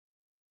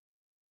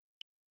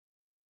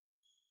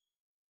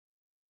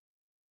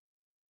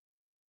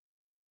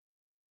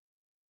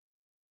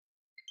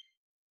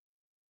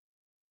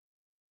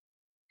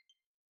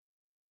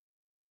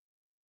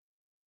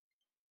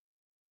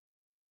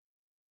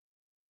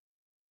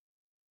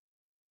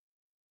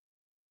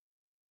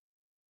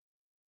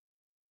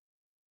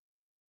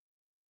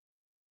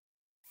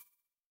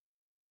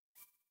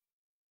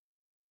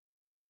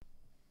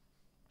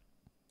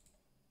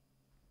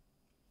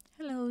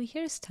Hello,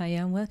 here's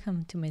Taya and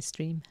welcome to my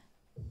stream.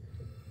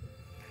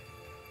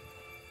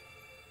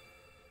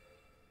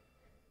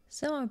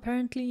 So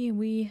apparently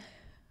we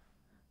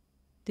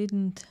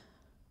didn't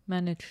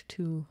manage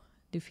to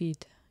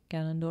defeat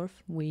Ganondorf.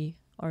 We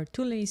are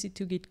too lazy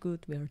to get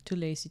good. We are too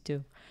lazy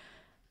to,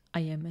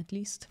 I am at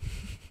least,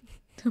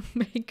 to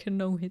make a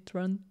no-hit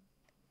run.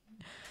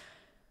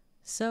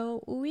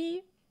 So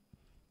we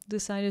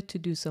decided to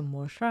do some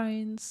more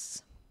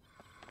shrines.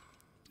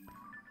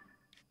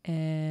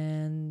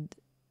 And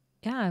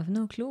yeah, I have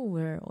no clue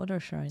where other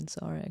shrines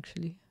are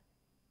actually.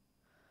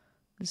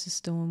 This is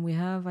the one we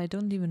have. I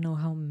don't even know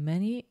how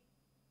many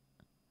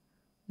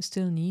we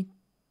still need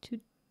to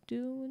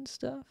do and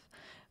stuff.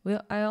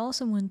 Well, I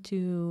also want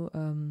to,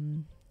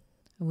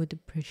 I would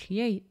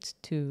appreciate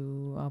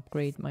to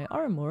upgrade my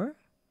armor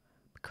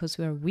because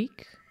we are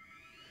weak.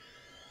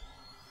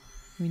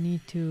 We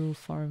need to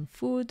farm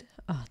food.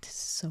 Ah, this is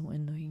so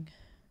annoying.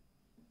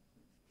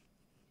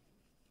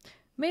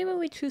 Maybe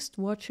we just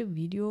watch a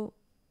video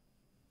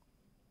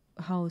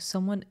how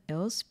someone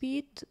else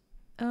beat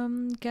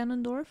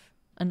Ganondorf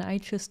and I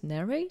just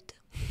narrate.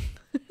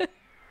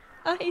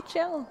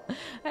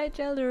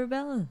 IHL the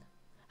Rebel.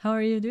 How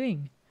are you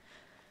doing?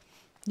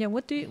 Yeah,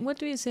 what do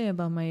you say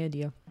about my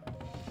idea?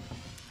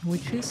 We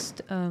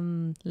just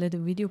let a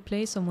video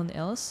play someone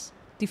else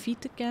defeat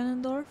the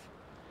Ganondorf.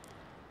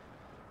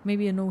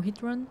 Maybe a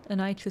no-hit run,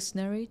 and I just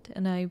narrate,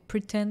 and I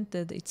pretend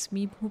that it's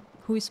me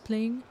who is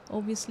playing,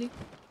 obviously.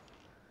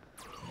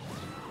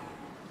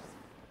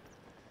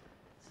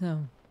 So,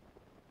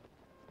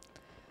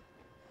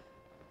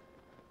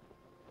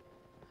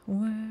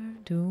 where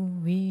do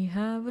we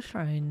have a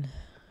shrine?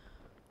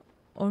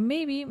 Or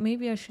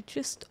maybe I should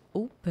just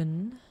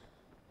open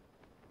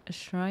a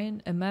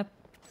shrine, a map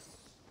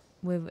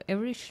with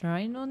every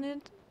shrine on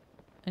it,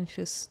 and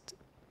just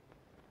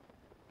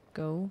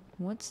go.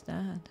 What's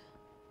that?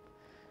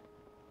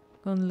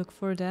 Gonna look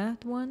for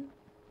that one.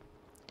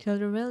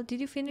 Chelderwell,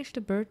 did you finish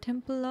the bird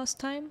temple last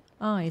time?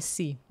 Ah, I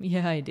see.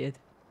 Yeah, I did.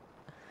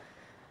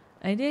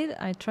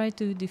 I tried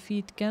to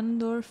defeat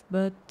Ganondorf,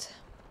 but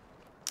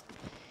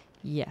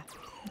yeah,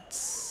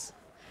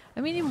 I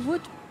mean, it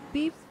would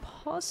be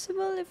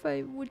possible if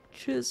I would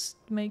just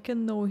make a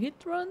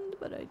no-hit run,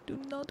 but I do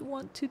not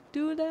want to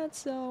do that,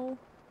 so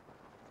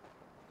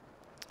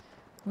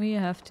we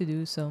have to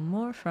do some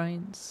more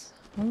shrines.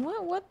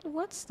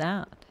 What's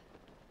that?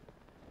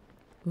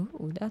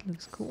 Ooh, that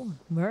looks cool.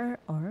 Where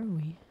are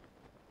we?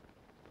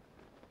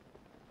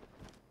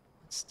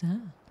 What's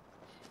that?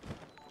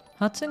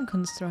 Hudson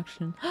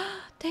Construction.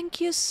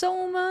 Thank you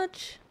so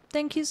much!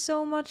 Thank you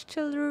so much,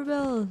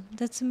 Childerbell.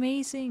 That's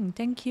amazing.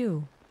 Thank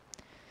you.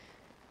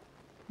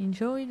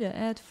 Enjoy the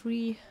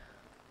ad-free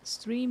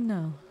stream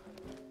now.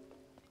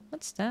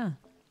 What's that?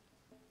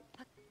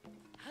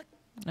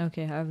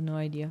 Okay, I have no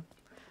idea.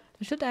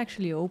 I should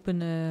actually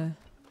open a...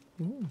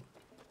 Ooh.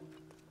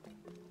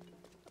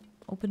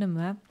 Open a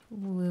map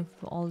with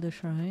all the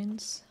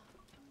shrines.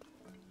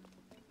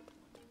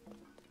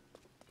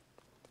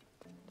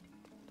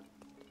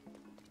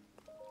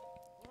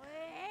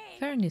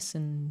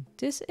 Farnison,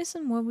 this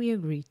isn't what we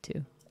agreed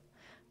to.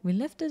 We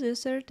left the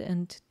desert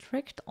and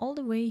trekked all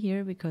the way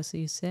here because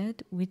you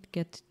said we'd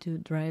get to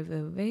drive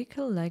a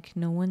vehicle like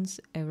no one's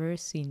ever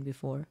seen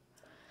before.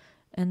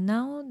 And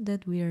now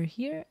that we are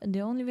here,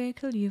 the only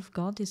vehicle you've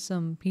got is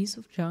some piece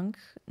of junk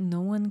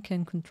no one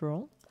can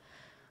control?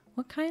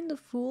 What kind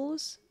of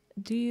fools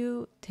do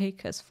you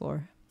take us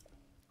for?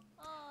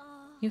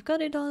 You've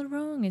got it all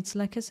wrong. It's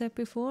like I said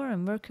before,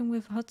 I'm working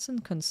with Hudson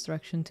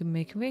Construction to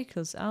make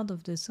vehicles out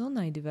of the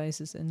Zonai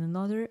devices and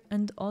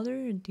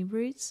other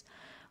debris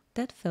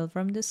that fell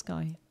from the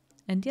sky.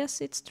 And yes,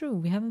 it's true,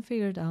 we haven't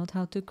figured out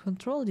how to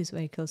control these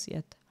vehicles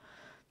yet.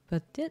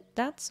 But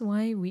that's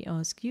why we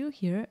ask you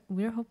here.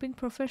 We're hoping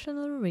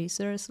professional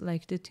racers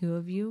like the two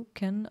of you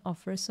can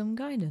offer some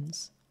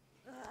guidance.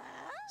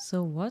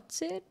 So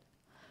what's it?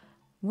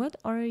 What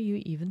are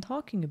you even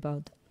talking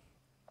about?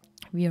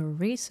 We are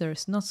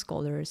racers, not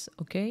scholars,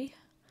 okay?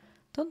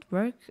 Don't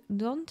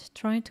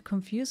try to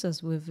confuse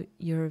us with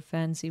your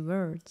fancy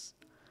words.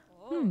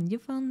 You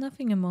found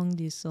nothing among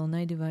these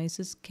Zonai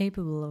devices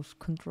capable of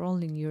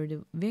controlling your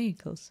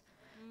vehicles.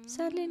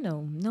 Sadly,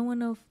 no. No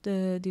one of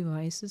the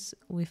devices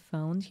we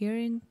found here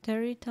in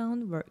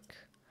Terrytown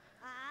work.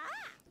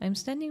 I'm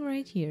standing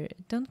right here.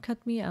 Don't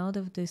cut me out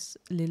of this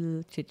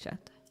little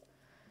chit-chat.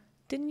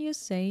 Didn't you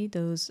say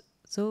those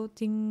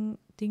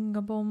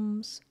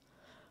Dingabombs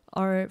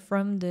are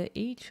from the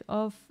Age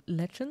of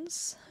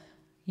Legends?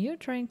 You're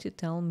trying to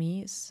tell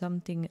me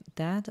something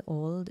that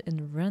old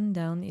and run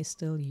down is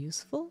still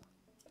useful?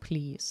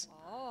 Please.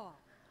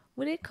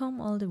 Would it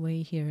come all the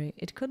way here?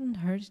 It couldn't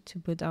hurt to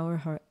put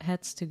our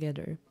heads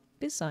together.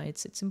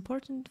 Besides, it's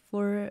important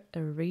for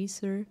a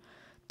racer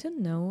to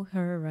know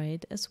her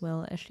ride as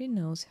well as she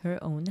knows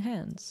her own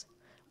hands.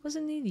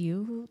 Wasn't it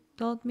you who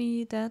taught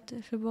me that,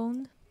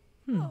 Shabone?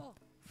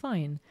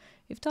 Fine.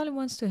 If Tali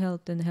wants to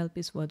help, then help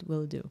is what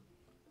we'll do.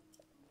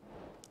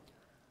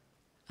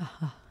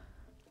 Aha.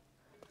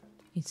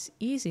 It's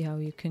easy how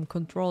you can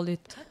control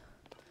it.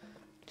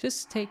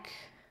 Just take...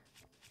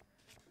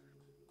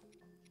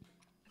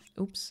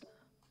 Oops.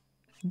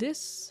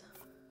 This.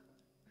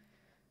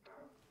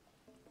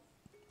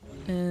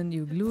 And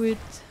you glue it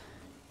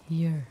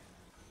here.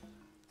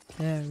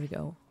 There we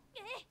go.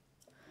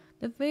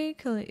 The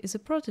vehicle is a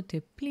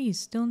prototype.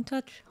 Please don't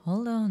touch.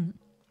 Hold on.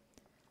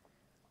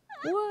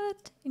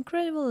 What?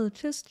 Incredible.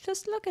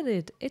 Just look at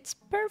it. It's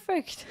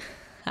perfect.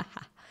 I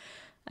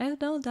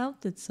have no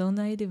doubt that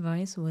Sonai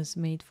device was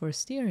made for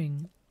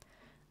steering.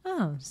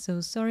 Oh,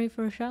 so sorry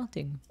for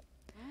shouting.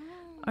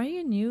 Are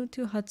you new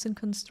to Hudson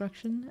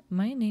Construction?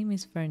 My name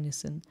is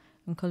Vernison.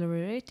 I'm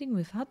collaborating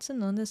with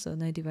Hudson on the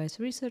Sonai device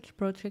research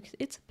project.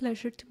 It's a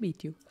pleasure to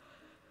meet you.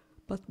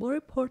 But more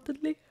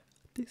importantly,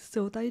 this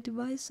Sonai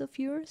device of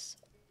yours?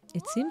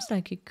 It seems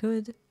like it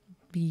could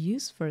be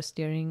used for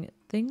steering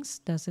things,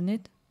 doesn't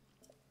it?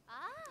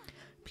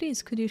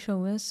 Please, could you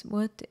show us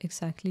what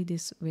exactly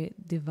this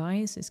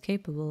device is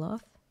capable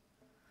of?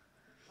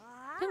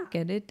 Don't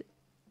get it.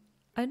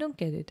 I don't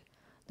get it.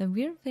 The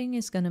weird thing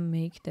is gonna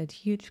make that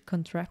huge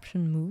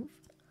contraption move?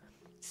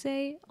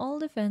 Say all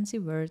the fancy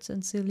words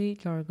and silly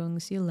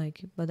jargons you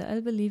like, but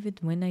I'll believe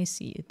it when I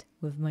see it,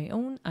 with my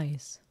own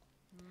eyes.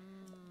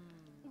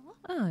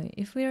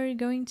 If we are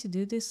going to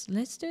do this,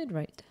 let's do it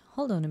right.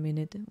 Hold on a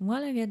minute,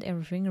 while I get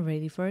everything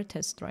ready for a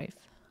test drive.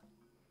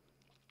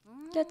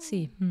 Let's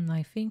see.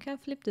 I think I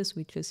flipped the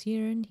switches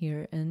here and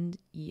here, and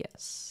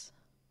yes.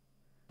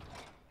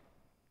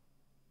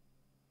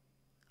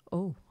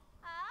 Oh.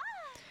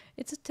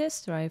 It's a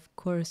test drive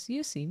course,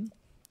 you see.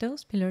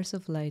 Those pillars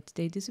of light,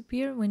 they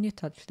disappear when you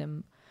touch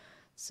them.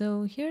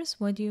 So here's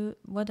what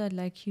I'd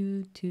like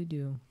you to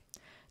do.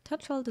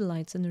 Touch all the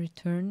lights and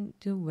return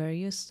to where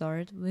you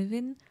start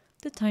within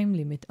the time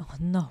limit. Oh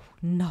no,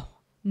 no,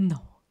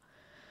 no.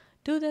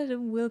 Do that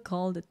and we'll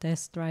call the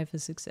test drive a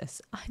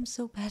success. I'm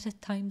so bad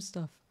at time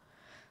stuff.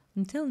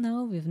 Until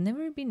now, we've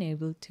never been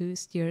able to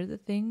steer the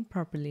thing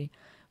properly.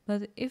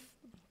 But if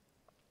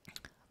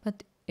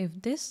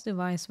this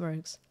device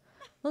works,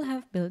 we'll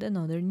have built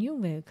another new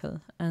vehicle,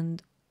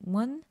 and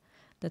one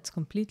that's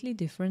completely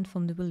different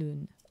from the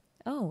balloon.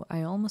 Oh,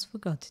 I almost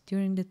forgot.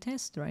 During the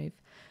test drive,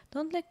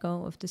 don't let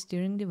go of the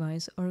steering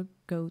device or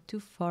go too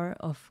far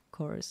off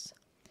course.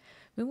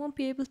 We won't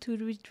be able to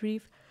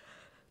retrieve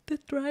the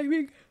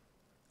driving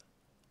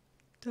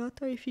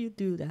data if you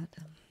do that.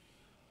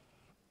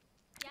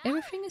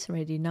 Everything is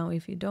ready now.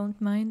 If you don't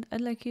mind,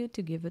 I'd like you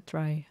to give a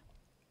try.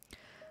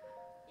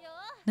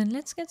 Then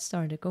let's get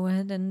started. Go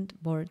ahead and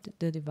board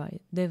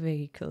the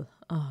vehicle.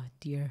 Oh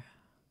dear.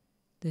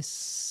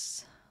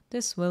 This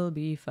will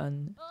be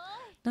fun.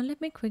 Now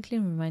let me quickly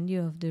remind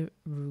you of the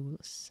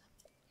rules.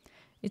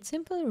 It's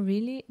simple,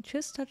 really.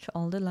 Just touch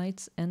all the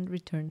lights and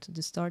return to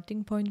the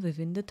starting point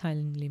within the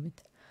time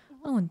limit.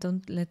 Oh, and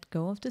don't let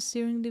go of the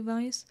steering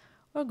device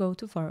or go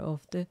too far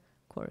off the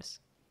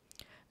course.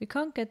 We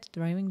can't get the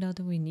driving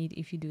data we need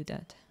if you do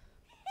that.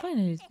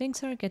 Finally,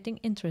 things are getting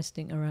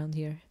interesting around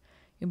here.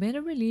 You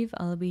better believe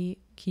I'll be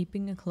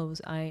keeping a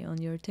close eye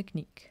on your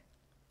technique.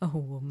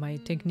 Oh, my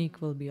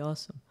technique will be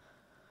awesome.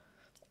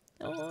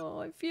 Oh,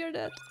 I fear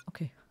that.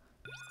 Okay.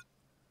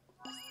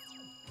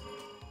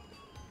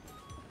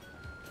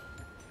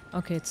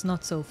 Okay, it's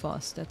not so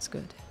fast. That's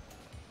good.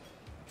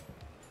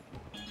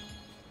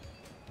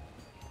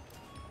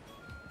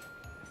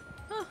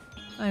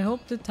 I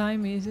hope the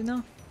time is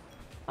enough.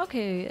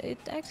 Okay, it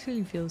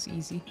actually feels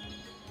easy.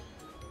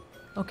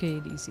 Okay,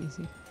 it is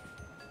easy.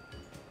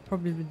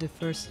 Probably the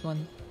first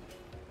one.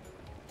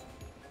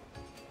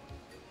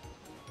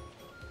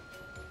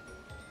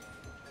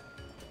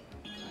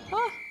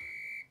 Ah!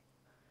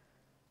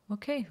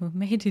 Okay, we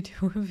made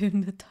it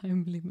within the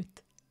time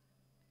limit.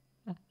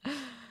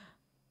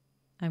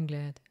 I'm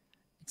glad.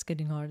 It's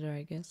getting harder,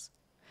 I guess.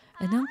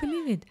 I don't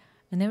believe it.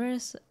 I never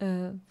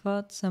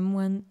thought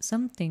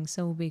something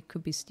so big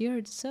could be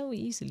steered so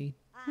easily.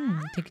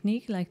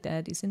 Technique like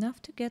that is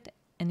enough to get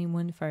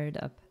anyone fired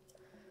up.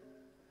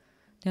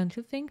 Don't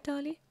you think,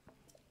 Dolly?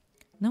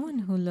 No one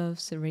who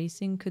loves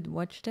racing could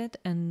watch that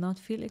and not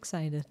feel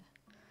excited.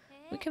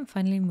 We can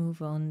finally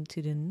move on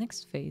to the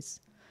next phase.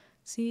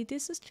 See,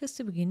 this is just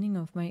the beginning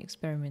of my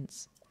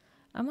experiments.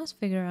 I must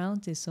figure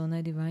out this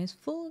Sonai device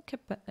full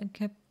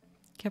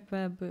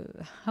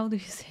how do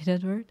you say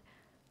that word?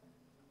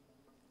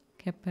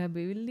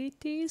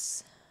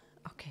 Capabilities?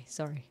 Okay,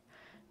 sorry.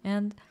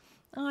 And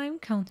I'm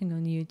counting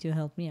on you to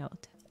help me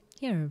out.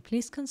 Here,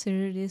 please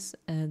consider this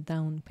a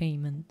down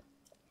payment.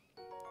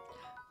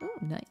 Oh,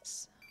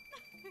 nice.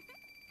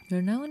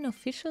 You're now an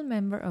official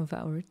member of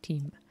our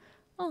team.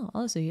 Oh,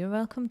 also, you're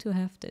welcome to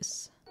have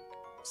this.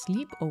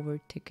 Sleepover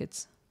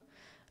tickets.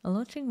 A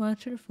lodging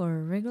voucher for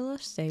a regular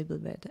stable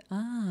bed.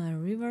 A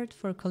reward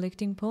for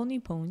collecting pony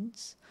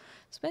points.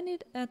 Spend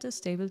it at a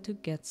stable to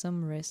get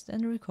some rest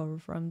and recover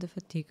from the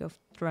fatigue of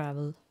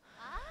travel.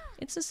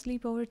 It's a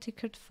sleepover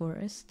ticket for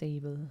a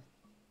stable.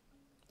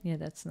 Yeah,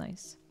 that's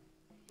nice.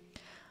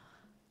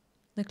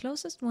 The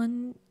closest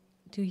one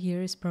to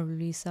here is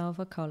probably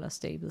Salvacala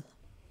stable.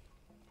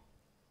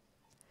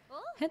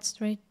 Head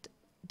straight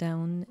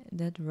down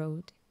that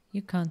road.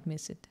 You can't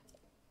miss it.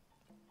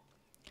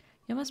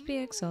 You must be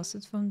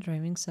exhausted from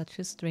driving such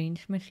a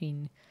strange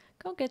machine.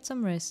 Go get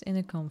some rest in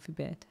a comfy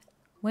bed.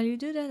 While you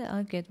do that,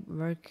 I'll get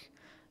work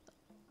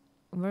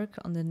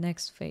on the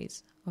next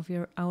phase of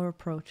our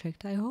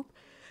project. I hope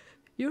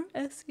you're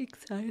as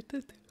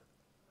excited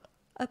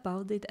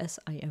about it as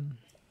I am.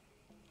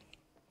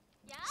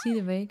 See,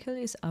 the vehicle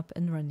is up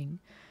and running,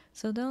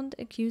 so don't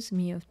accuse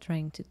me of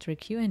trying to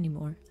trick you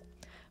anymore.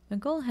 My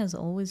goal has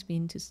always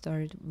been to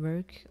start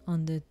work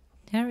on the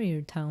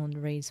Terrier Town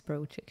race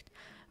project.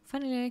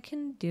 Finally, I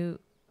can do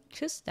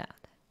just that.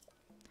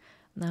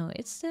 Now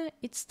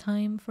it's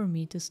time for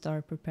me to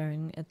start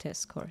preparing a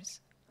test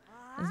course.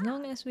 As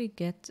long as we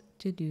get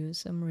to do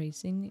some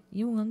racing,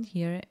 you won't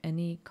hear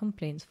any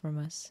complaints from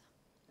us.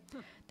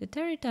 The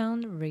Terrier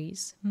Town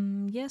race,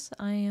 yes,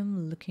 I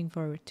am looking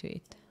forward to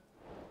it.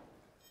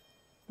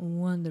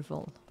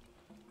 Wonderful.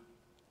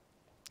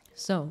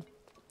 So,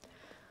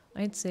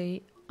 I'd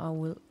say I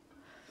will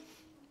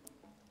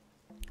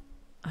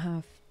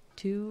have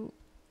to...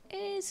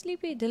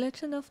 Sleepy, the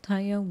Legend of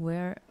Taya,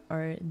 where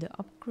are the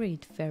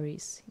upgrade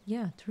ferries?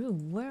 Yeah, true,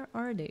 where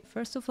are they?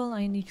 First of all,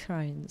 I need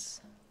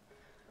shrines.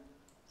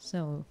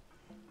 So,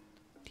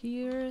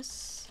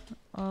 Tears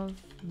of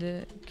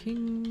the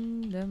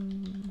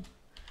Kingdom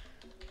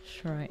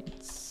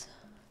Shrines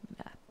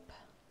map.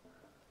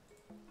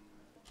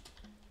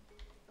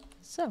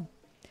 So,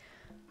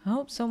 I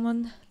hope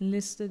someone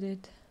listed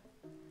it,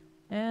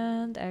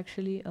 and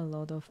actually a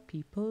lot of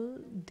people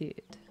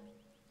did.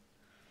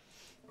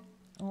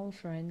 All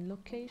shrine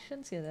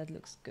locations, yeah, that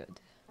looks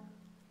good.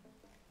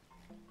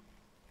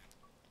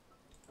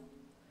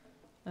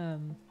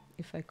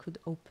 If I could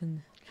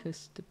open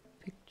just the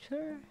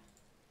picture.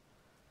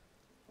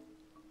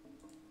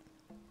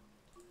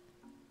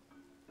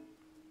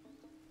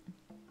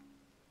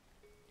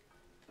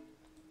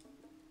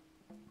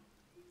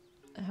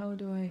 How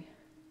do I...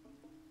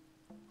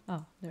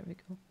 Oh, there we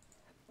go.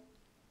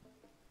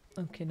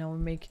 Okay, now we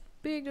make it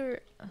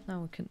bigger.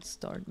 Now we can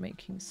start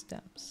making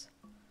steps.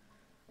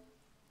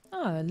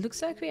 Ah, it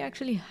looks like we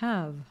actually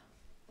have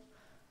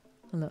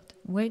a lot.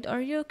 Wait, are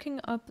you looking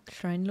up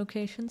shrine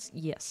locations?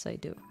 Yes, I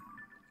do.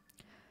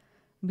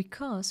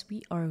 Because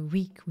we are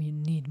weak, we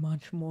need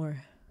much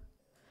more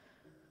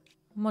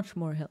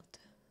health.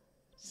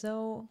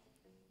 So,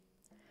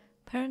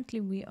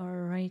 apparently we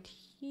are right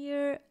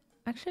here.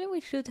 Actually,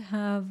 we should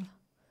have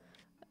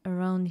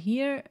around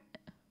here.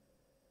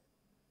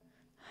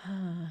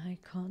 I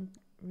can't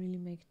really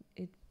make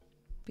it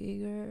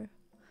bigger.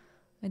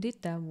 I did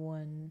that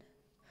one.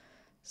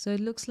 So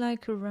it looks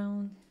like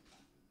around...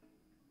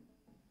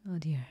 Oh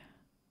dear.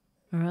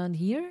 Around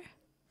here?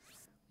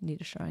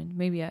 Need a shrine.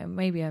 Maybe I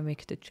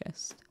make the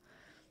chest.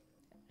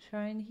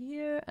 Shrine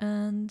here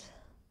and...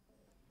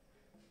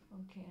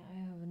 Okay, I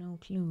have no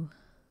clue.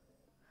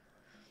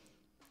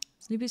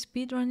 Sleepy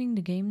speedrunning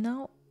the game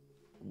now?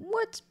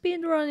 What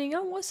speedrunning?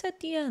 I was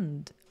at the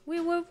end. We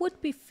would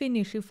be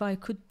finished if I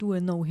could do a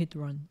no-hit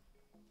run.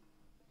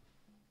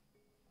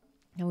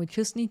 Now we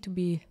just need to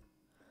be...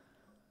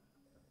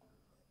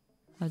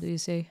 How do you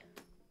say?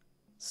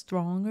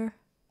 Stronger?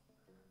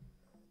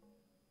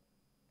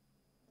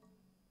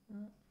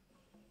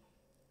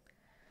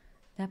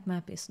 That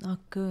map is not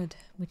good,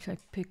 which I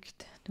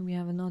picked. Do we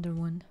have another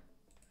one?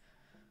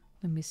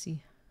 Let me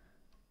see.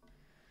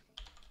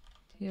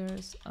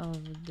 Tears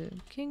of the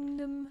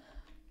Kingdom.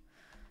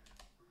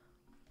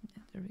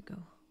 Yeah, there we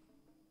go.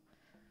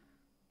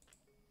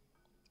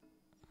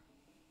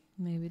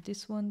 Maybe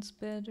this one's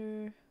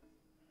better.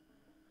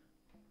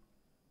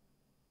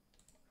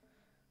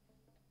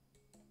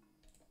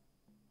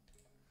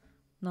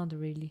 Not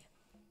really.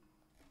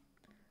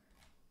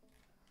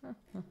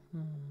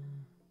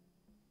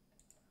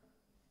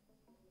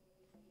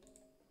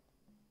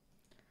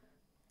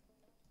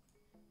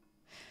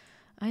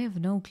 I have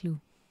no clue.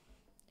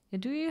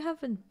 Do you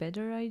have a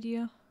better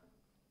idea?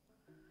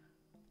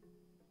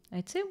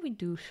 I'd say we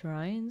do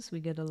shrines,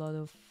 we get a lot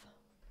of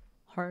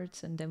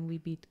hearts, and then we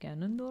beat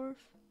Ganondorf.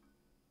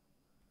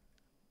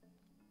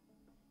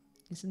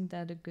 Isn't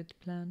that a good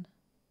plan?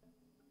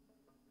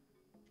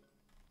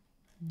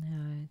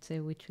 Yeah, I'd say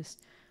we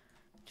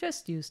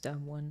just use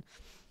that one.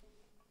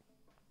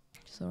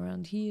 So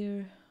around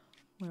here,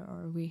 where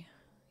are we?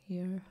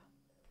 Here.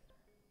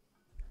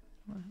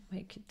 Well,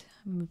 make it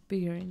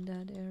bigger in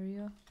that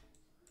area.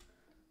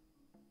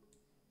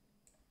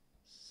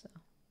 So,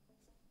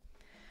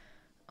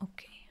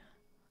 okay.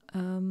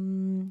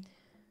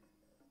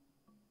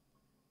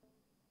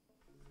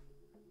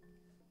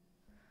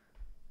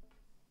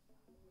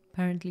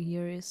 Apparently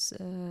here is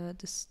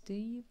the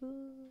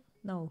stable.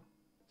 No,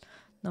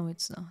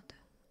 it's not.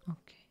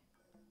 Okay,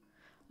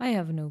 I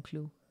have no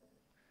clue.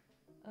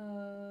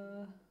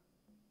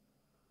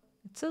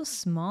 It's so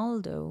small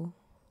though.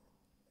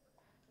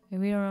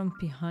 Maybe around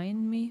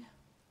behind me.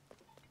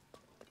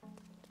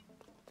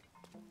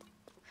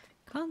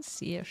 Can't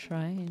see a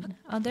shrine.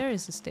 Oh, there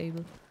is a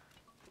stable.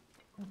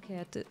 Okay,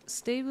 at the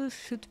stable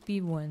should be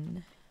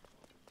one.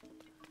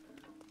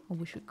 I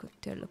wish we could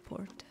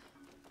teleport.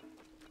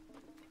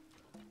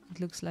 It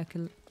looks like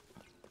a...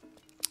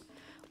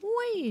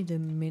 Wait a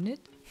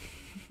minute.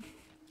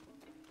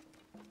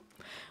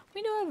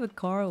 We do have a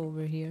car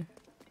over here.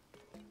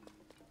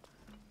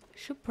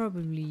 Should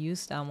probably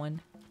use that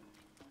one.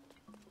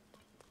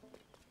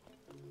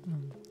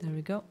 There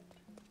we go.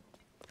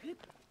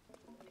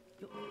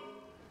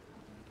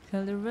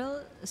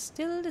 Zelda,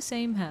 still the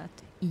same hat.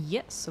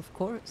 Yes, of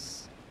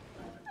course.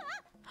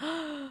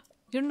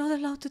 You're not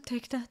allowed to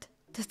take that.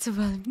 That's a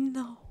well.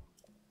 No.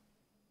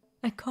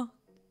 I can't.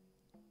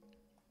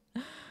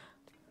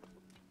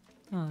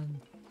 Oh,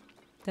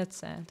 that's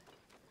sad.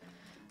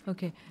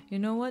 Okay, you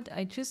know what?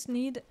 I just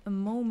need a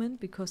moment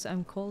because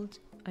I'm cold.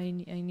 I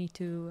need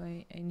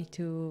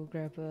to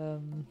grab a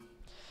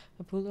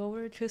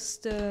pullover.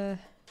 Just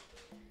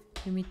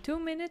give me 2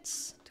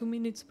 minutes. 2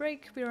 minutes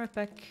break. Be right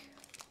back.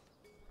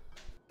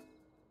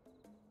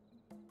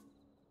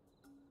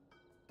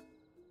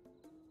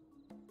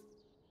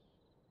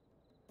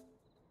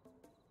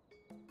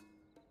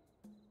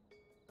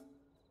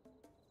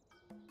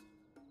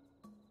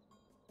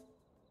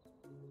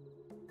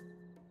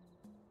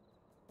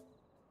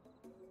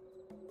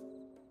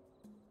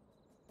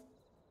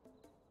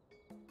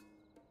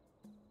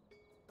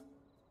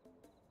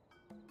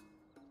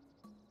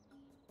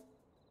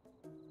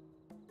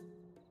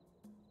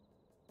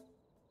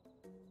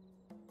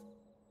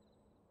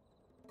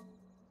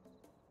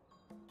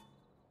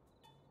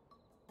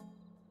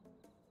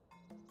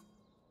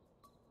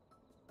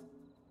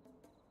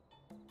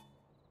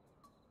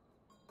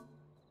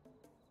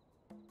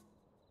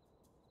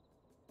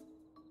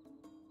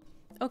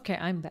 Okay,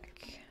 I'm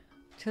back.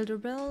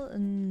 Childerbell,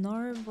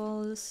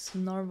 narwhal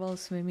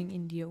swimming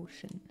in the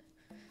ocean.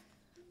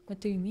 What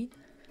do you mean?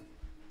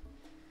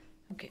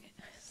 Okay,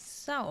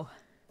 so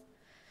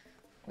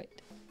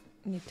wait,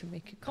 need to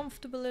make it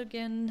comfortable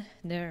again.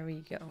 There we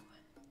go.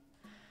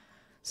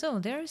 So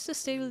there's the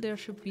stable. There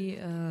should be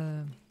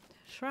a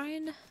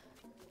shrine.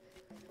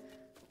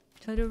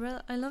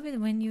 Childerbell, I love it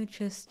when you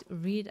just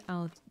read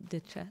out the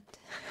chat.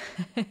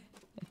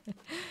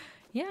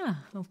 Yeah,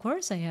 of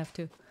course I have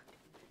to.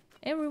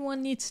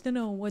 Everyone needs to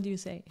know what you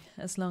say,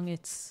 as long as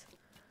it's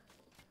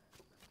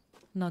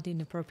not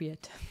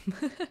inappropriate.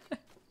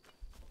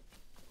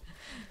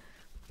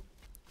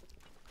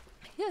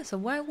 Yeah, so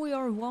while we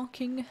are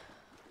walking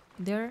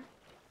there,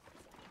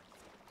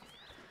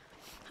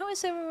 how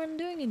is everyone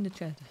doing in the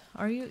chat?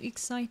 Are you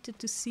excited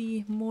to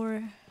see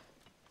more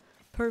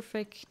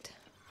perfect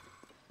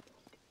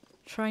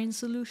shrine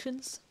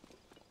solutions?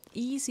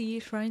 Easy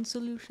shrine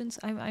solutions.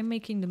 I'm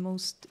making the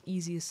most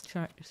easiest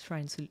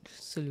shrine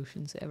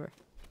solutions ever.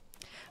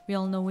 We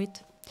all know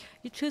it.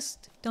 You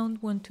just don't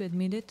want to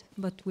admit it,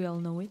 but we all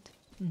know it.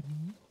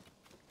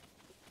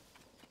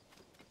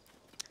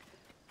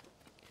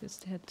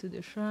 Just head to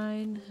the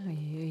shrine.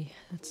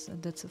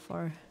 That's a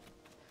far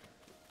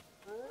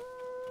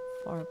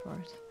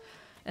apart.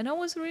 And I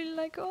was really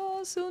like,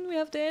 oh, soon we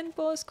have the end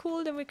boss.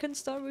 Cool, then we can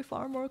start with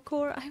Armor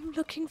Core. I'm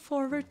looking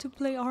forward to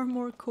play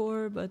Armor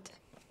Core, but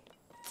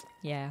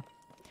yeah,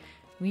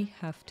 we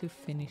have to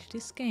finish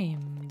this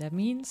game. That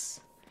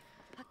means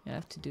we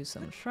have to do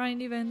some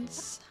shrine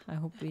events. I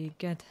hope we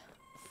get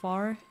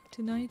far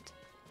tonight.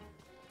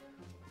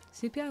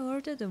 CP, I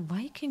ordered a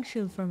Viking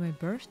shield for my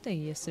birthday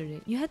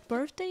yesterday. You had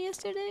birthday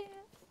yesterday?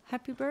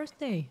 Happy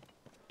birthday!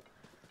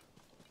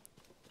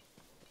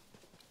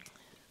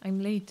 I'm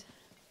late,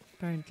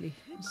 apparently.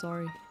 I'm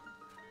sorry.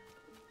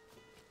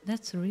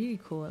 That's really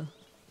cool.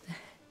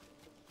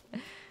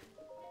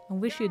 I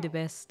wish you the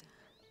best.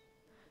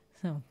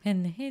 So,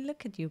 and hey,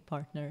 look at you,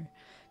 partner.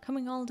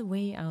 Coming all the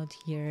way out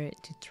here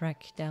to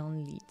track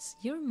down leads.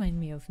 You remind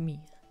me of me.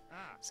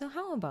 So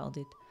how about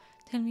it?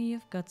 Tell me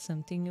you've got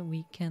something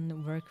we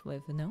can work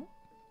with, no?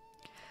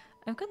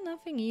 I've got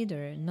nothing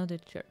either, not a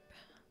chirp.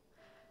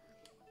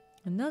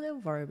 Not a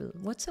warble.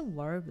 What's a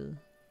warble?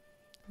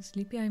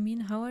 Sleepy, I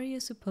mean, how are you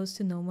supposed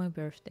to know my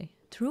birthday?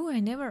 True, I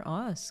never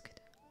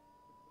asked.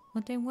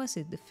 What day was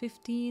it? The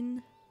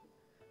 15th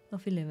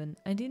of 11.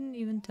 I didn't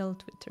even tell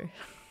Twitter.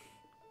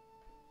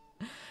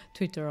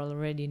 Twitter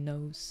already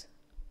knows.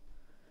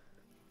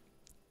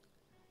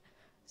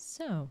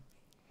 So,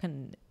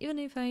 and even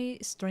if I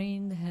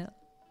strain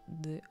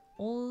the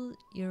all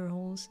ear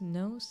holes,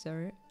 no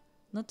sir,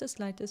 not the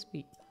slightest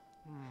bit.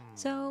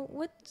 So,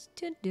 what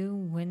to do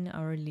when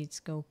our leads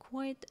go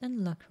quiet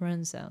and luck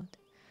runs out?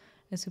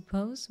 I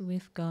suppose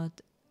we've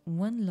got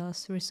one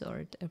last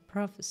resort, a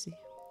prophecy.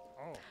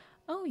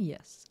 Oh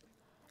yes,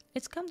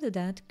 it's come to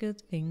that.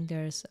 Good thing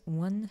there's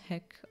one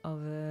heck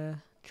of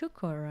a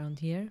Chuko around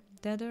here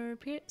that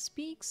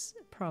speaks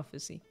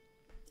prophecy.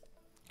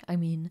 I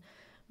mean,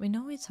 we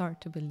know it's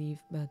hard to believe,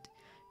 but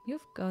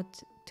you've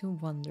got to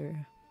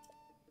wonder.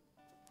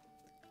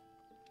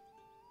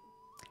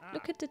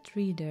 Look at the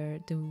tree there,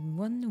 the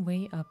one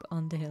way up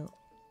on the hill.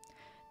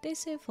 They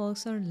say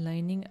folks are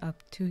lining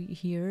up to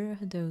hear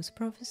those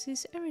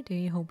prophecies every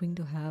day, hoping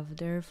to have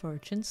their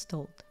fortunes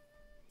told.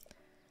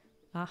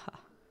 Aha.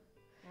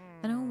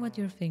 I know what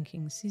you're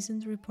thinking,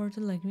 seasoned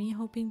reporter like me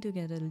hoping to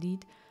get a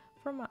lead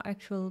from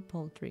actual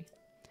poultry.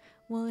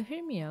 Well,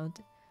 hear me out.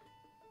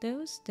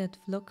 Those that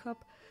flock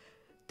up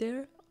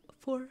there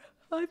for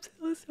I'm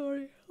so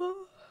sorry.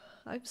 Oh,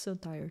 I'm so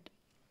tired.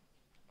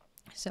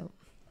 So,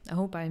 I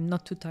hope I'm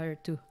not too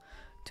tired to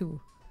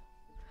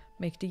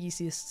make the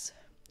easiest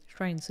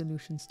shrine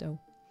solutions though.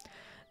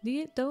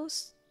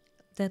 Those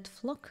that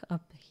flock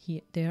up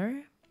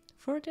there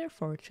for their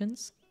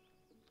fortunes,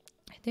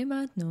 they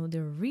might know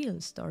the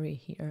real story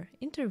here.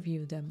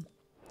 Interview them.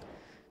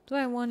 Do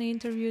I want to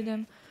interview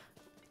them?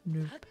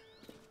 Nope.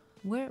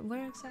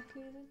 Where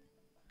exactly is it?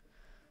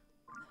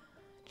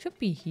 Should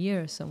be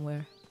here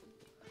somewhere.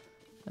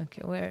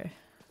 Okay, where?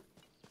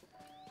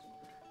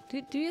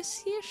 Do you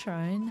see a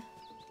shrine?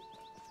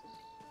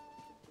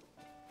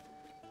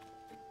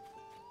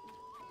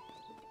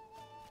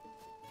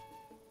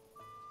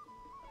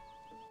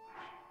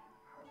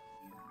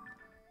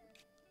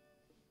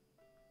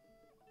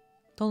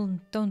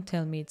 Don't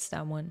tell me it's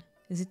that one.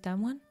 Is it that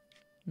one?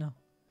 No.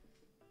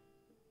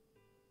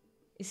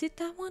 Is it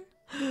that one?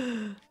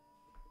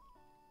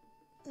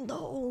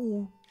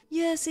 No.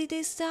 Yes, it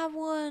is that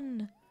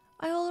one.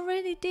 I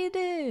already did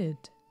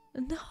it.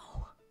 No.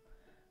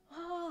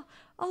 Ah,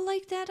 oh,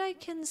 like that I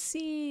can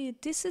see.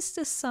 This is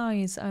the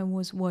size I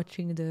was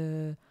watching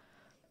the...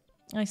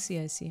 I see.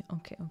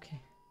 Okay.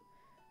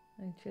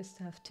 I just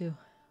have to...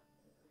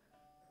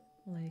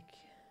 like...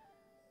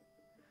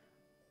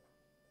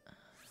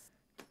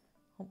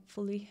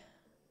 hopefully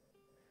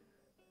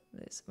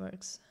this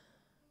works.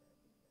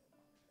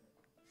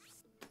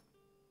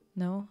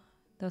 No?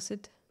 Does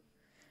it?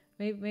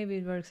 Maybe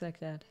it works like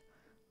that.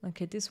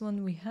 Okay, this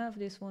one we have,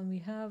 this one we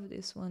have,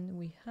 this one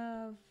we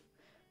have.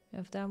 We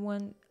have that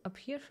one. Up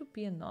here should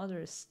be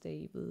another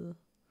stable.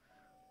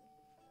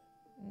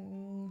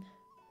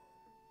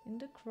 In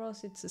the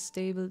cross it's a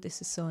stable.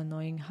 This is so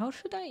annoying. How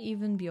should I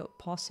even be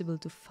possible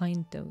to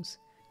find those?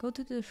 Go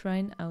to the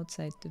shrine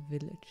outside the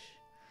village.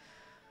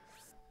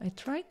 I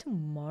tried to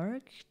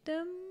mark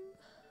them.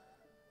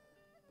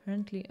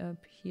 Apparently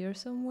up here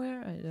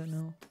somewhere. I don't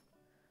know.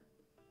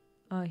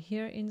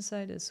 Here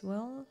inside as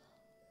well.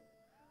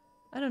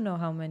 I don't know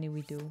how many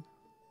we do.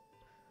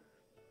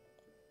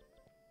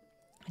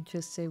 I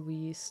just say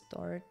we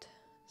start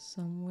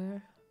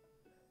somewhere.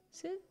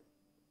 Is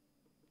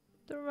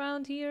it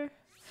around here?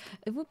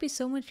 It would be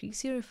so much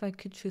easier if I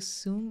could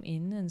just zoom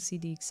in and see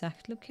the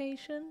exact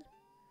location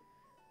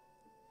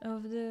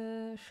of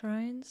the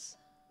shrines.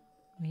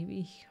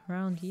 Maybe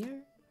around here?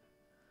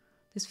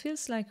 This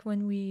feels like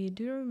when we...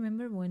 Do you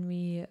remember when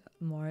we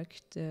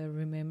marked the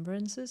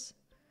remembrances?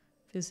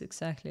 Feels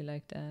exactly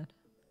like that.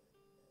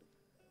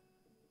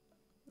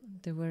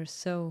 They were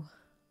so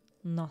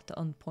not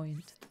on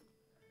point.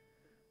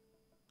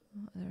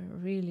 I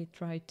really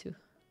tried to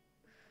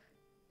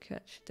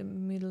catch the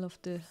middle of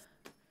the...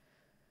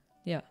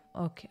 Yeah,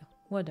 okay,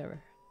 whatever.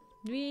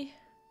 We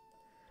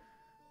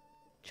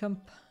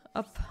jump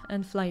up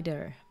and fly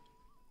there.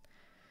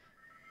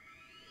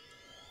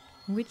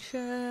 Which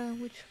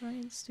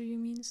shrines do you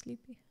mean,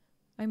 Sleepy?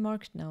 I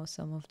marked now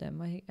some of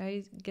them.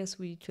 I guess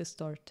we just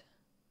start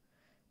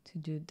to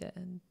do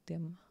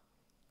them.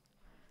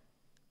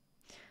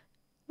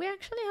 We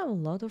actually have a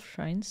lot of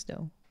shrines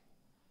though.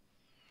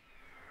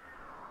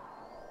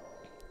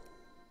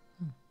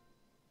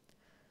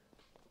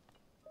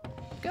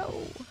 Go!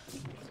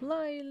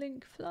 Fly,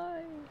 Link,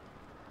 fly!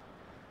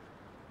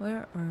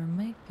 Where are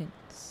my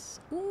pins?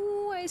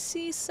 Ooh, I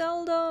see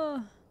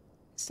Zelda!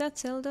 Is that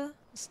Zelda?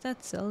 Is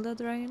that Zelda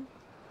dragon?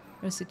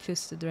 Or is it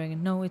just a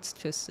dragon? No, it's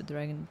just a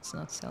dragon, it's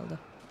not Zelda.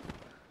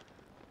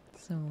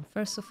 So,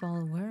 first of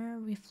all, where are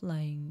we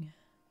flying?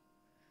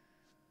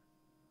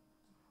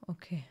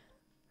 Okay.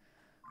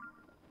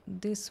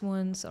 These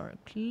ones are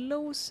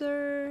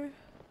closer.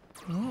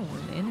 Oh,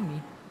 an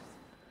enemy.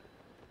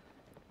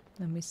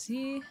 Let me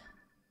see.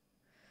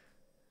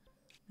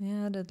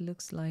 Yeah, that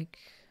looks like...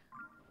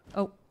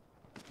 Oh!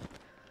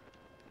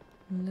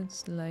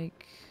 Looks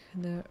like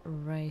the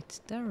right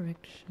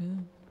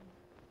direction.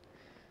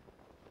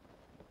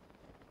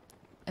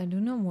 I do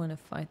not want to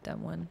fight that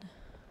one.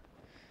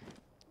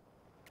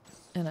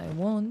 And I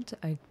won't.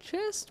 I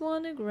just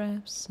want to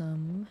grab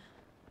some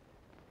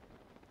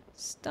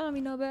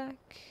stamina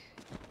back.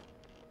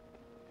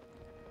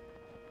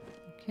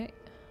 Okay.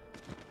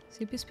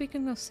 CP,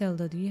 speaking of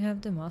Zelda, do you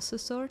have the Master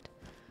Sword?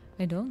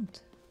 I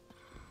don't.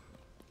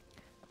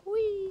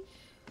 Whee!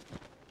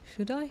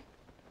 Should I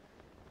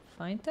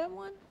find that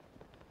one?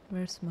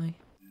 Where's my...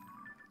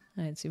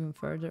 Ah, it's even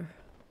further.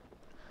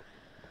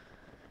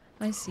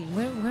 I see.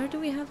 Where do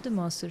we have the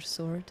Master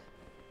Sword?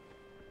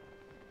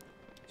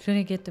 Should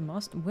I get the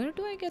master? Where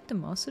do I get the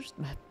master?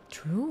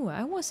 True,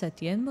 I was at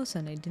the end boss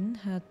and I didn't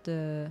have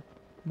the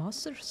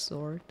master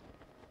sword.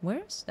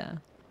 Where's that?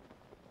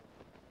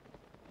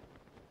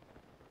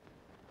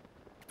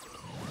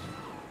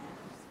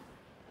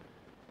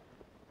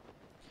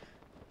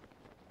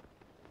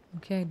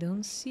 Okay, I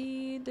don't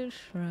see the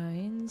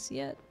shrines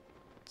yet.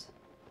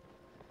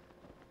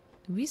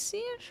 Do we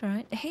see a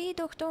shrine? Hey,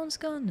 Dr.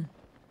 Onskan!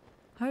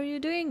 How are you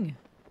doing?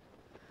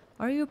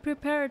 Are you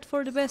prepared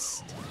for the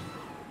best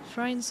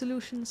shrine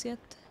solutions yet?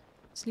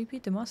 Sleepy,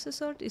 the Master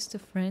Sword is the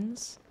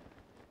friends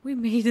we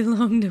made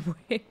along the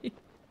way.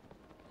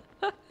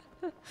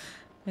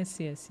 I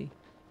see, I see.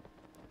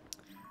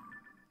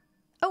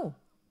 Oh,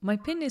 my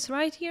pin is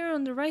right here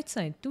on the right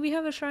side. Do we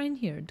have a shrine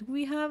here? Do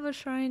we have a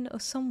shrine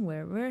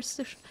somewhere? Where's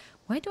the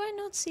why do I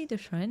not see the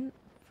shrine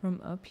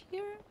from up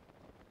here?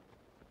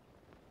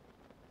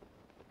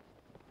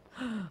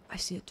 I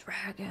see a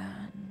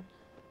dragon.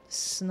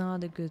 This is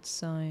not a good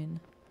sign.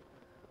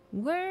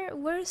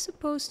 Where's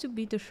supposed to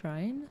be the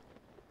shrine?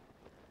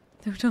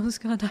 There's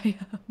God, I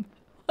am.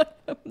 I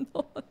am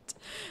not.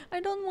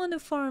 I don't want to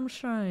farm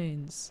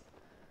shrines.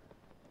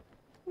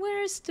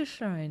 Where is the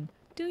shrine?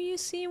 Do you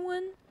see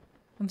one?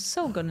 I'm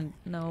so gonna...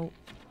 No.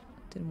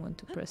 Didn't want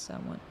to press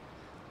that one.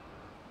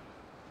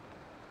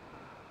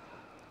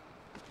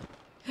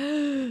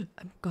 I'm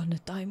gonna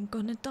die, I'm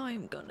gonna die,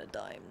 I'm gonna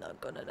die, I'm not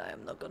gonna die,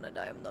 I'm not gonna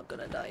die, I'm not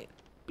gonna die.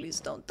 Please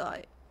don't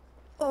die.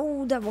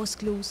 Oh, that was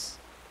close.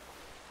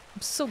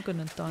 I'm so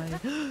gonna die.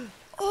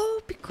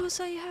 Oh, because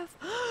I have...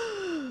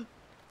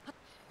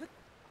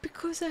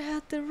 because I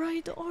had the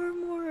right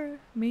armor.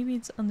 Maybe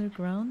it's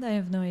underground, I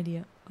have no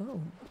idea.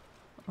 Oh,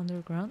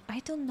 underground? I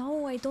don't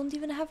know, I don't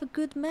even have a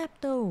good map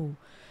though.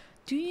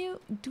 Do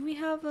we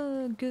have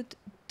a good...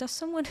 Does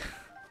someone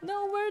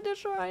know where the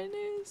shrine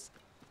is?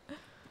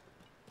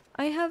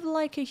 I have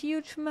like a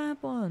huge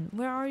map on.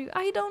 Where are you?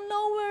 I don't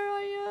know where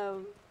I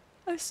am.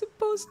 I'm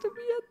supposed to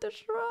be at the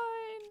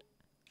shrine.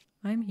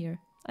 I'm here.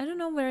 I don't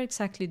know where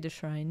exactly the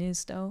shrine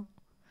is though.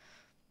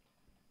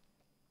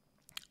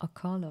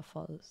 Akala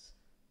Falls.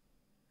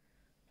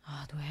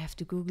 Ah, do I have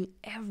to Google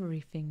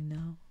everything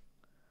now?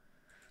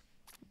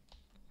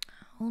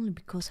 Only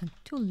because I'm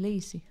too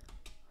lazy.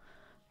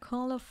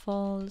 Akala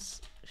Falls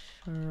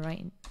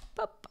Shrine.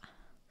 Pop.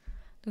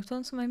 Dr.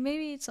 Onsuma,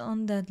 maybe it's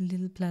on that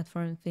little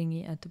platform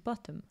thingy at the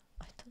bottom.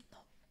 I don't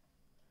know.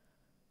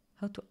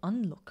 How to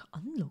unlock?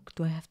 Unlock?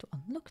 Do I have to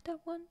unlock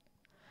that one?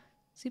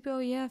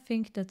 CPO, yeah, I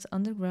think that's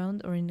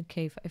underground or in a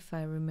cave, if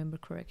I remember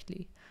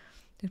correctly.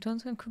 Dr.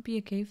 Onsuma, could be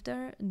a cave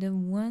there. The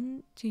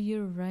one to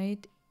your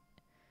right,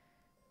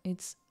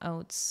 it's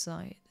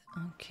outside.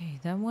 Okay,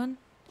 that one.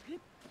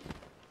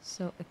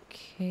 So a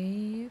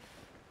cave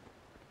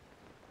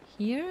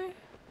here.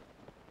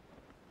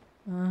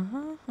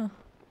 Uh-huh.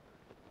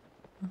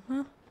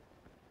 I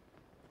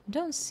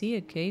don't see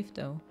a cave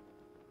though.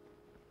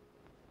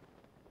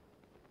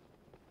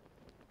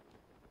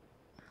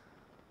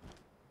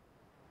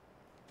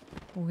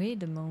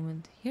 Wait a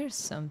moment, here's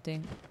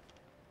something.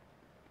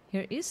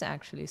 Here is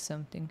actually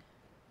something.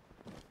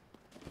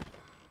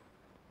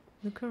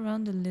 Look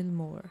around a little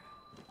more.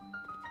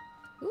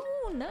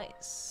 Ooh,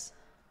 nice.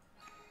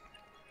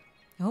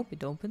 I hope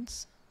it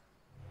opens.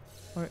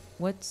 Or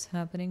what's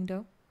happening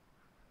though?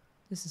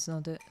 This is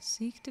not a...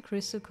 Seek the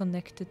crystal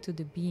connected to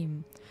the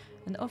beam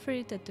and offer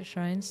it at the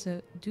shrine,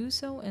 so do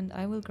so and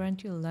I will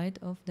grant you a light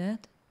of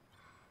that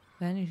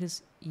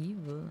vanishes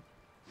evil.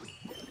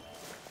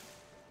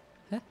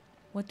 Huh?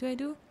 What do I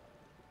do?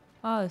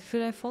 Ah,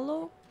 should I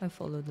follow? I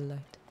follow the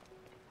light.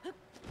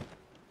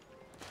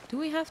 Do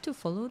we have to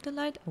follow the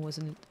light?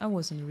 I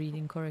wasn't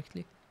reading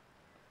correctly.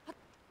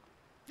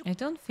 I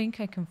don't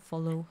think I can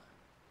follow.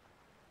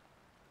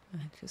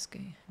 I'm just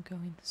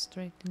going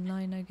straight in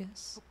line, I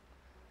guess.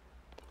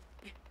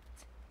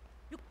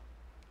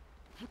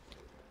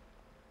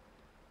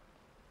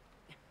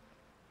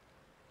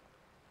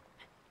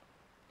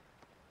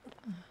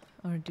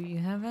 Or do you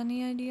have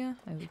any idea?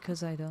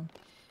 Because I don't.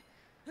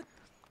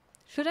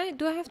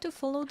 Do I have to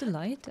follow the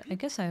light? I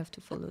guess I have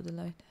to follow the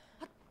light.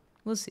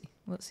 We'll see,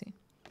 we'll see.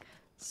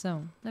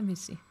 So, let me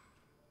see.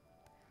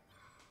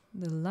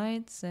 The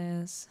light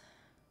says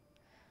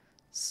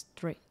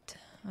straight.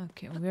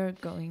 Okay, we're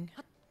going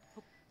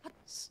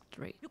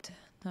straight.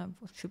 That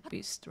should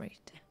be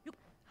straight.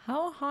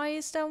 How high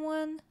is that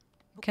one?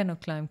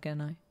 Cannot climb,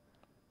 can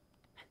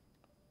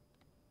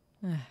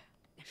I?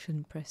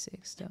 Shouldn't press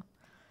X though.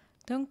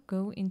 Don't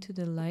go into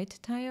the light,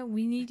 Taya.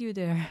 We need you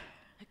there.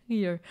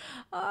 Here.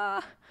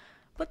 Ah,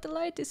 but the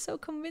light is so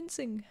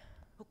convincing.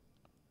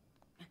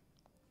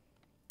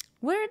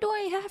 Where do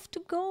I have to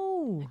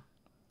go?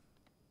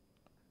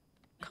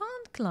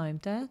 Can't climb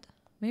that.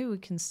 Maybe we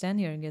can stand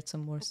here and get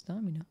some more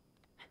stamina.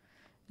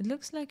 It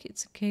looks like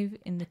it's a cave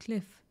in the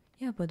cliff.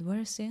 Yeah, but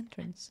where's the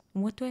entrance?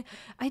 What do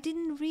I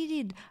didn't read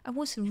it. I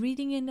was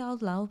reading it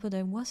out loud, but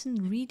I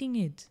wasn't reading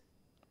it.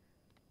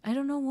 I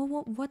don't know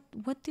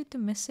what did the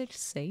message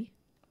say?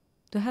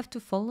 Do I have to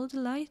follow the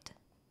light?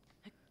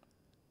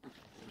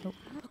 Oh.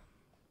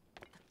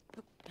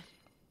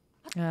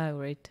 Ah,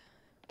 great.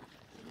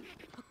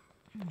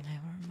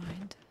 Never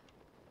mind.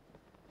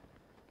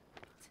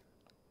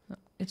 No,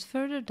 it's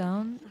further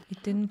down.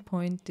 It didn't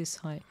point this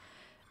high.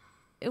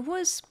 It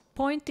was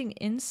pointing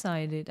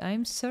inside it.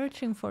 I'm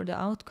searching for the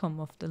outcome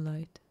of the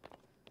light.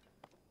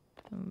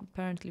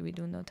 Apparently we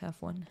do not have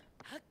one.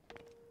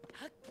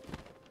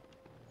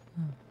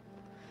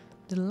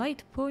 The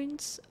light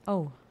points.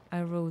 Oh,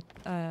 I wrote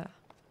light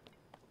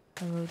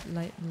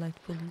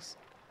police.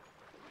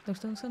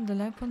 Dr. Thompson, the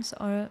light points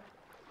are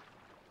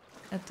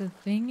at the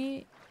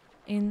thingy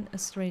in a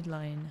straight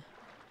line.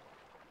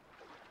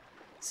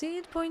 See,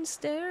 it points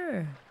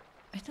there.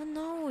 I don't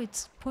know,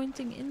 it's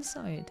pointing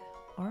inside.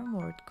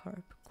 armored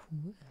carp.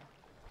 Cool.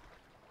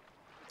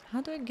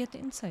 How do I get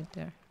inside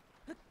there?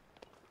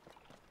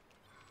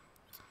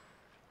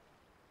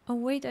 Oh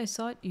wait, I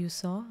saw it. You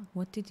saw?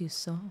 What did you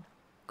saw?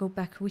 Go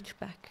back. Which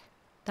back?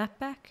 That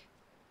back?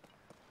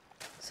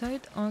 Saw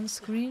it on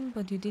screen,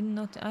 but you did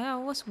not. I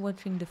was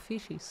watching the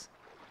fishes.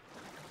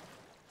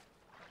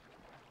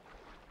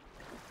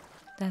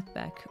 That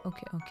back.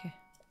 Okay, okay.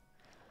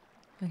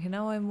 Okay,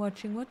 now I'm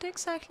watching. What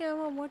exactly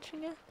am I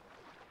watching it?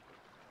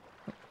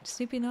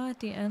 Sleepy now at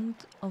the end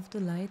of the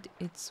light,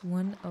 it's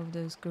one of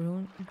those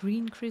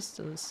green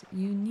crystals.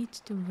 You need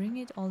to bring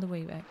it all the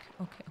way back.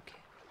 Okay, okay.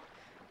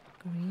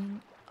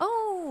 Green.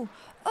 Oh!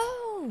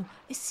 Oh!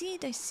 I see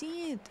it, I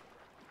see it.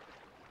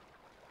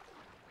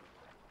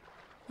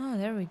 Oh,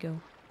 there we go.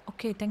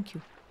 Okay, thank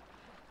you.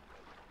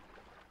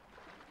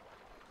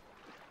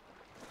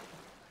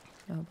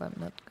 I hope I'm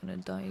not gonna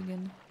die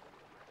again.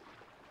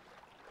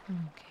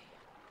 Okay.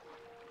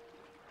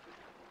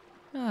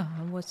 Ah,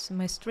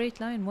 my straight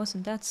line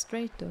wasn't that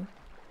straight though.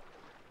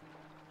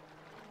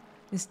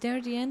 Is there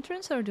the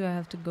entrance or do I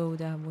have to go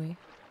that way?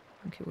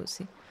 Okay, we'll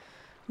see.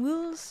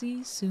 We'll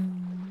see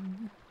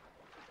soon.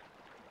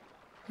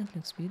 That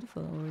looks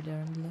beautiful over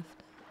there on the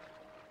left.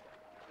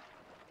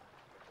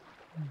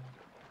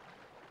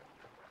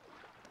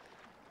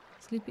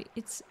 Sleepy,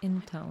 it's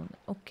in town.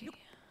 Okay.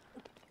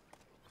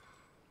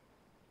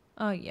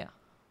 Oh yeah,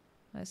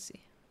 I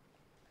see.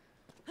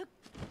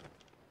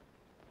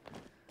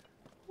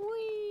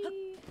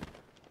 Whee!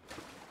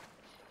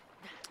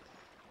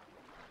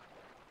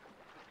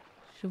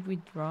 Should we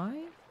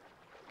drive?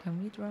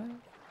 Can we drive?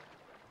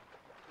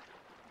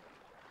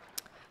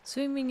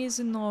 Swimming is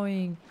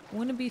annoying. I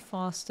want to be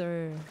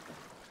faster.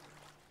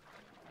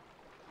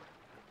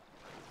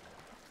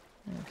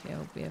 Okay, I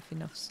hope we have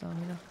enough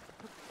stamina.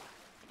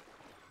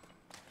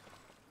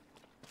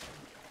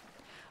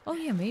 Oh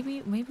yeah,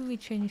 maybe we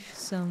change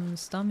some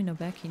stamina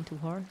back into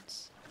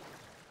hearts.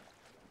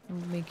 It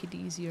will make it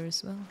easier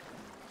as well.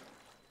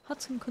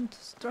 Hudson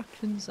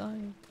construction site.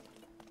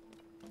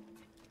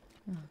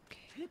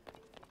 Okay.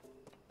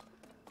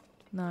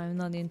 No, I'm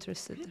not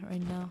interested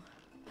right now.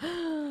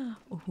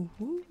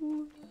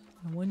 Ooh,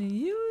 I wanna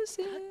use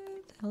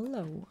it.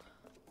 Hello.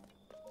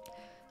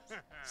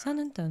 San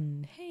and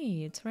Dun.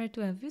 Hey, it's rare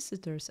to have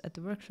visitors at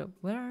the workshop.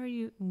 Where are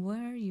you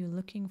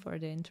looking for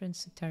the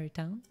entrance to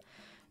Tarrytown?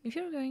 If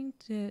you're going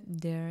to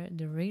there,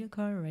 the rail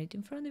car right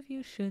in front of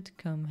you should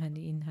come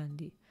handy in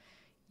handy.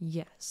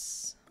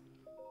 Yes.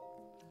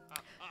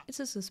 It's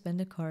a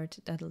suspended cart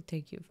that'll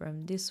take you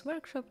from this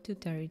workshop to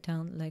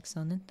Tarrytown like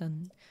San and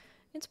Dun.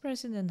 It's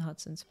President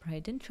Hudson's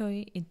pride and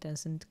joy. It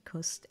doesn't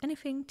cost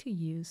anything to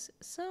use,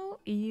 so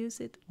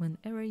use it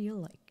whenever you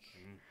like.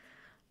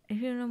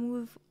 If you wanna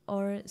move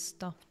or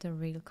stop the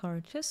rail car,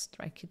 just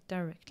strike it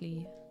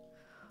directly.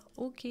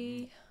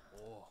 Okay.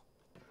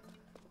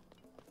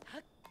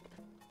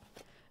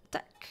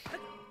 Attack!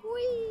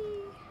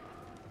 Whee!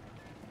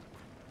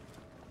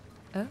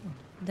 Oh,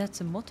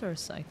 that's a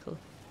motorcycle.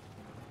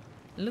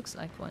 Looks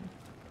like one.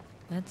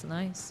 That's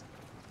nice.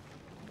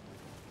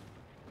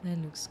 That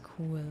looks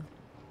cool.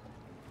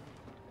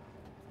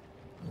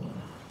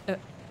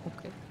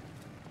 Okay.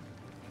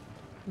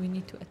 We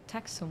need to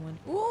attack someone.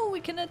 Oh, we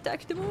can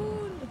attack the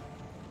moon!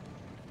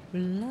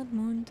 Blood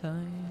moon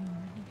time.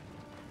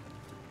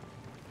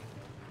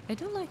 I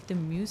don't like the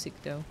music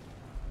though.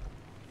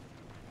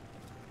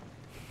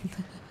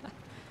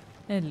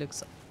 It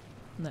looks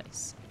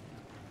nice.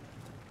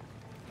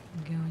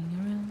 Going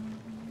around.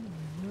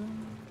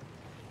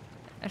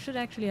 I should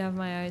actually have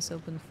my eyes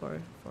open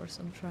for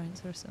some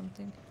shrines or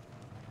something.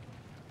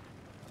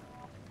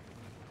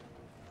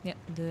 Yeah,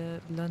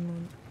 the blood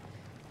moon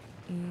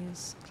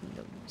is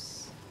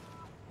close.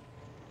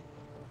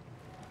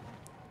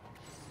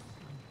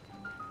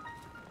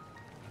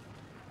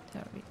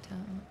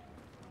 Tarrytown.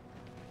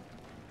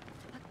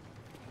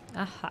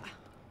 Aha!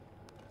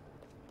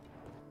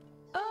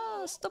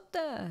 Oh, stop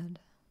that!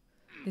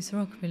 This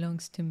rock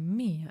belongs to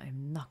me.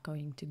 I'm not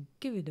going to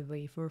give it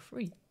away for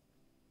free.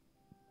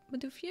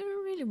 But if you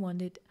really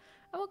want it,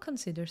 I will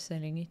consider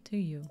selling it to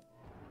you.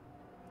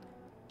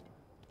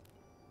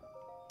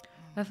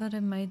 I thought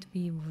it might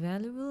be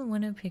valuable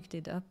when I picked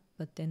it up,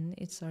 but then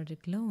it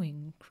started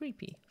glowing.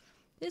 Creepy.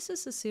 This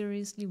is a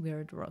seriously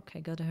weird rock. I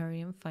gotta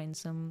hurry and find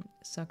some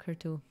sucker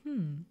to...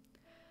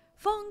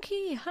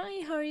 Funky!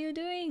 Hi, how are you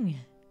doing?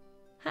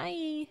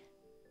 Hi!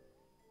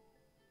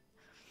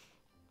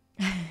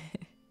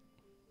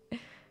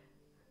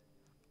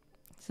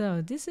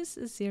 So, this is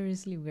a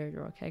seriously weird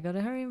rock. I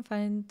gotta hurry and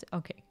find...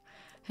 Okay.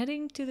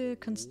 Heading to the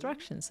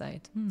construction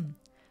site.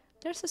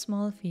 There's a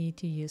small fee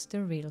to use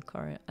the rail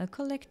car. I'll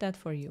collect that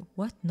for you.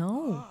 What?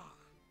 No!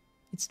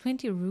 It's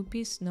 20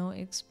 rupees, no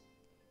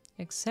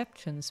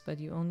exceptions, but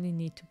you only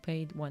need to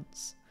pay it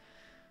once.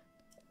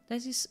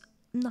 That is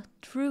not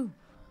true.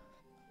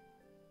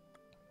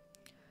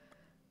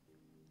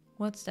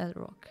 What's that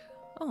rock?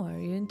 Oh, are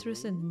you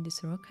interested in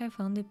this rock? I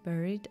found it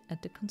buried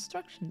at the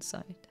construction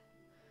site.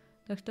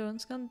 Dr.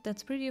 Onskan,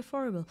 that's pretty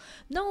affordable.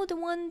 No, the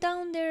one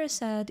down there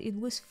said it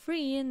was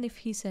free, and if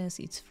he says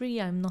it's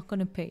free, I'm not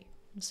gonna pay.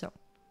 So,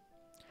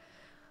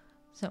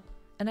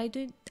 and I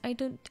do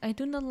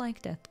not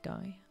like that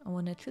guy. I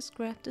wanna just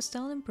grab the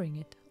stone and bring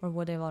it, or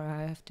whatever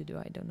I have to do.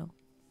 I don't know.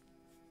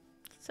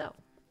 So,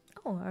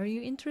 oh, are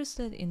you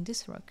interested in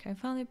this rock? I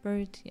found it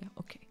buried. Yeah,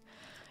 okay.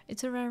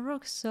 It's a rare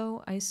rock,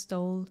 so I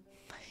stole.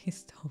 I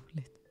stole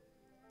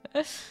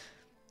it.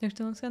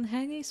 Dr. Oxcan,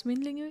 Haggy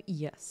swindling you?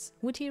 Yes.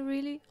 Would he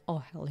really? Oh,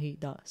 hell, he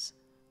does.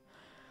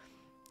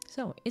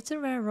 So, it's a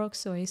rare rock,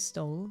 so I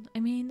stole. I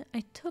mean,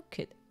 I took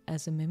it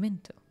as a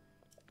memento.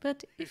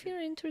 But if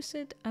you're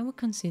interested, I would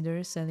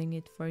consider selling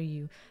it for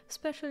you,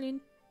 especially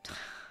in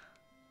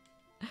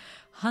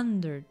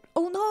 100.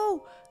 Oh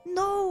no!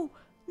 No!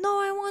 No,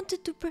 I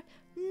wanted to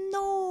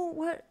no!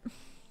 Where?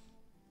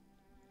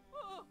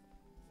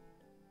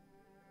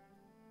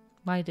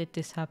 Why did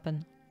this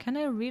happen? Can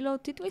I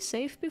reload? Did we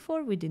save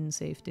before? We didn't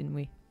save, didn't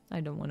we? I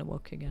don't want to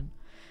walk again.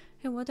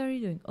 Hey, what are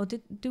you doing? Oh,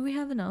 do we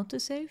have an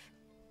autosave?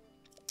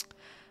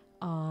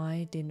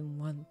 I didn't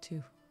want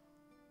to.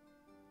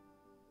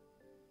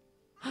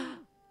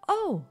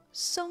 Oh,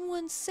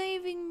 someone's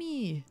saving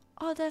me!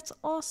 Oh, that's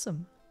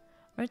awesome.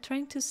 We're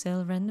trying to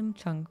sell random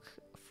junk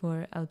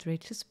for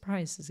outrageous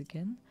prices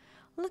again.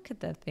 Look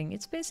at that thing.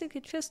 It's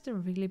basically just a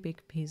really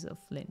big piece of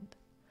flint.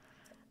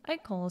 I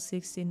call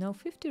 60 now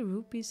 50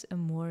 rupees a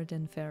more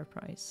than fair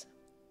price.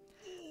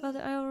 But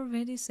I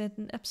already set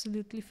an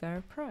absolutely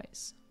fair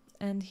price.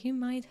 And he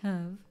might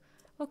have...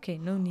 Okay,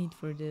 no need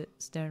for the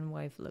stern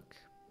wife look.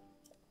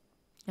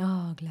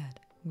 Oh, glad.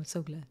 I'm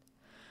so glad.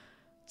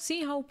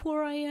 See how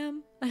poor I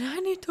am? And I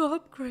need to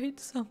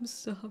upgrade some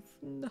stuff.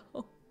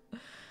 No.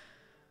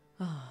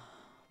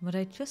 But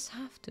I just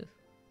have to.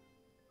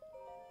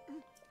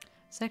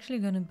 It's actually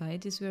gonna buy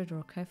this weird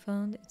rock I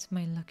found. It's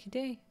my lucky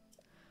day.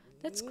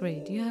 That's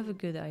great. You have a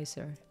good eye,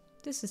 sir.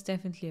 This is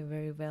definitely a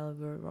very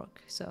valuable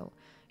rock. So,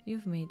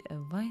 you've made a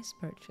wise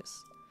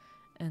purchase.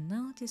 And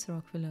now this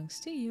rock belongs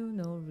to you.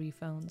 No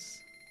refunds.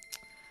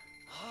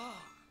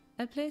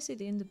 I'll place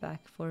it in the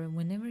back for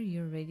whenever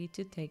you're ready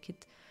to take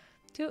it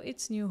to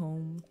its new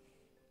home.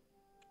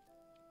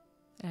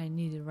 I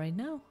need it right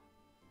now.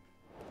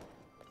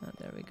 Oh,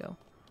 there we go.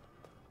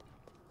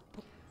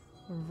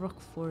 Rock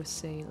for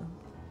sale.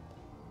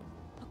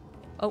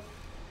 Oh.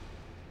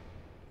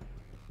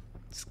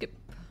 Skip.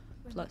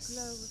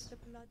 Plus.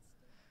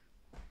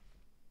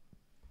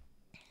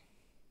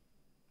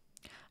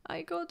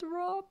 I got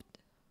robbed.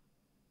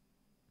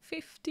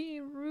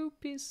 50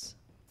 rupees.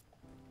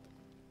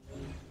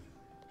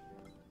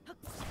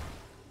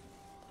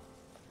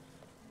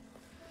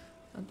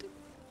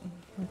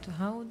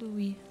 How do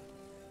we...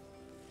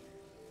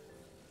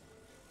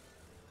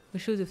 We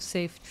should have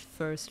saved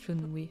first,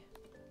 shouldn't we?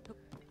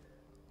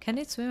 Can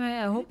it swim?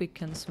 I hope it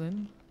can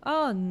swim.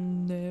 Oh,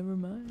 never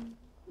mind.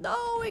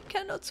 No, it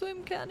cannot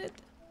swim, can it?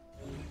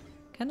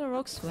 Can a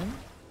rock swim?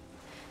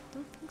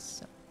 Don't think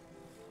so.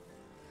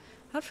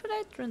 How should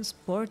I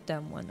transport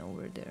that one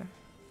over there?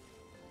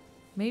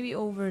 Maybe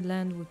over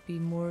land would be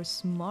more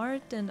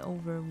smart than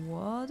over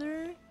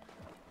water?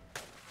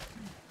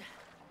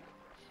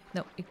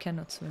 No, it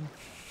cannot swim.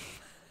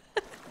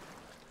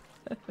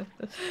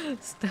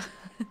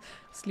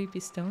 Sleepy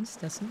stones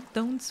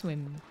don't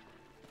swim.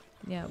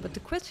 Yeah, but the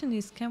question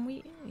is, can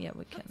we? Yeah,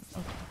 we can.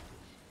 Okay.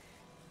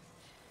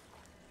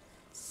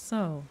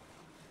 So,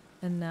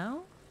 and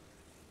now?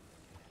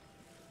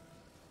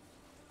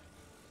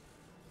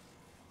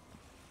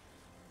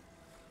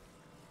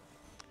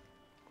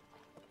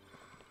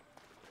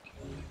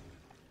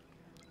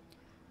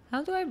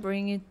 How do I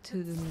bring it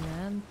to the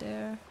land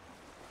there?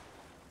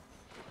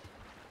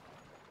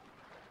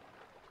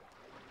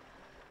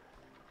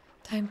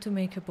 Time to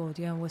make a boat.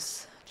 Yeah, I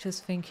was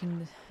just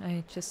thinking,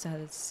 I just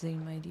had the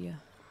same idea.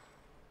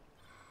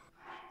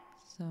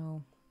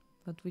 So,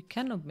 but we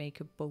cannot make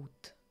a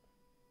boat.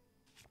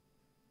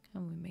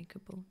 Can we make a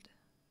boat?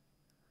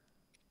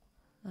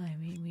 I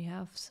mean, we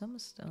have some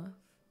stuff.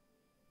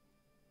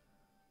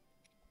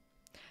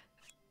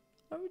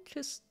 Or we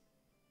just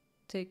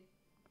take...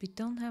 We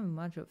don't have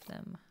much of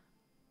them.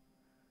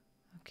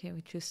 Okay,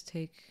 we just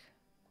take...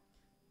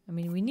 I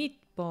mean, we need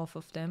both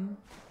of them.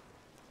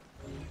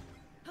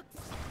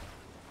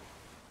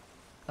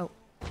 Oh,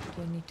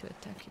 do I need to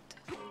attack it?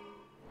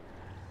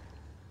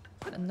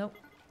 No.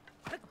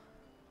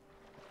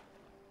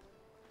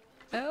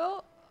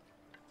 Oh!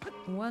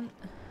 One.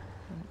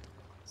 And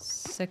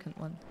second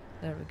one.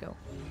 There we go.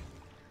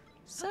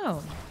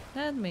 So,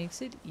 that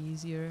makes it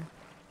easier.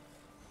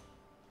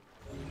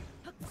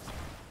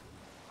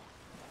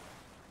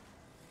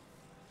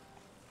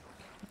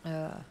 Wait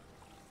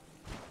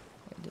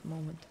a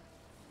moment.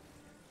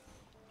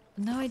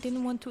 Now I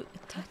didn't want to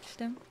attach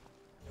them.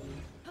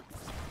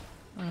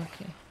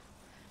 Okay.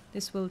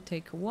 This will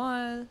take a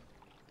while.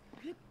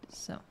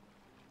 So.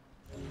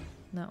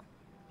 Now.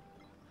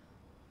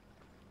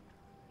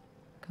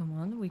 Come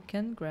on, we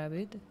can grab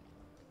it.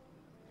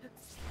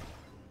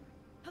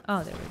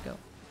 Oh, there we go.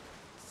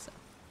 So.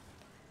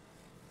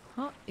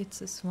 Oh,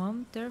 it's a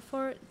swamp,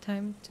 therefore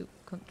time to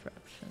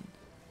contraption.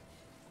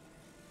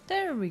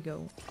 There we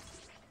go.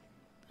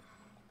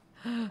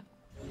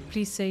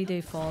 Please say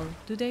they fall.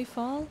 Do they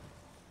fall?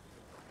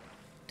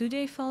 Do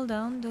they fall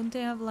down? Don't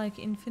they have like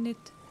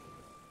infinite...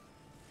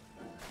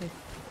 They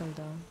fell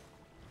down.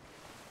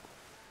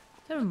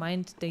 Never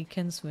mind, they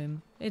can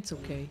swim. It's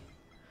okay.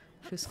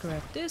 Just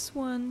grab this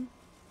one.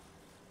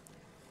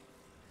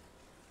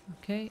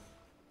 Okay.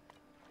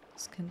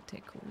 This can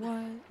take a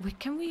while. Wait,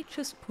 can we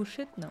just push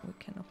it? No, we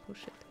cannot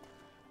push it.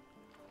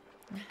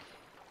 Okay.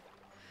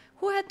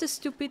 Who had the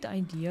stupid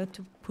idea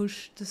to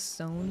push the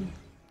stone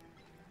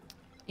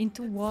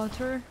into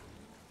water?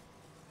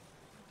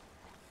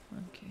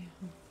 Okay.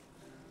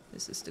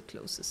 This is the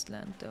closest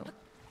land though.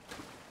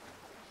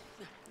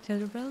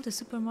 Zelda, the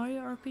Super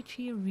Mario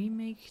RPG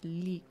remake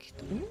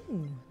leaked.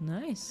 Ooh,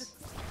 nice.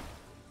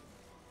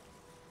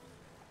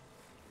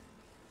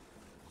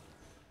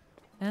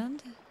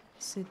 And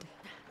is it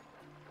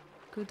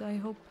good, I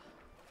hope?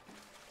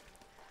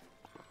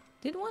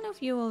 Did one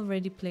of you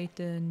already play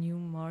the new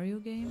Mario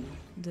game?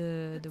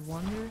 The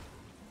Wonder?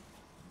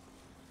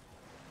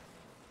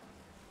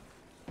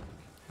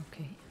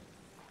 Okay.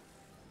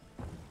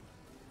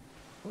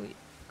 Wait,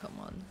 come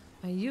on.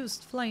 I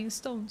used flying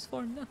stones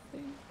for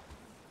nothing.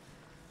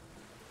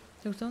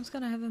 So stones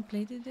gonna haven't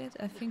played it yet?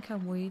 I think I'll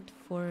wait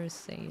for a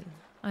sale.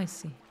 I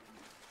see.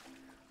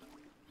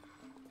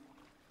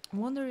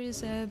 Wonder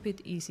is a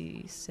bit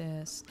easy,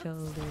 says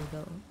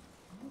Zelda.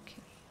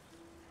 Okay.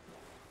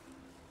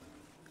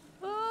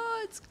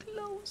 Oh, it's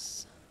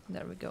close.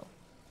 There we go.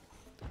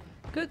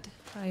 Good.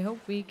 I hope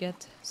we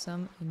get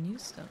some new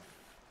stuff.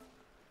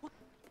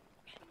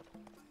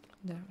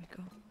 There we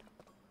go.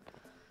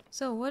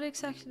 So, what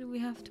exactly do we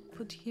have to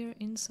put here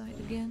inside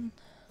again?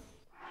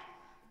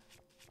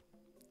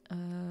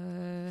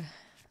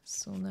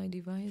 Sonai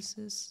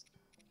devices.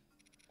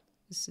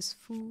 This is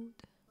food.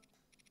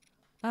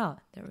 Ah,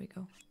 there we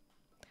go.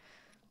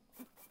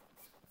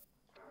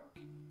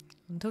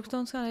 On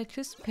Tokstone's I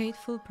just paid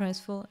full price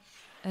for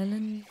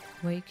Alan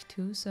Wake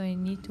 2, so I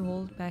need to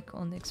hold back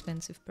on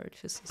expensive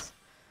purchases.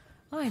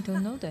 Oh, I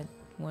don't know that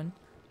one.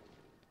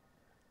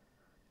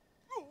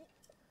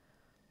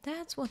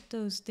 That's what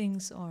those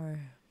things are.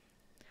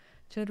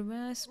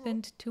 I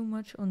spent too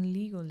much on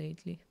Lego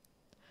lately.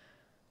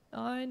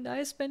 And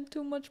I spent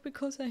too much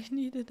because I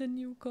needed a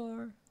new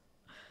car.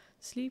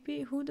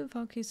 Sleepy, who the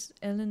fuck is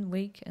Alan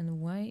Wake and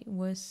why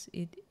was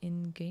it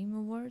in Game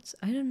Awards?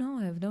 I don't know,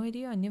 I have no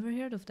idea. I never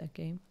heard of that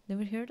game.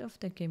 Never heard of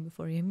that game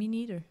before. Yeah, me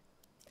neither.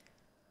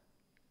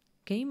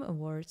 Game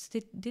Awards.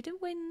 Did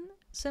it win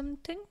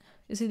something?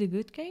 Is it a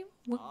good game?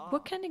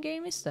 What kind of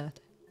game is that?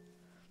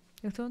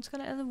 Your Tones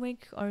gonna Alan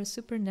Wake are a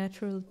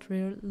supernatural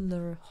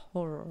thriller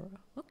horror.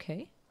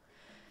 Okay.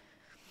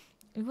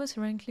 It was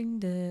rankling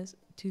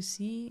to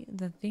see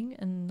the thing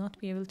and not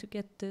be able to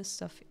get the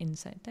stuff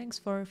inside. Thanks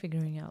for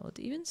figuring out.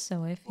 Even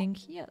so, I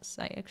think, yes,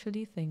 I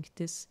actually think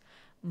this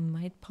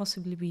might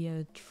possibly be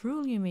a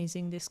truly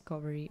amazing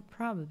discovery.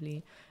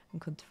 Probably.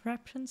 And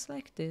contraptions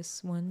like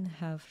this one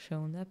have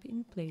shown up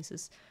in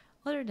places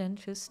other than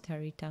just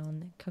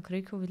Terrytown.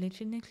 Kakariko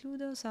Village in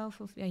Necludo, south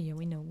of... Yeah,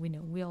 we know.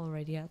 We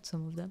already had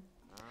some of them.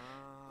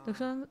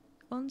 Dr.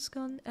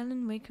 Onscon,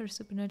 Alan Wake,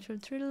 supernatural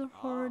thriller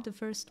horror. The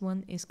first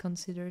one is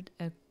considered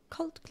a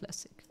cult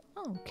classic.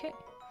 Oh, okay.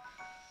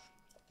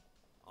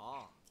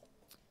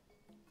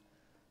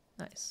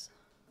 Nice.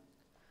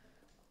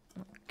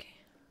 Okay.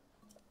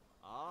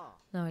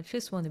 Now I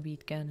just want to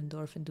beat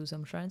Ganondorf and do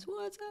some shrines.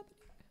 What's happening?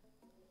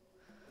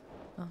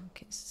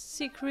 Okay,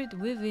 Secret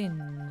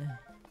Within.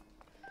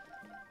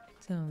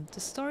 So, the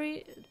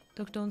story...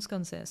 Dr.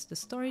 Onscon says, the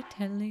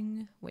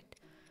storytelling... Wait.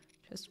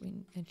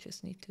 I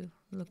just need to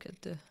look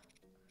at the...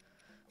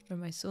 Where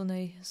my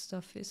Sonai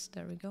stuff is.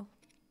 There we go.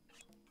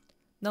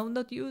 No,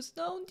 not use.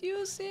 Don't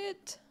use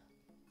it.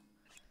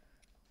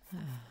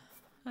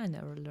 I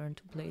never learned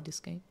to play this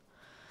game.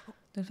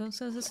 Dr.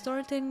 says the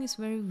storytelling is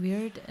very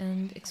weird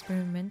and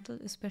experimental,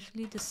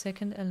 especially the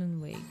second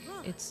Alan Wake.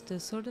 It's the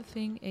sort of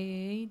thing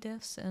AAA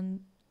devs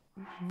and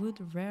would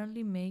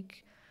rarely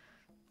make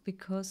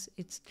because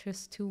it's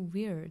just too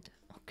weird.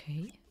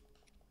 Okay.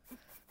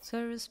 So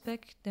I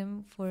respect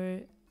them for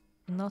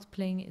not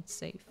playing it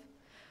safe.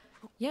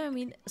 Yeah, I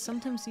mean,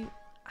 sometimes you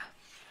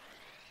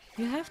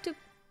have to...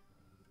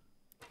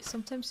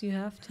 Sometimes you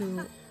have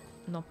to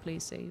not play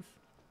safe.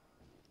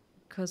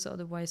 Because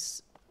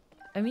otherwise...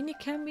 I mean, it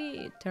can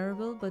be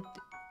terrible, but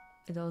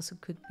it also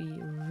could be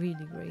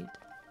really great.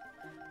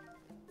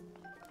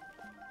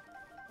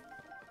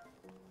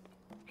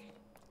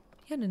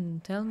 Yeah,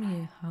 then tell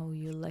me how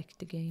you like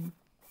the game.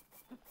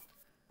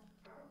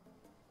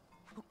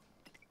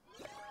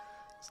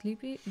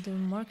 Sleepy, the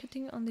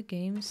marketing on the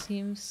game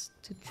seems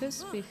to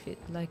just be shit.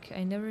 Like,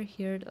 I never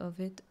heard of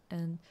it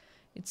and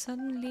it's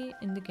suddenly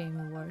in the Game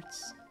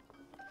Awards.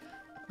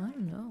 I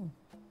don't know.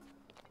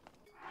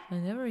 I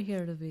never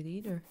heard of it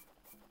either.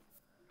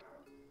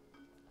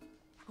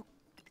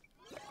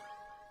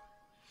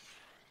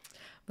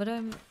 But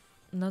I'm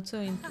not so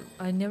into...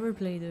 I never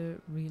played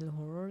a real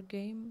horror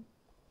game.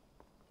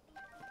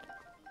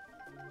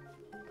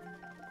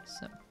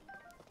 So...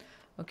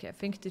 Okay, I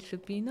think this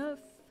should be enough.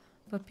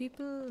 But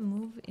people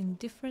move in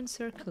different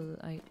circles,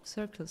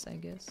 I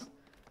guess.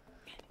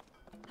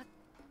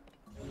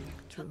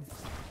 True.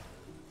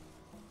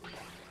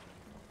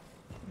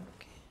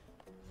 Okay.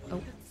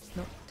 Oh,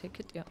 no, take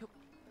it, yeah.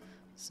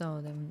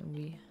 So then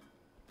we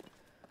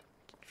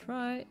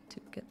try to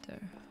get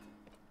there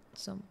at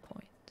some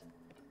point.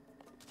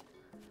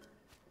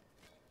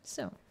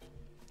 So,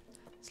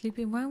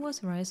 Sleepy, why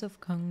was Rise of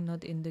Kong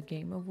not in the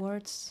Game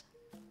Awards?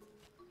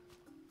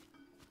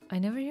 I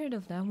never heard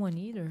of that one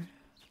either.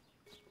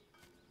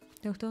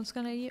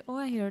 Oh,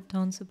 I heard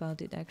tons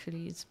about it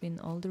actually. It's been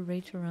all the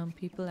rage around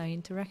people I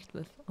interact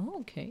with.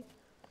 Oh, okay.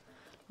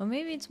 Or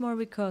maybe it's more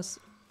because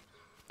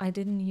I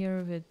didn't hear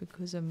of it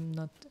because I'm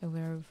not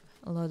aware of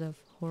a lot of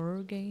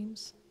horror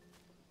games.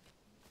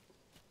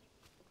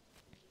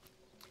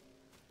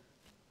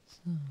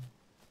 So.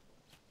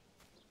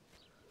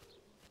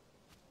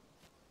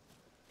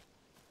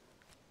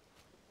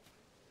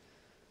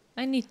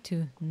 I need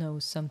to know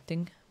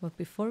something, but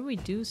before we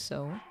do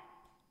so,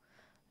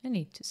 I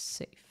need to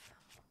save.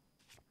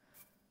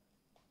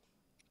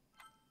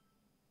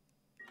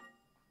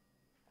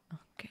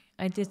 Okay,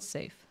 I did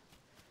save.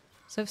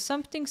 So if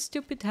something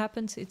stupid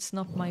happens, it's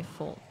not my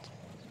fault.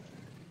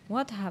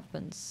 What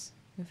happens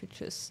if we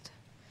just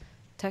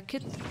attack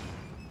it?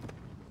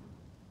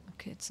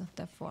 Okay, it's not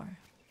that far.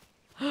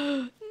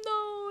 No,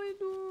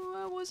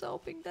 I was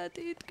hoping that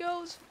it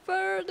goes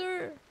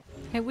further.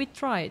 Hey, we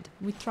tried.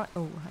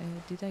 Oh,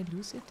 did I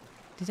lose it?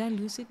 Did I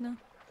lose it now?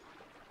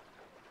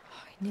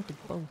 Oh, I need a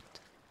boat.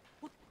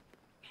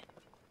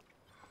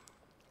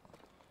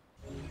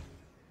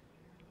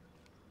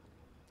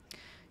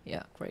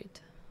 Yeah,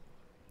 great.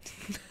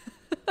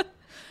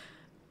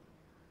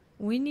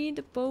 We need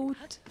a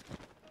boat.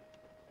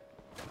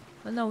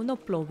 No,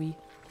 not Blobby.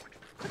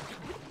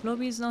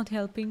 Blobby is not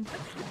helping.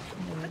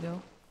 There we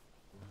go.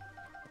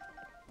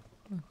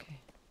 Okay.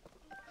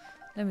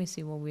 Let me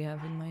see what we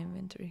have in my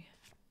inventory.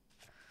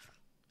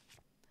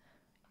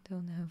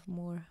 Don't have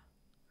more.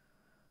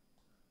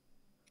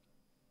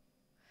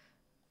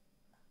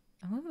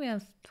 I think we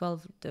have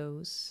 12 of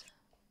those.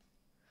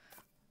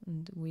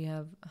 And we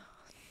have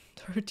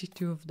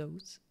 32 of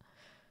those.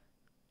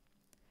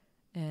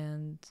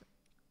 And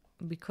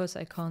because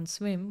I can't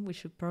swim, we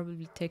should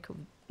probably take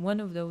one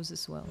of those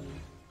as well.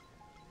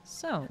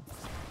 So,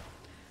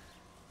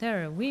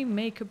 there, we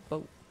make a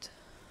boat.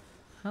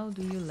 How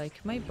do you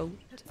like my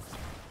boat?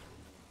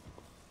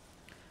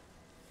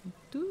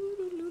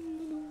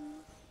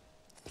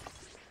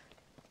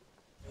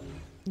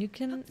 You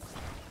can...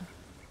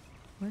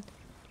 What?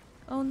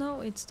 Oh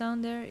no, it's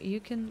down there. You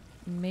can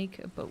make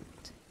a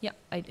boat. Yeah,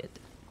 I did.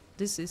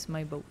 This is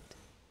my boat.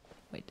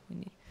 Wait, we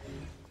need...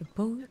 The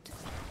boat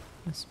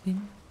must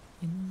spin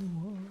in the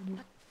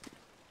water.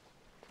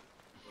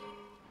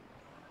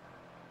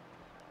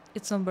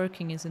 It's not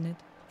working, isn't it?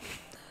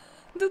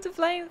 Do the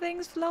flying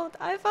things float?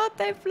 I thought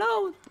they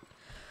float!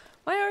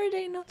 Why are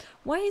they not?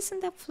 Why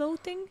isn't that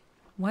floating?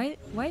 Why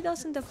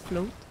doesn't that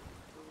float?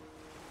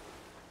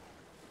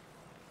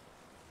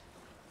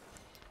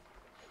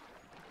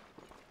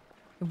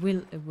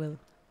 It will.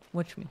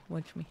 Watch me.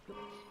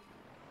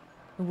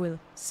 It will.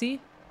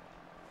 See?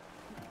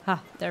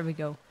 Ha, there we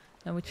go.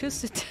 Now we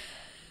choose it.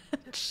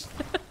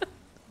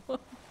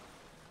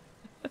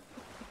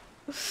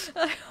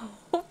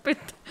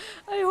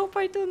 I hope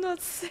I do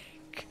not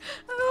sink.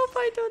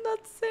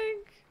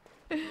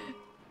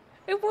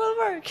 It will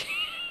work.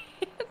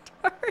 It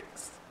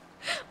works.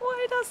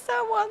 Why does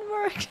that one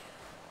work?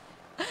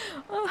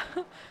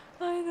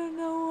 I don't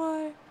know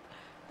why.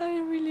 I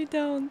really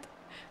don't.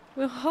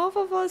 Well, half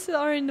of us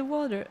are in the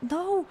water.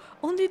 No,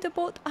 only the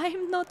boat.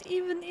 I'm not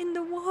even in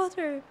the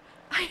water.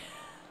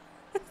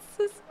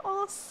 This is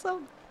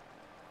awesome.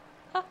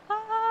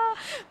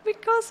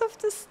 Because of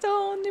the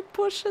stone, it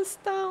pushes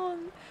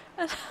down.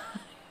 And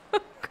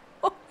I'm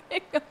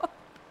going up.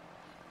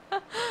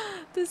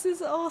 This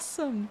is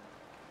awesome.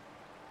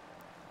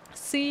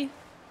 See?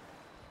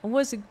 It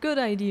was a good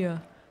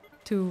idea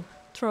to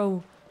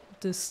throw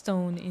the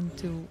stone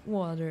into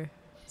water.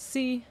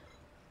 See?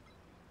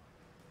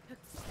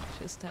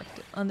 Just have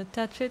to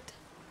unattach it.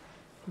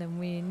 Then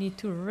we need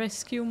to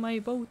rescue my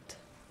boat.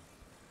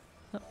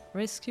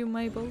 Rescue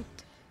my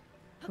boat.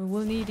 We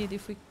will need it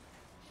if we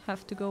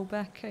have to go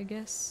back, I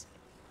guess.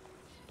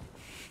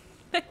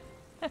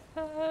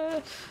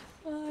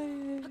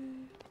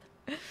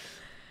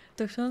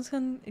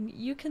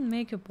 You can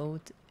make a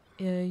boat.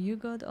 You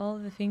got all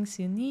the things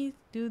you need.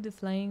 Do the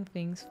flying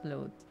things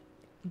float?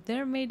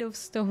 They're made of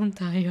stone,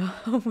 Taya.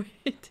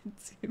 Wait, it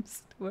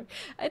seems to work.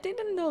 I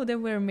didn't know they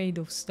were made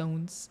of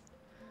stones.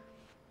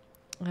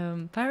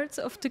 Pirates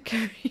of the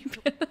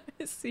Caribbean.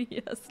 I see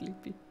you,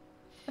 Sleepy.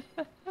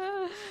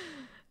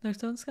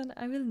 Nortonskan,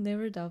 I will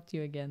never doubt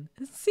you again.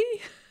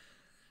 See?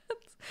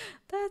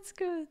 That's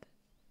good.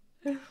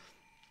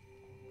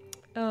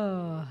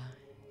 Oh,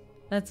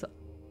 that's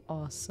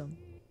awesome.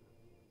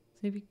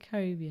 Sleepy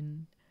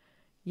Caribbean.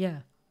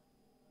 Yeah.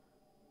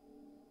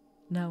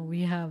 Now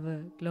we have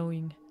a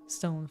glowing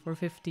stone for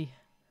 $50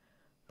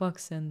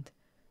 and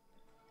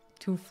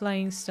 2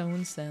 flying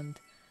stones and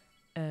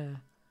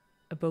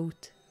a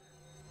boat,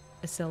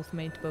 a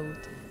self-made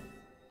boat.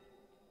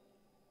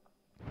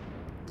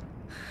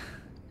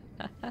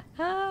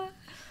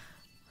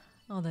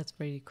 Oh, that's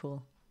pretty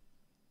cool.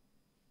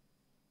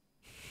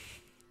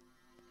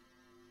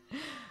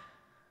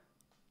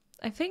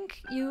 I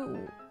think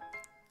you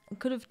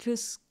could have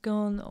just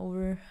gone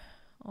over.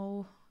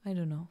 Oh, I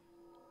don't know.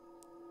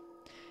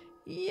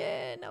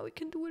 Yeah, now we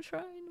can do a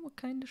shrine. What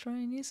kind of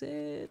shrine is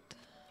it?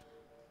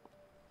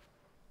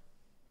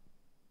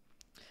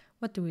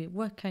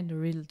 What kind of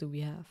riddle do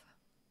we have?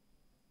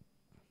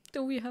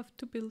 Do we have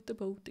to build the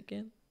boat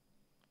again?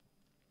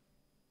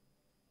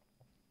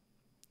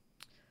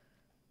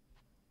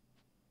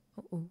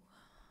 Oh.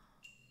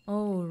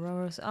 Oh,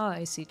 Raros. Ah,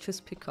 I see.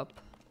 Just pick up.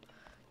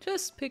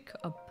 Just pick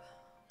up.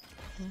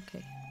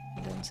 Okay.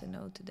 Don't say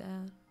no to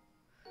that.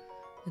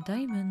 A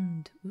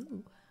diamond.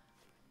 Ooh.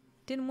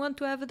 Didn't want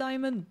to have a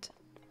diamond.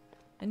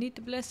 I need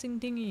the blessing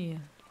thingy.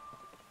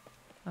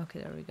 Okay,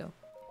 there we go.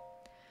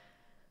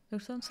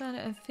 Looks outside.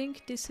 I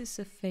think this is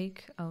a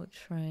fake out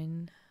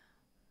shrine.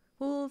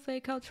 Full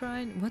fake out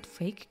shrine. What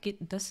fake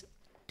does?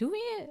 Do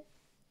we?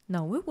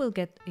 No, we will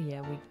get.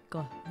 Yeah, we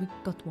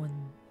got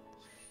one.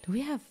 Do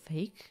we have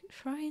fake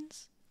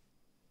shrines?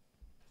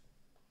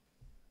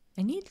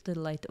 I need the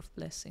light of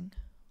blessing.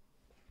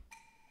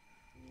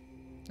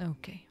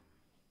 Okay.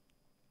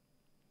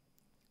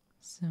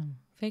 So,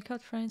 fake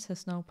out shrines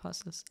has no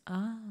puzzles.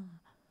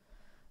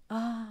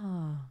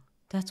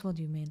 That's what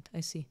you meant.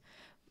 I see.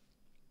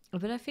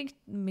 But I think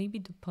maybe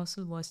the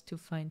puzzle was to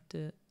find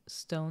the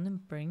stone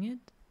and bring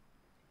it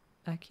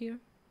back here.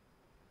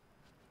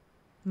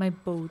 My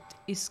boat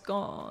is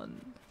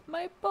gone.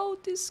 My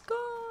boat is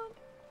gone.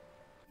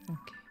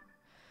 Okay.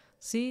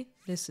 See,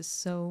 this is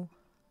so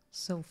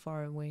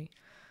far away.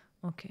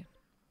 Okay.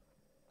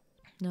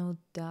 Now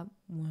that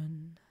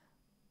one.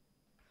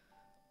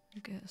 I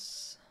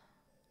guess.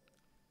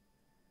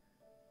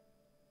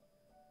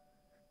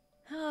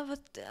 Ah,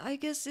 but I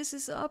guess this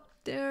is up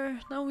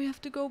there. Now we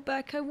have to go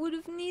back. I would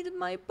have needed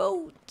my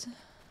boat.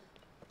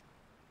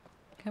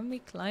 Can we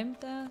climb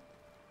that?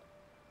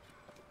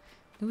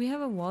 Do we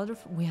have a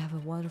waterfall? We have a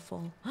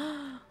waterfall.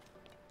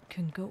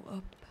 Can go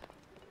up.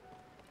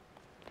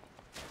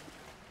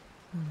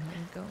 There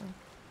we go.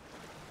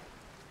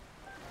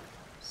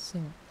 So,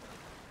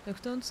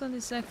 Doktonson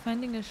is like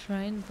finding a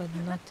shrine but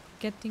not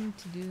getting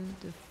to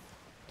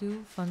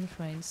do fun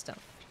shrine stuff.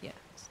 Yeah,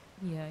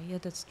 yeah,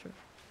 that's true.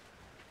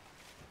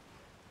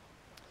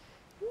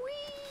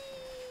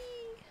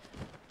 Whee!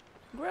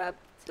 Grab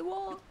the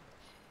wall.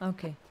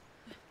 Okay,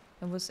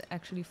 that was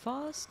actually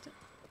fast.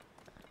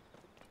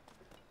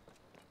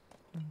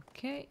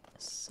 Okay,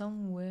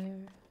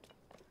 somewhere.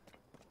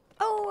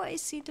 Oh, I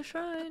see the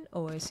shrine.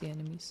 Oh, I see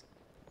enemies.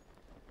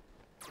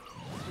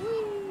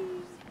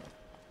 Whee!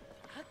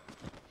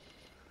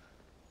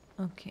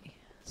 Okay,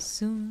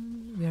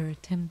 soon we are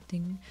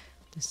attempting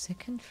the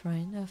second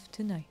shrine of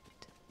tonight.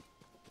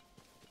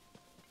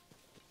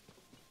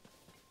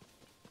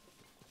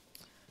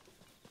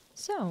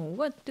 So,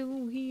 what do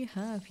we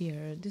have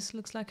here? This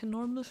looks like a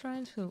normal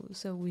shrine,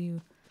 so we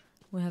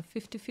have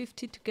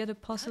 50-50 to get a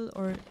puzzle,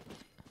 or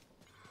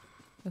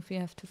if we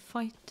have to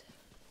fight.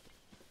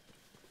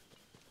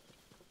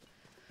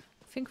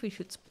 I think we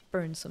should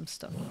burn some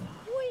stuff.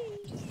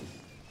 Whee!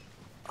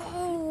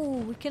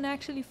 Oh, we can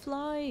actually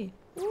fly!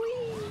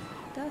 Whee!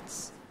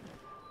 That's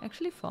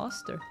actually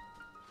faster.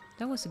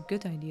 That was a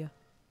good idea.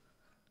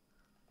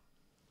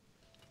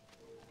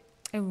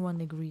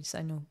 Everyone agrees,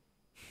 I know.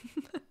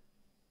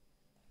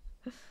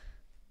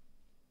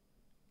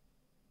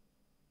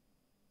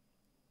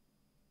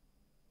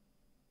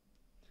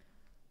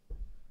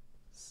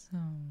 So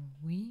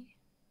we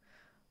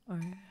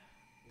are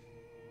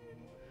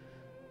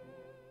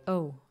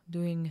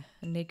doing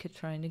a naked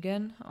shrine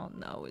again. Oh,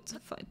 now it's a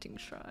fighting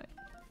shrine.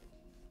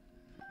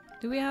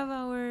 Do we have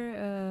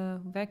our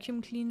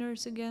vacuum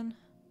cleaners again?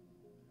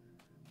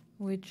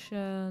 Which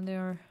they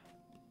are.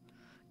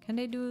 Can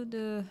they do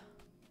the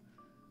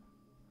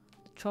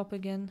chop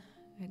again?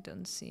 I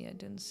don't see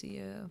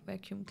a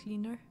vacuum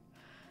cleaner.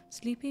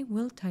 Sleepy,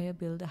 will Taya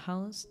build a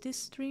house this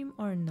stream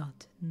or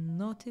not?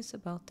 Notice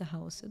about the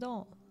house at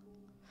all.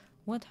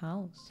 What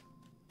house?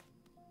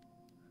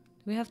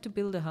 Do we have to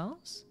build a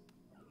house?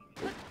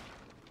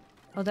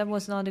 Oh, that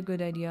was not a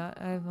good idea.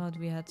 I thought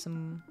we had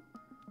some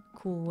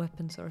cool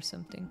weapons or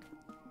something.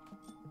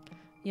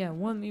 Yeah,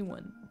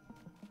 1v1.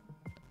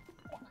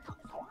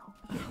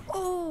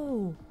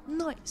 Oh,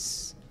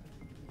 nice.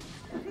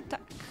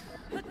 Attack.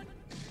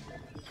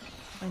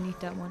 I need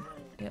that one.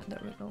 Yeah,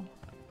 there we go.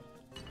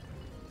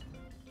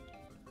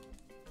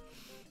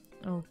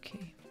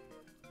 Okay.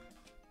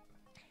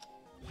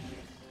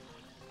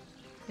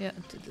 Yeah,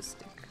 to the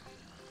stick.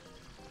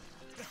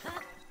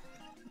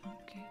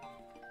 Okay.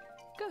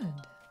 Good.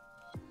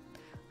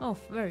 Oh,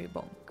 very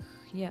bonk.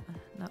 Yeah,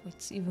 now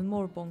it's even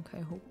more bonk, I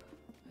hope.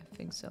 I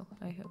think so,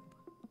 I hope.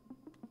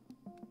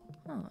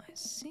 Oh, I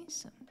see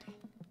something.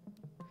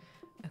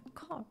 A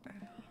car.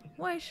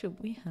 Why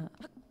should we have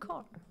a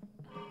car?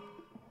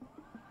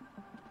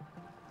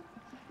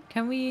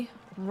 Can we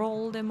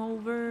roll them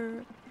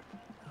over?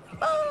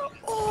 Oh!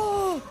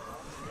 Oh!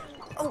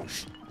 Oh!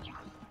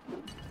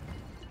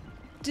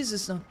 This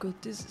is not good.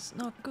 This is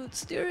not good.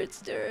 Steer it,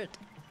 steer it.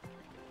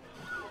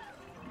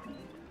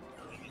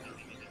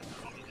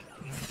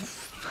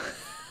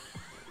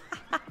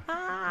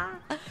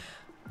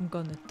 I'm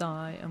gonna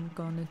die. I'm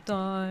gonna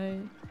die.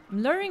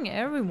 I'm luring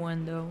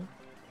everyone though.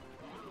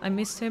 I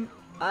missed him.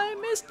 I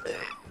missed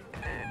him.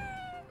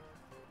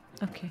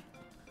 Okay.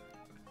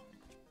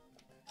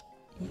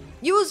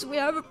 Use, we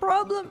have a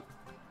problem.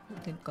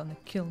 They're gonna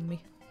kill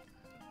me.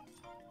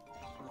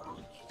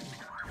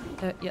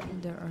 Yeah,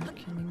 they are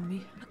killing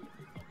me.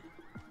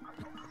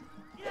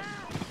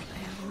 I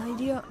have an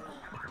idea.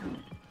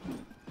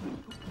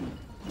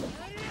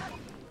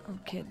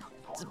 Okay,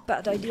 it's a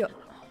bad idea.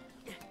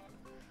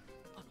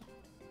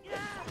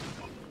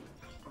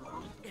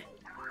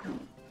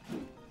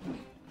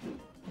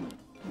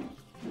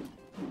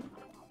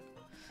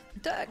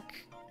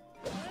 Attack!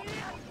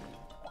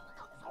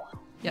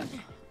 Yeah.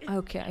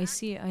 Okay, I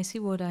see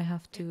what I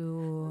have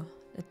to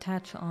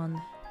attach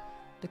on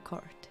the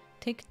cart.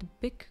 Take the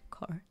big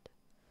cart.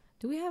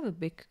 Do we have a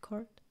big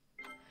cart?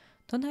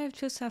 Don't I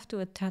just have to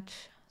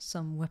attach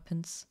some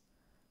weapons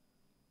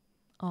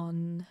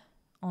on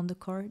the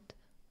cart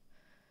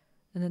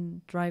and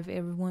then drive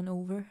everyone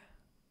over?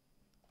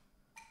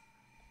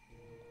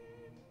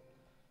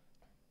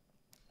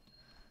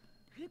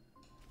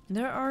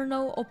 There are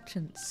no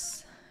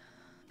options.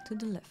 To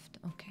the left,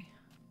 okay.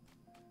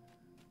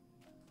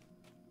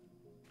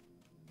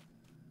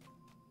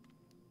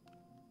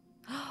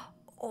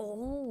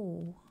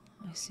 Oh,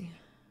 I see.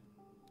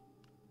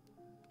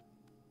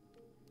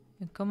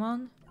 Yeah, come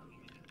on.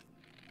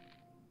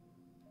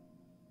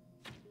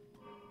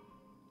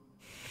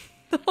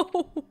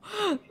 No!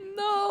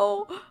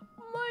 No!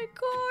 My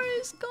car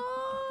is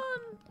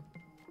gone!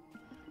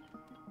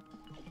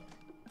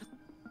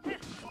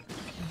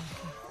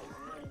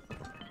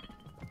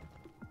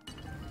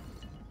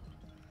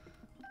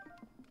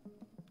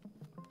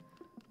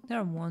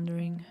 They're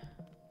wandering.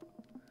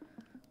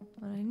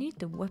 But I need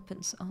the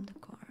weapons on the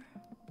car.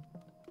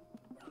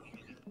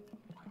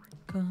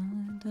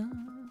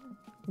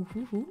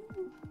 Ooh.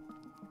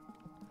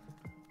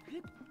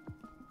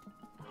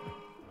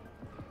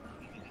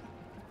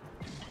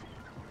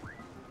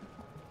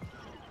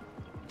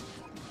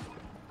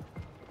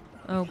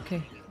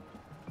 Okay.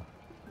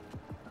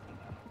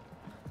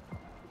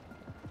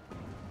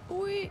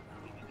 Oi.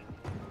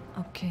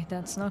 Okay,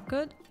 that's not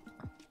good.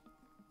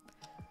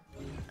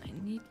 I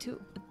need to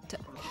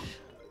attach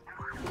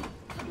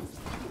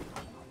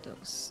those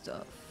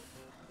stuff.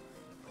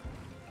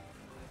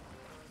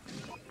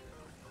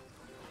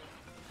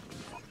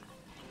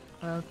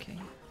 Okay.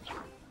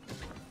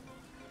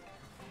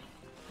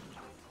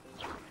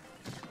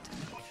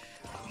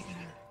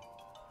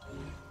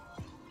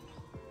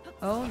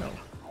 Oh no.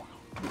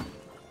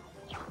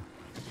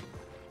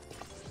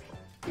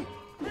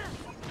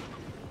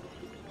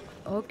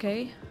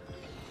 Okay.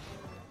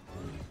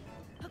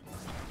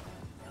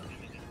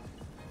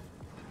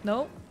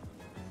 No.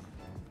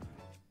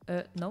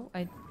 No,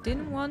 I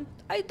didn't want...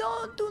 I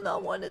do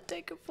not want to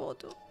take a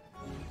photo.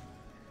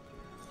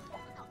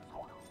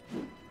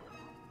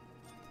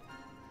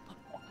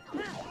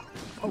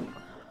 Oh.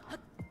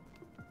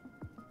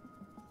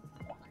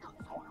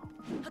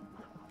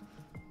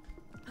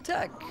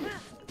 Attack!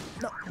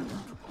 No.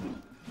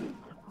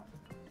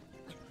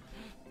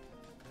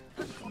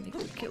 I need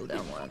to kill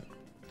that one.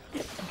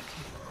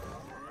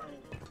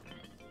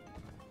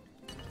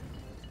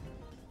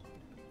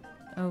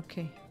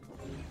 Okay.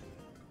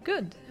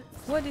 Good.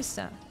 What is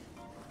that?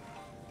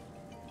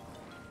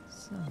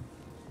 So.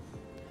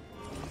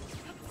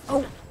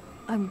 Oh!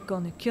 I'm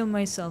gonna kill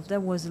myself.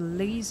 That was a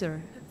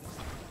laser.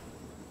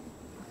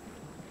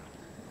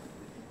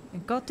 I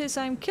got this.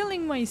 I'm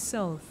killing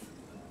myself.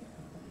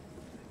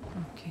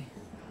 Okay.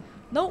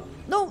 No!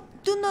 No!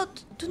 Do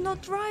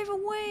not drive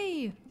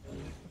away!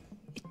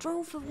 It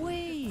drove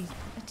away.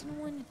 I didn't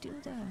want to do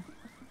that.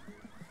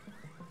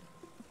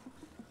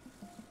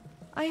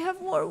 I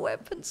have more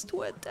weapons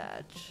to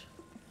attach.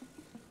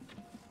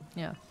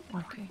 Yeah,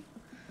 okay.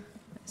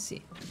 Let's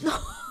see. No!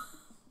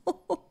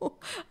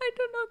 I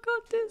do not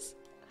got this.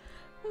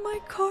 My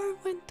car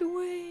went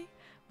away.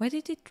 Why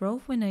did it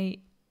drove when I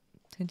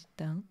turned it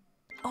down?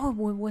 Oh,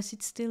 was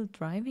it still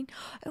driving?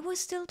 It was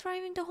still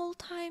driving the whole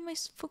time. I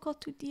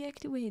forgot to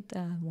deactivate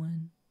that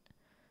one.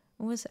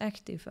 It was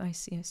active. I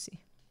see, I see.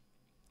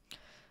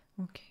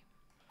 Okay.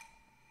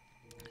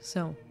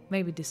 So,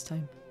 maybe this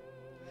time.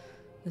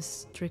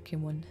 This tricky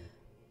one.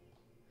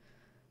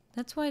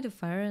 That's why the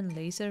fire and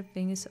laser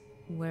things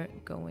were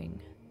going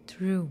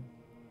through.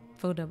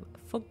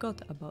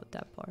 Forgot about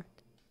that part.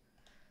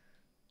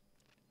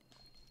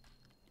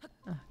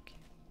 Okay.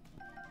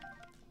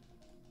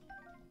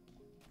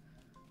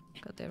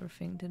 Got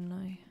everything, didn't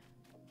I?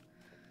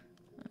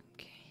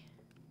 Okay.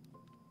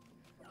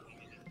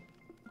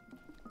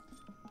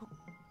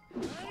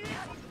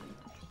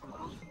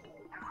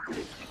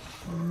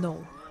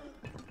 No.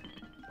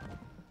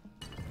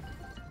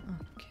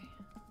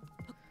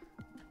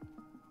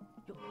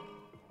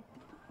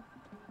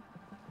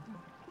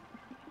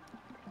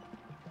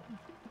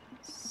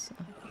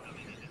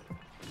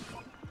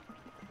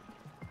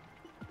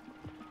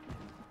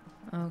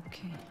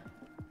 Okay.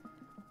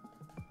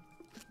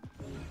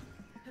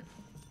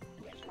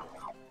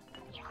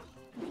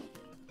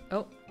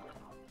 Oh.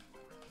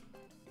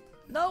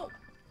 No!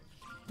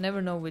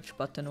 Never know which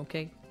button,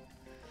 okay?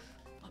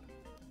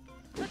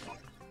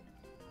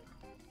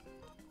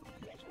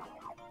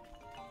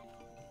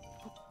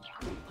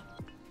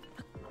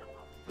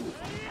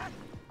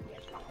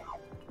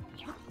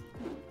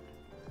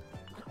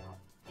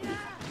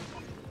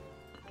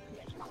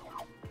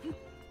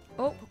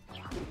 Oh!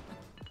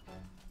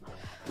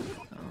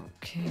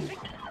 Okay.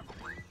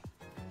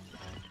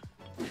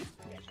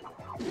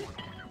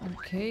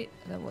 Okay,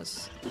 that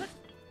was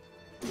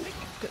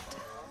good.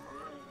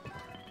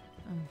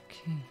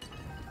 Okay.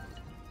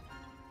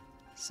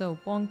 So,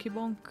 bonky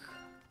bonk.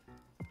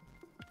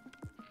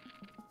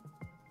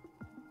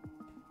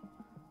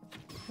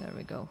 There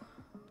we go.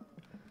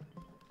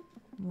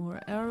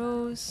 More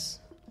arrows.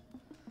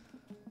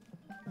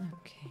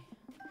 Okay.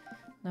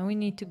 Now we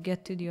need to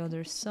get to the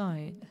other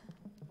side.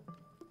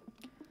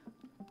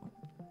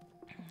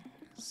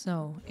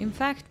 So, in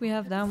fact, we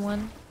have that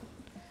one.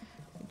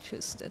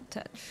 Just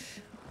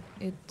attach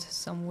it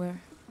somewhere.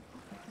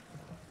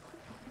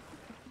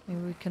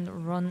 Maybe we can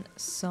run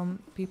some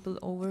people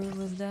over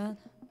with that.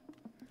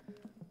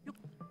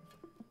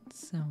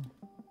 So,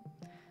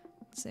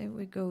 let's say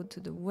we go to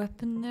the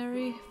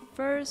weaponry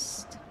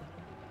first.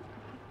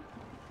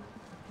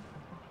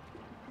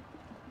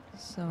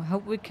 So,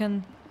 hope we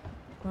can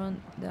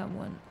run that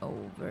one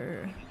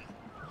over.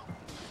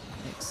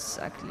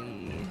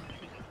 Exactly.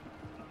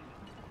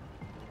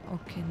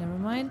 Okay, never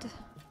mind.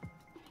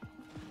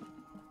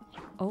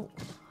 Oh.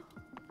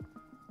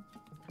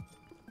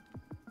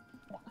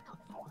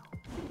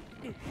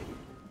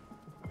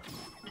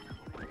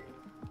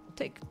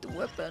 Take the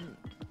weapon.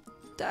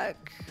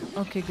 Attack.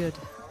 Okay, good.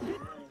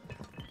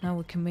 Now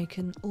we can make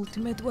an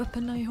ultimate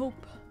weapon, I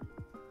hope.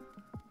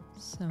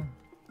 So.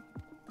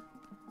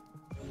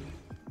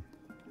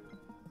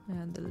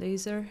 And the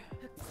laser.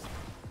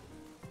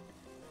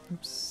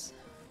 Oops.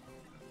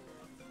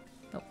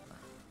 Oh.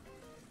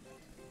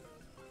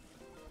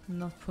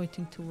 Not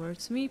pointing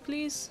towards me,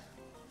 please.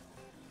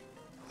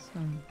 So.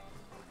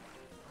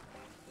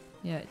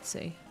 Yeah, I'd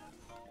say.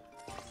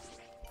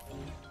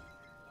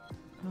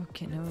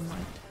 Okay, never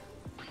mind.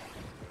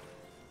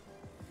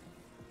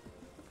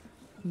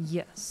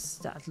 Yes,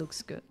 that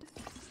looks good.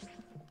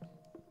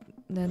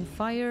 Then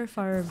fire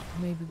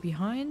maybe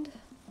behind.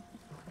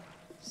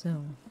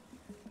 So.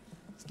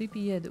 Sleepy,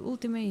 yeah, the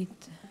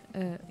ultimate.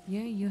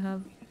 Yeah, you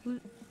have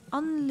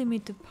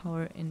unlimited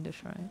power in the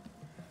shrine.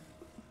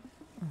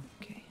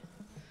 Okay.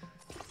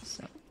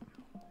 So.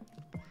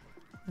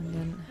 And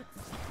then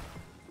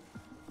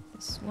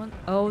this one.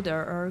 Oh, they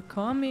are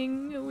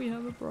coming. We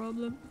have a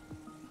problem.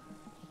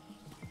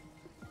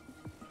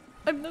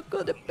 I'm not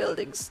good at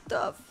building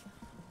stuff.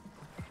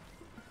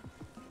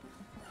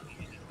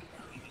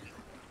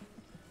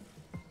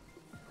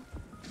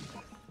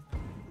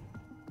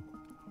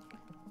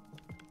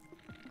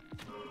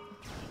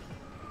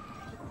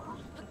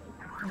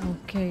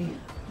 Okay.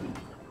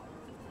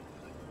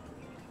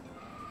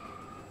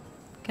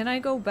 Can I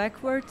go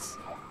backwards?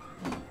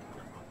 I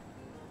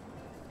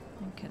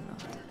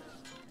cannot.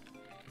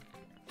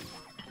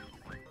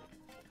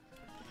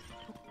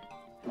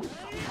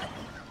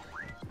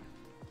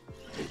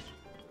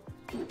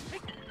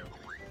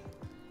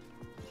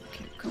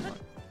 Okay, come on.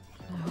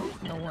 I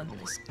hope no one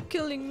is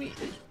killing me.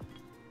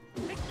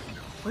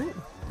 Oh,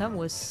 that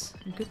was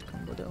a good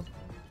combo though.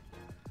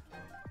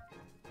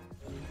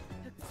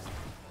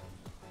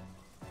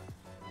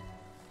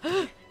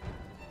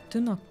 Do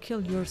not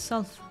kill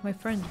yourself, my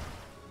friend.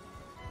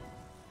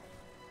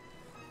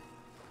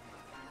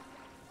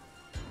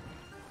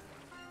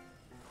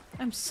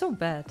 I'm so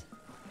bad.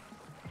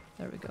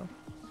 There we go.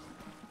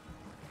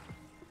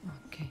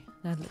 Okay,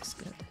 that looks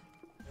good.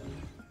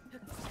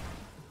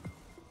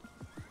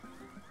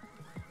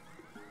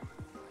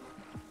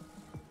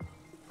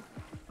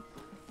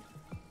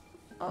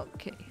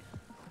 Okay.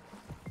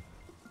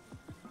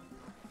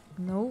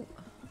 No.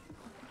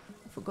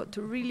 Forgot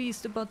to release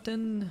the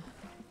button.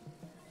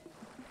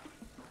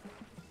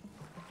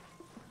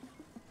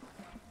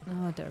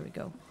 Ah, there we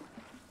go.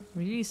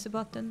 Release the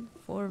button,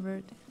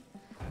 forward.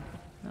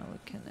 Now we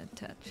can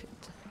attach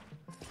it.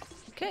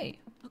 Okay.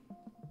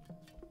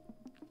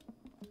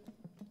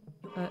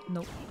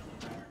 No.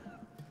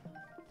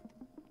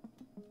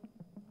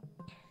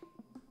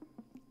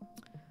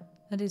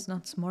 That is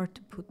not smart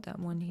to put that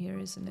one here,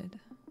 isn't it?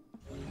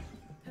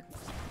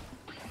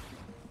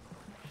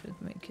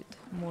 Should make it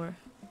more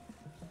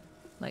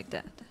like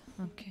that.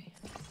 Okay.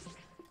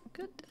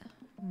 Good.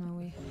 Now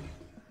we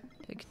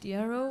take the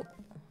arrow.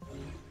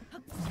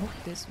 I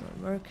hope this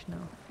will work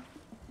now.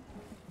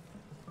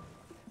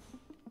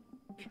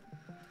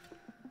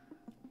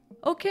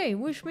 Okay,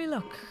 wish me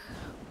luck.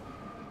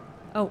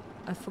 Oh,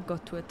 I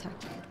forgot to attack.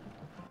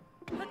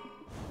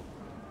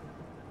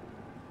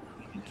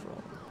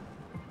 Control.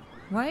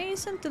 Why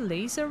isn't the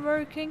laser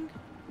working?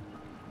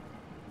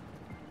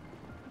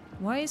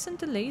 Why isn't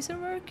the laser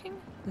working?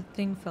 The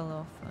thing fell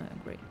off.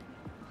 Great.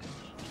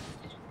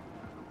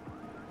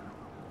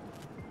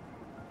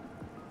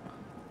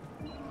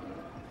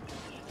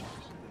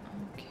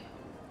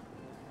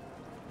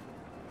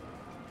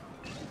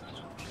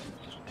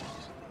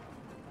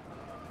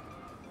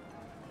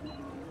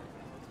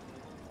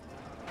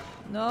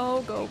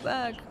 No, go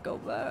back, go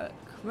back.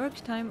 Work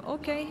time,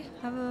 okay.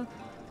 Have a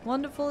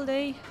wonderful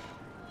day.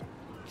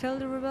 Tell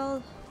the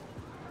rebel.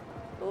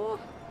 Oh.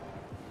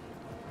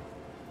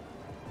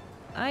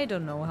 I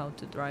don't know how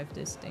to drive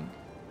this thing.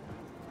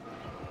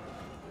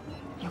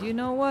 Do you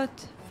know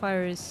what?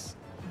 Fire is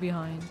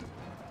behind.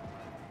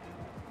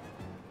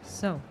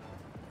 So.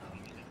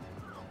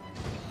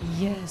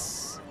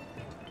 Yes.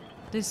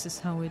 This is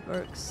how it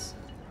works.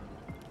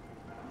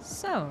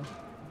 So,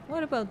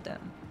 what about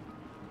them?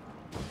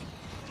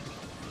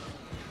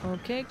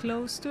 Okay,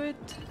 close to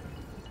it.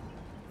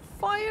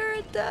 Fire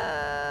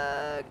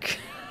attack!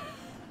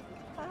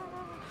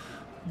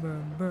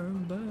 Burn,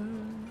 burn,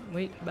 burn.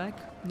 Wait,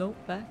 back. No,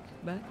 back,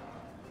 back.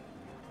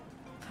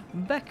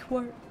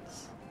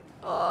 Backwards.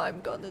 Oh,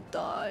 I'm gonna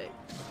die.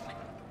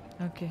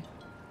 Okay.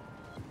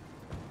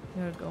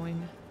 You're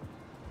going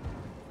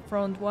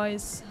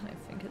front-wise, I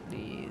think at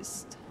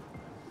least.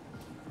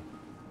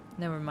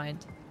 Never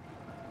mind.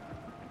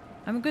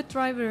 I'm a good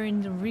driver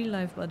in the real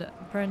life, but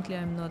apparently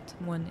I'm not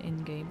one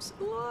in games.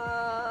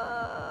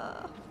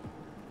 Whoa!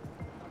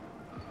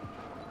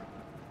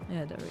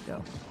 Yeah, there we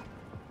go.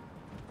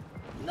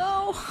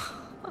 No!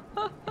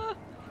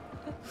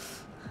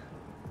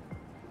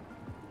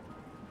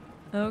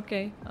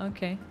 Okay,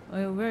 okay.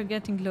 Well, we're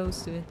getting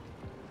close to it.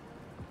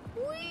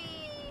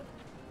 Whee!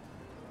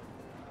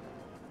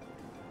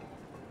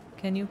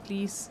 Can you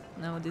please?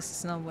 No, this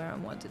is not where I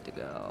wanted to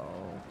go.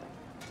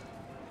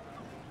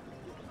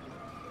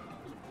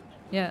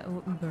 Yeah,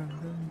 burn,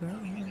 burn,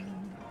 burn.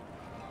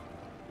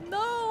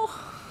 No!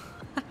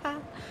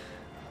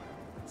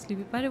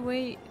 Sleepy. By the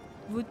way, it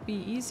would be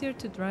easier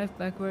to drive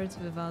backwards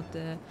without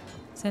the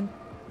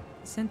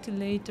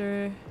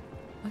scintillator.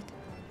 What?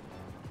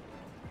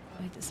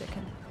 Wait a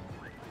second.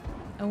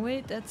 Oh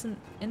wait, that's an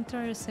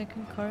entire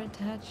second car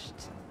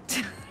attached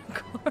to the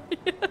car,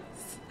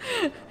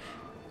 yes.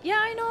 Yeah,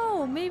 I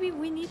know! Maybe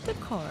we need the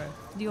car.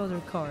 The other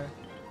car.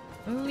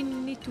 Maybe we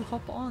need to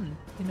hop on,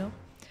 you know?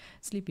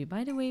 Sleepy,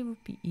 by the way, it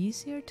would be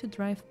easier to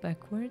drive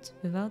backwards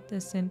without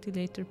the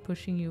scintillator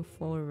pushing you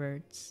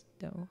forwards,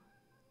 though.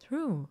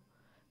 True.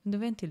 And the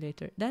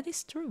ventilator. That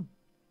is true.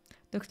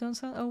 Dr.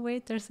 Onson, oh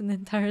wait, there's an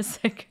entire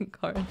second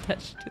car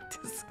attached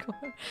to this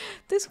car.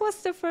 This was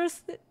the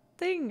first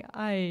thing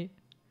I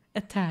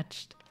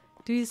attached.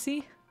 Do you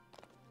see?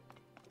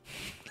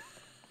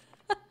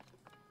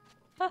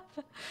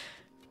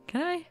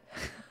 Can I?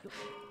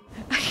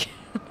 I can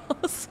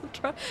also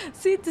try.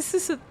 See, this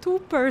is a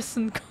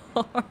two-person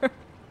car.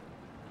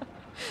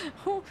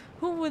 Who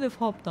would have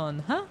hopped on,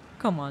 huh?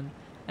 Come on.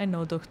 I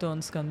know Dr.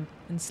 Onskan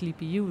and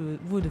Sleepy, you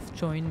would have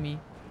joined me.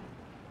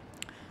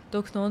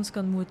 Dr.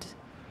 Onskan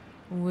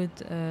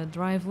would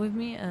drive with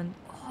me, and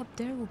oh, up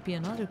there would be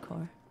another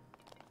car.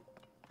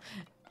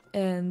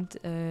 And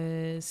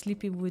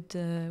Sleepy would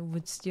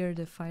steer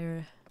the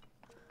fire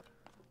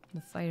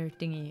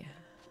thingy.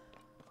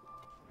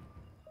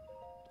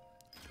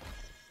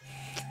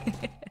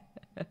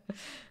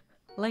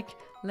 like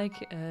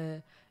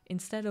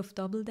instead of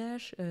double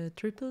dash,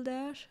 triple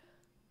dash.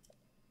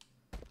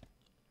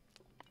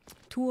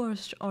 Two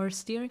are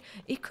steering.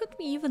 It could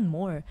be even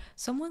more.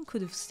 Someone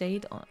could have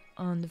stayed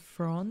on the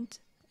front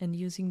and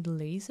using the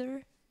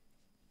laser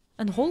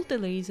and hold the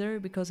laser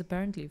because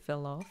apparently it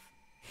fell off.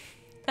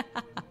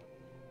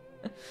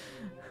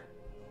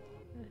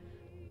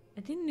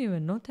 I didn't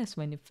even notice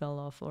when it fell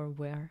off or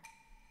where.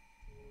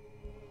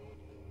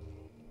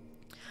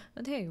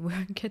 But hey,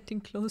 we're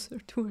getting closer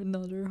to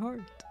another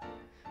heart.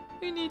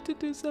 We need to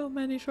do so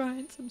many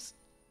shrines. I'm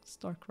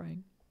start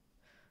crying.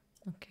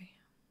 Okay.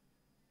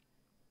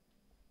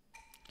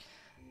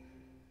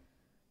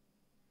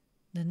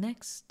 The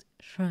next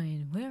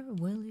shrine, where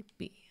will it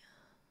be?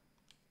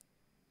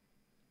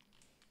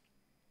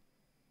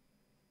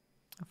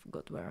 I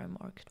forgot where I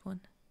marked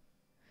one.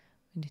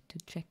 We need to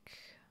check.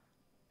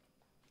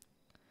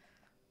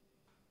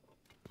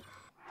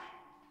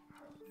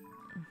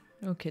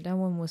 Okay, that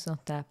one was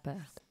not that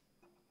bad.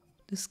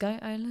 The Sky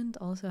Island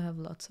also have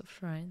lots of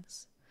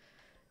shrines.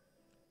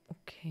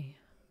 Okay.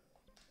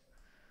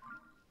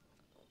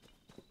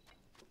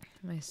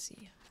 I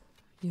see.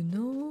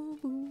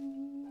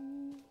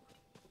 Yunobu.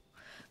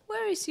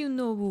 Where is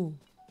Yunobu?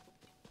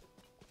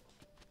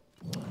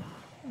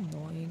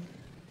 Annoying.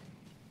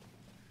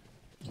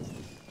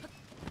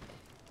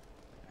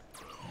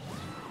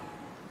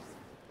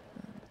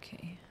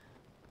 Okay.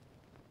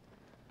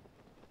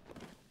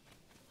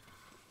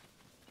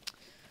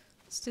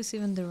 Is this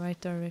even the right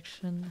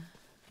direction?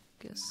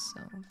 Guess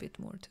so. A bit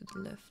more to the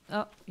left.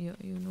 Oh,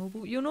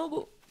 Yunobu.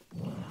 Yunobu!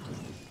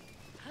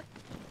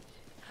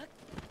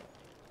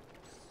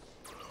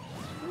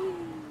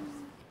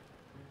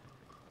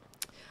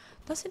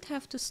 Does it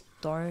have to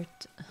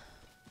start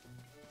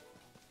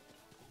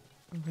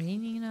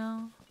raining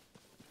now?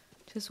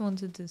 Just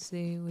wanted to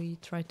say we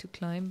tried to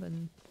climb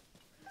and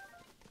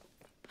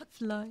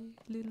fly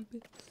a little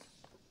bit.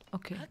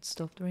 Okay, it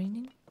stopped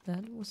raining.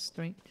 That was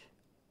strange.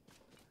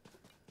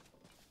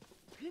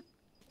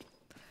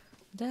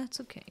 That's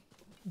okay.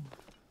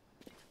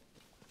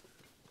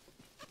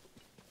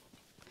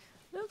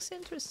 Looks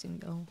interesting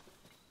though.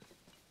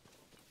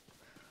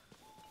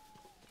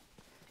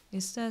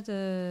 Is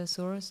that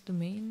Sora's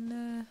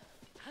domain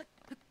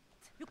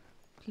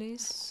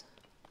place?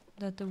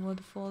 That the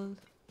waterfall...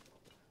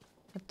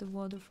 At the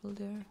waterfall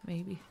there?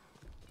 Maybe.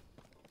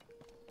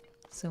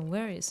 So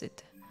where is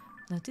it?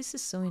 Now this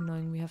is so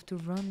annoying, we have to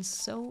run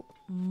so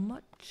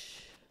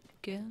much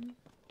again.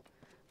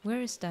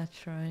 Where is that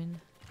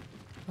shrine?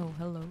 Oh,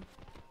 hello.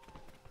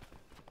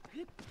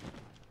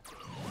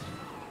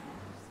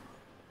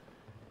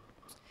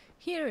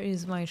 Here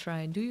is my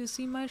shrine. Do you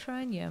see my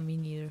shrine? Yeah, me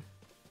neither.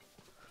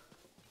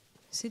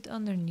 Is it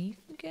underneath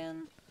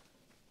again?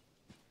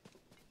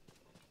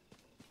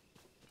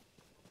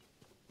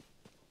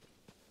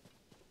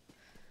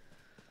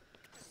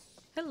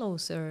 Hello,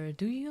 sir.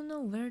 Do you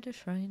know where the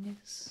shrine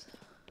is?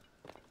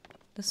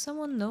 Does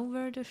someone know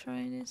where the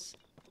shrine is?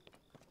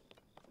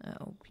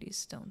 Oh,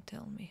 please don't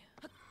tell me.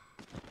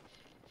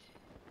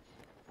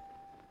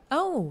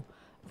 Oh!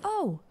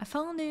 Oh! I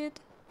found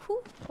it!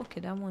 Whew. Okay,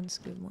 that one's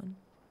a good one.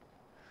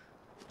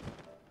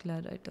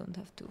 Glad I don't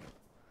have to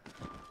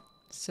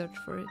search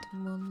for it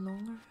one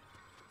longer.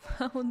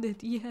 Found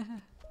it, yeah!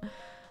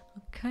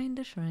 What kind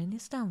of shrine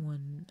is that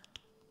one?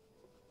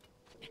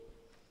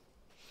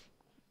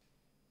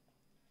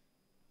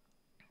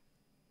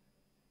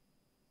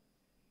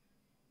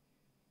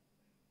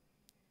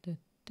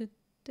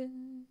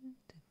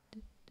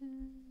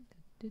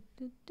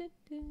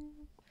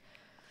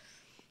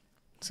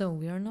 So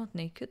we are not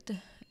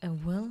naked. A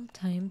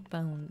well-timed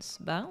bounce.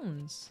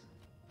 Bounce?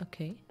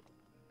 Okay.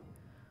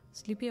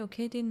 Sleepy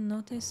okay didn't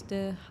notice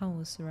the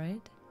house,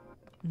 right?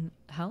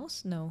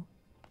 House? No.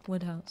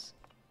 What house?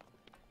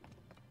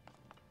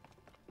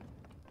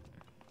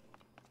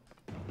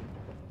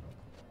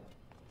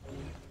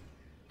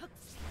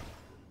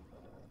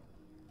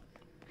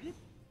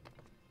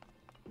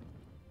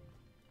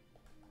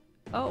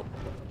 Oh!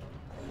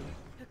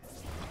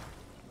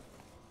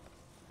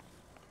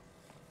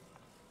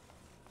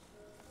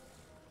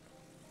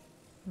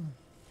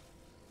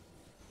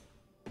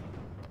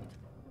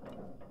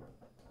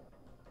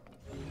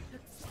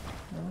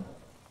 No.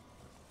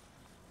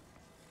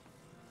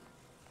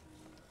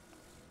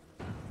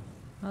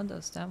 How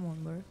does that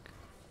one work?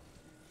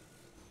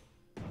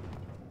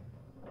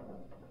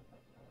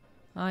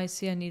 I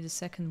see, I need a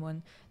second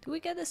one. Do we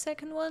get a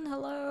second one?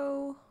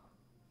 Hello?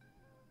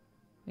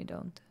 We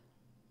don't.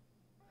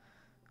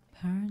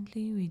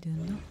 Apparently we do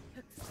not.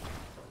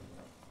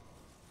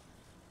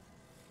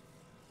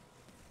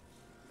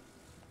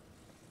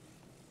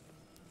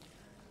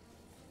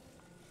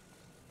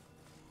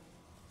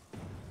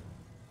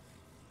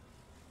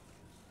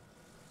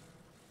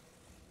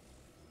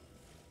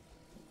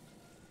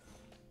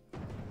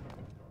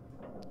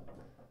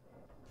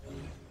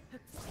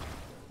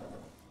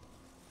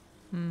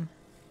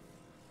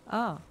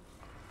 Ah.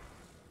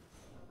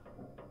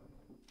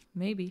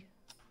 Maybe.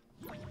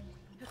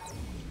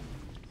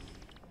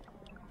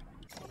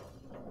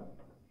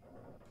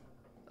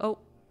 Oh.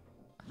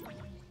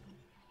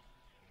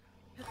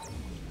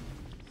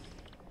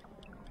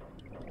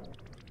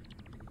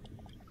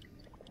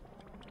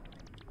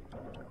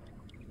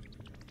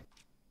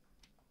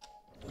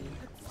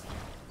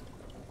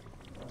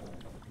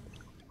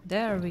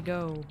 There we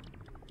go.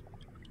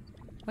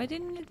 Why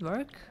didn't it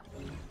work?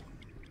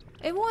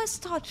 It was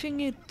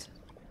touching it!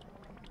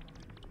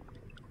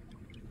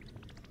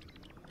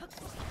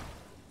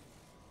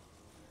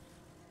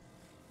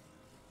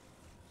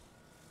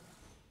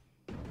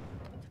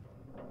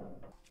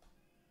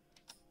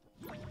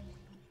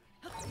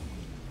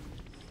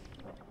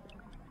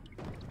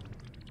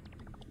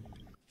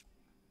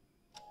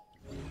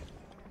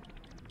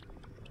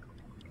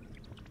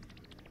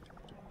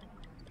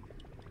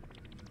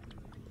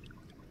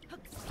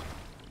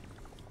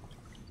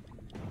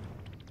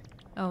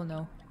 Oh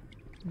no.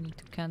 I need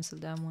to cancel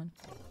that one.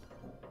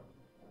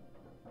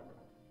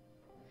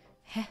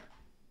 Heh.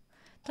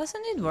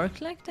 Doesn't it work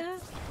like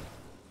that?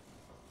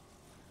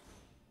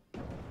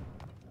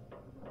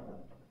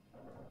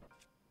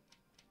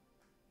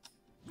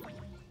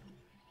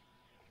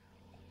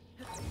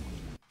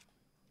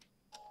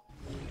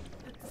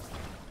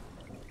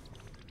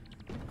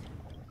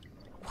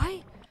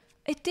 Why?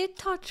 It did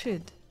touch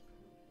it.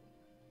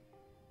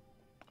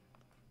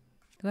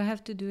 Do I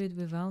have to do it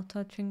without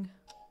touching?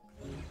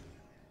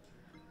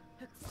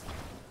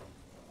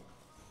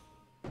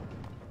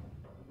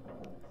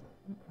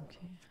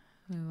 Okay.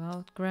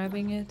 Without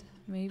grabbing it,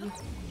 maybe?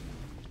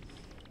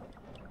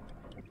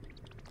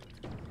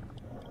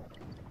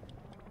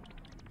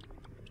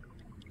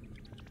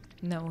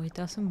 No, it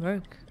doesn't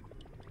work.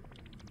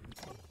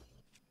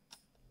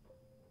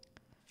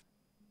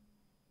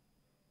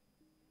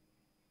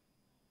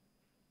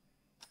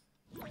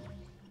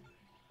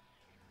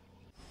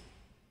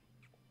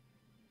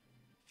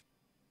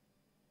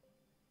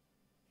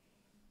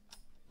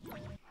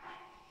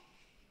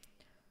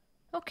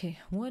 Okay,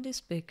 what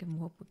is big and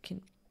what we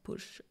can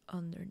push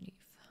underneath?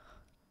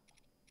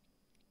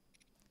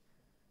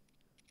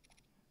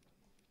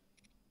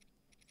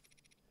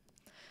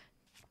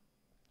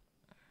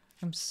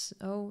 I'm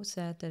so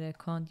sad that I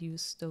can't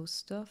use those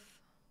stuff.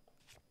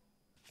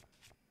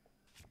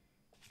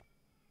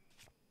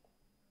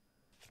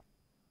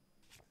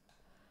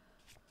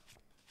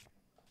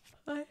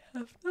 I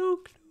have no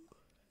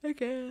clue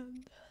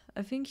again.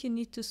 I think you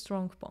need to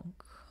strong bonk.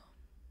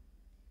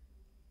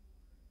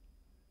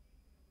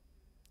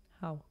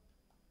 How?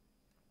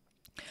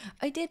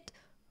 I did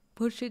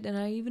push it and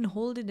I even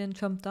hold it and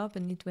jumped up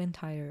and it went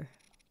higher.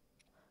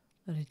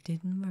 But it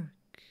didn't work.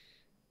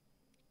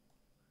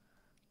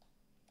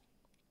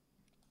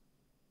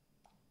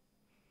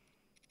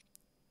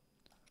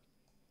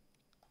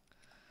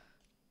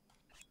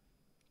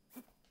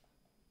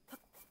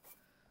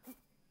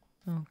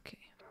 Okay.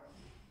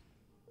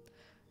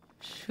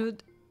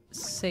 Should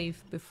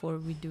save before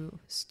we do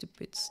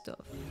stupid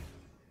stuff.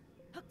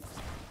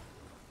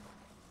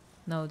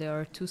 No, they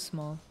are too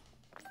small.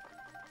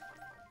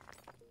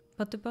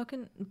 But the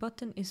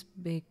button is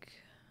big.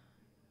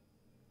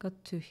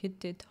 Got to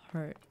hit it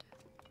hard.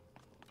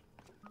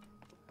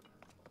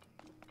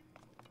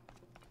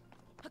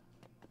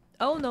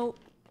 Oh no!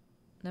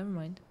 Never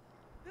mind.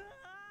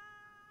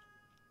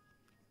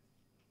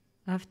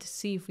 I have to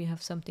see if we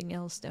have something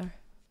else there.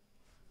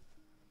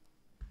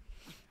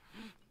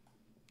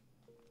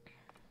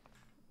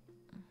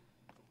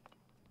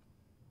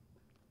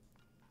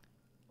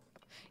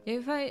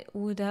 If I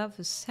would have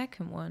a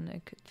second one, I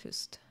could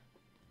just...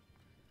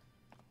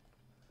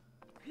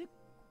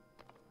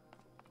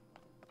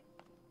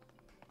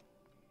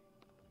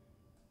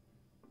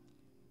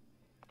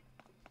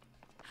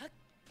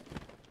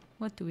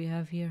 What do we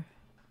have here?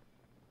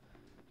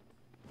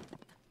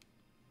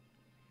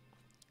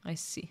 I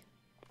see.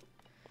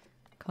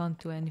 Can't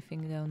do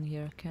anything down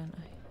here, can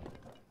I?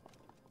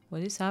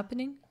 What is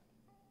happening?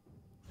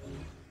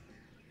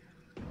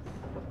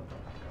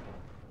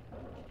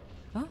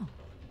 Oh.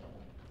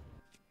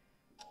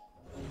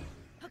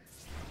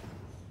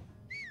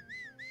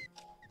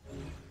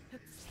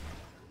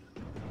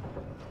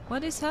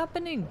 What is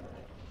happening?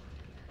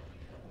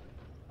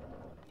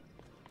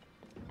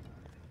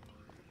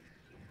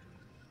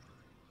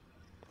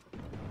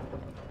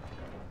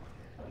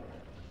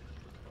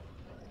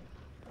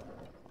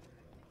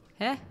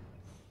 Eh?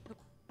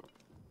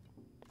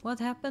 What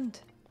happened?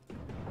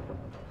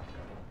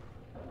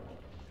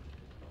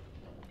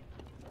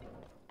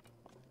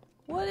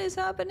 What is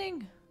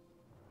happening?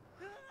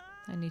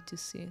 I need to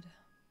see it.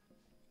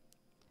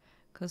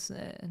 Because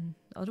the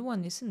other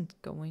one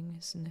isn't going,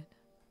 isn't it?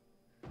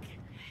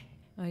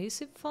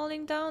 Is it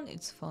falling down?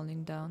 It's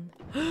falling down.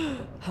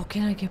 How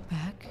can I get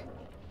back?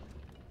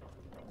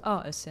 Oh,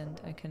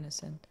 ascend. I can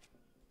ascend.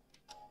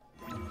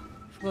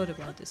 Forgot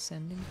about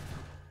ascending.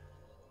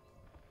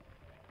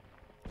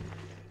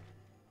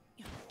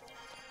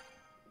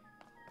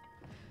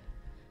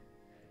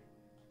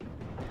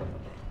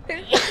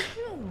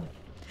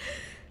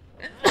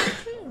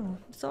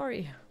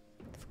 Sorry,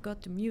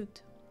 forgot to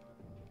mute.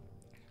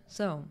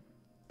 So.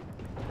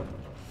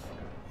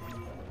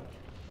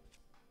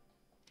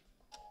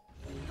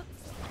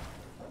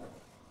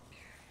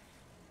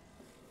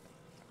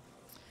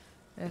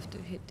 I have to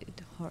hit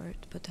it hard,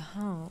 but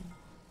how?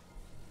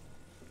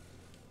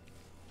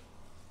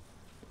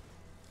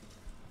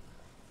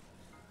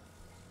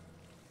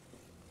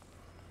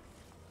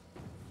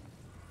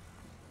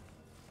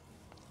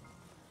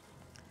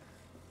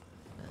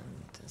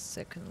 And the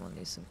second one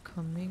isn't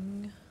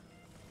coming.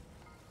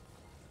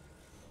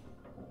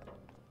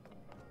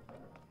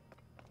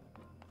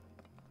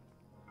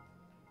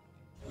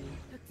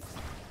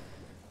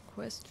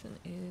 Question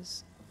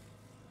is...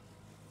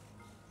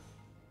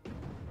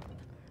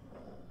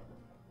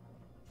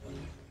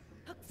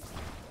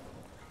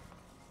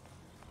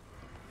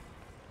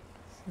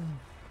 So.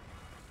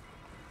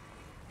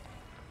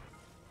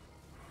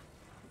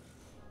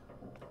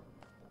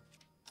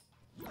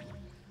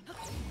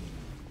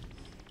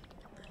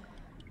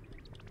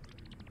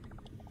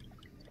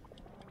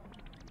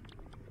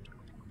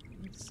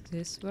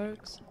 This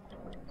works.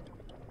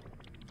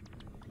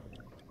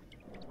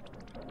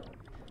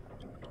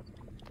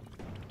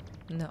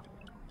 No.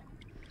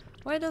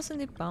 Why doesn't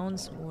it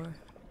bounce more?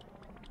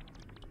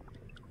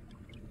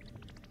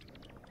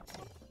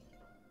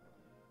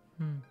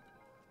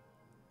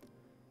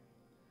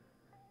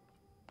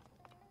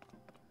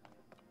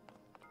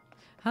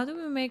 How do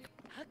we make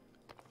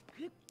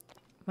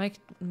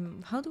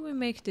how do we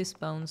make this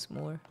bounce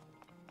more?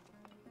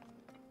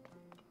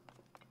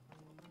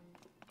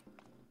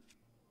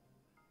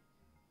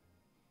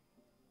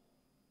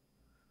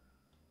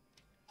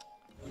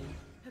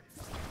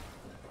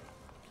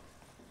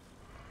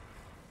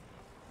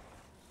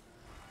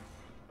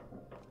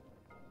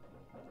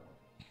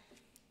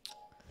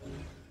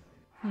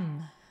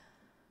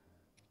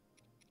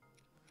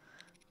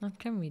 What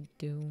can we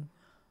do?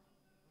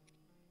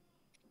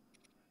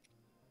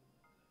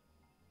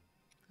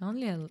 I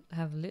only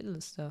have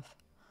little stuff.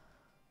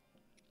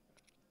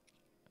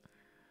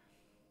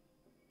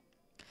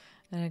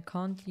 And I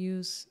can't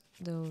use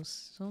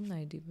those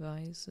Sonai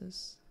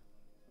devices.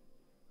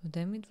 But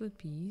then it would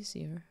be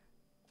easier.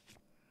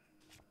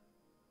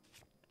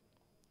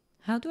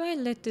 How do I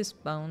let this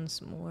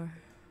bounce more?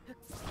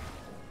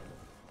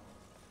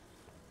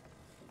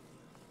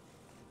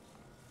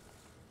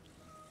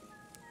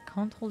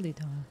 Can't hold it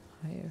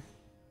higher.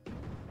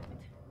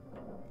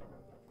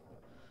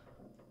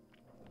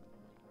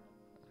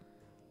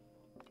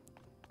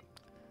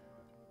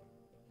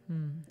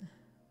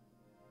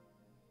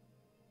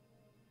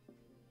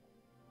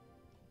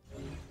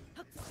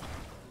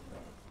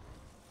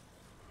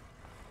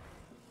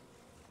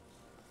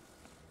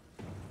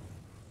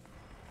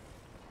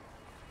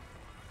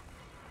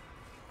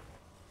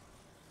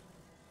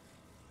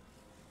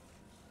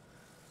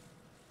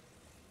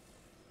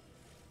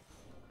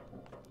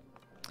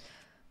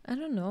 I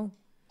don't know.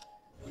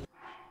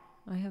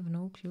 I have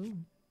no clue.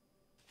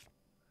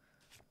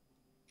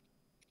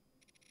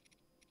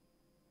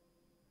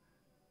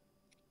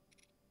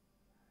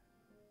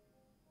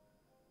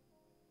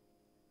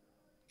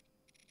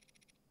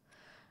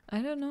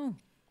 I don't know.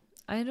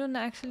 I don't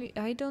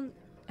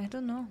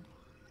know.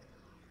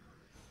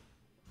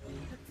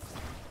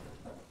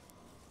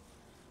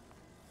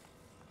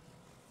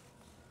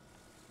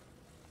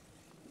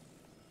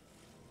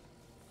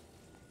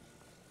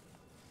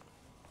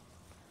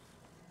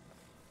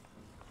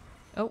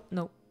 Oh,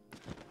 no.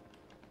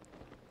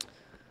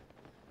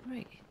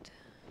 Great.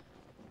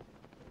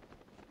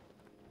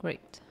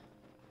 Great.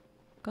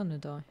 Gonna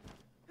die.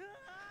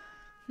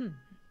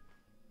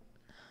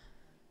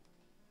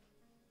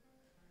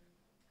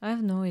 I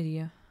have no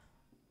idea.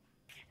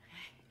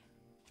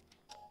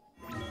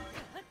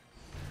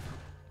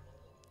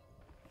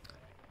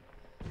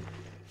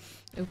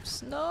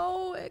 Oops,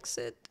 no,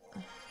 exit.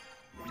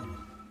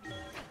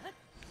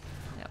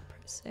 Yeah,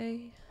 press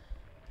A.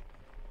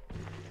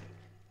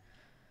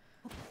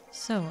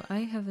 So, I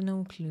have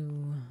no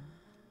clue.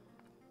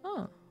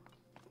 Oh.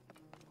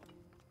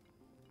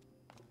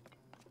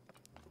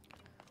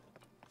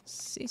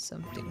 See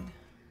something.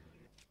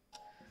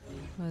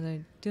 But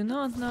I do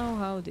not know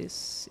how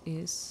this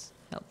is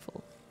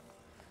helpful.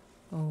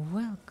 Oh,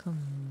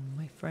 welcome,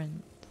 my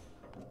friend.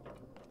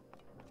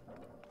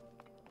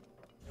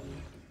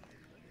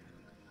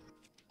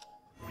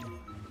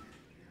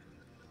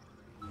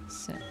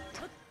 Sent.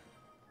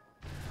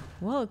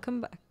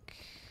 Welcome back.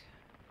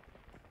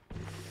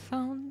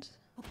 Found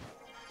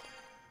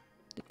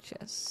the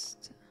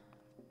chest.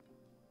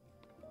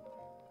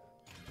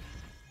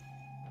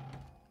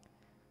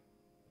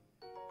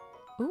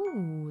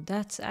 Ooh,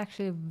 that's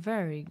actually a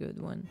very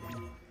good one.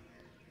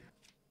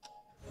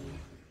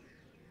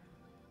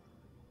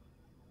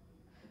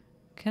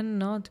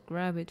 Cannot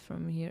grab it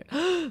from here.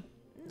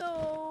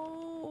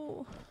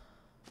 No!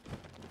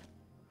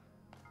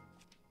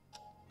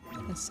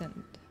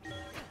 Ascend.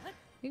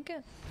 You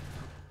can.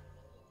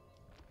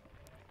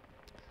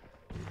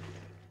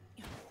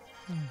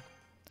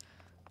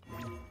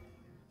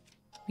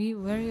 Be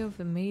wary of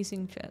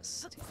amazing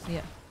chest.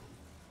 Yeah.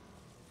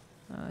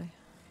 I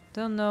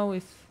don't know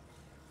if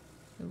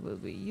it will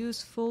be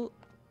useful.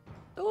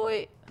 Oh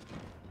wait.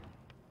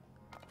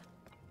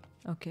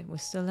 Okay, we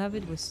still have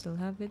it. We still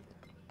have it.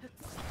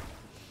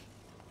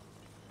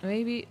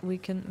 Maybe we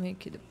can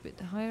make it a bit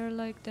higher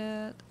like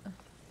that.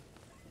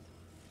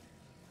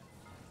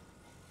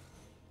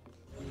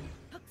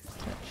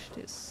 Touch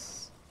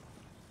this.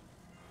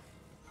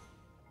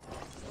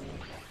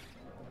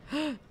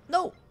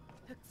 No!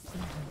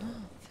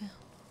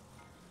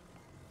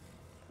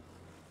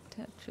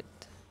 Touch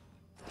it.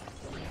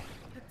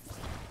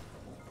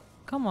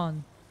 Come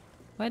on.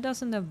 Why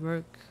doesn't that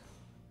work?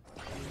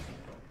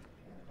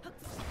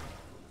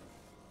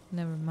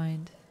 Never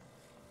mind.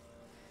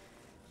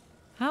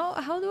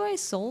 How do I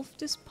solve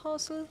this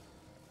puzzle?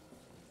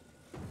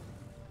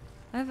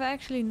 I have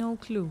actually no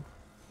clue.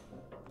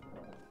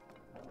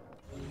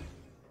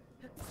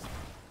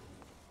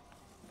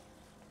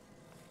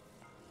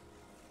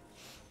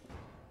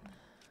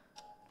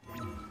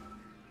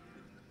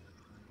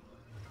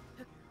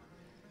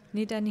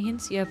 Need any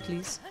hints? Yeah,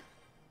 please.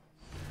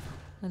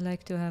 I'd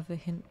like to have a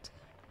hint.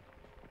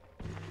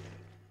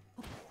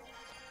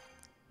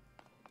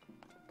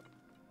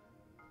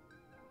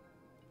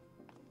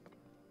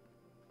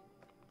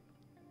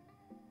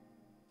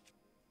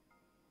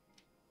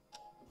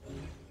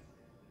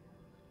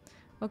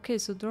 Okay,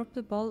 so drop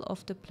the ball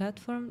off the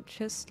platform,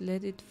 just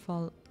let it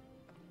fall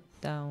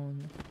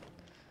down.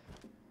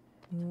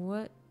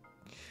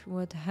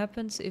 What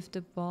happens if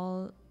the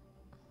ball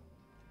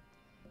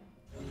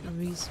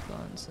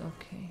respawns?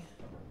 Okay.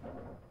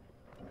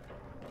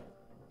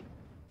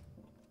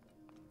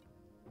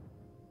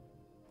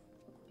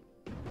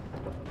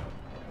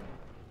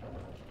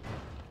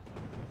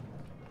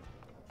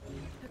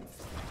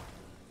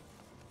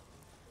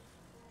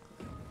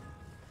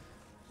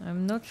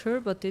 I'm not sure,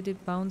 but did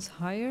it bounce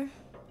higher?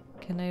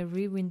 Can I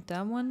rewind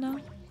that one now?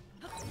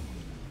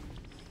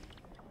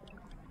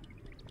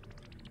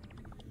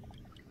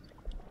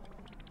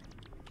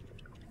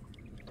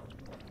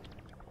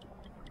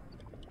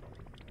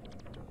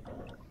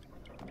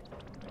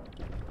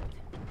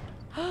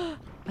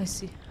 I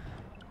see.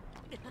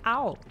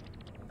 Ow!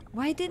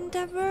 Why didn't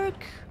that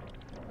work?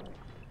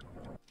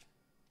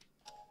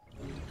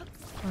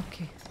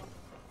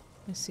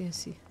 I see, I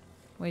see.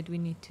 Wait, we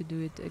need to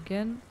do it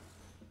again.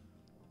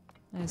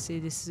 I see,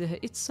 this is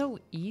it's so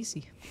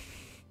easy.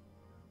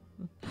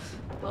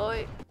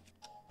 Oi.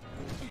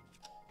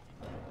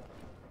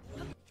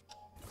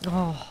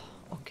 Oh,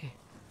 okay.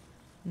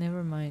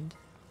 Never mind.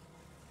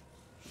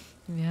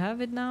 We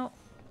have it now.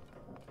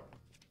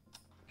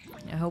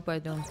 I hope I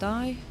don't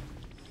die.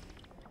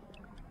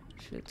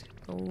 Should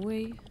go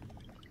away.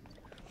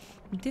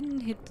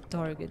 Didn't hit the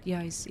target.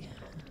 Yeah, I see.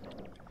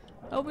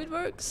 Oh, it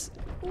works.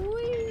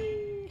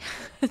 Whee!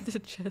 The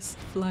chest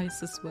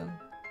flies as well.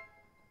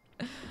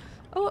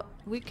 Oh,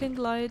 we can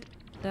glide.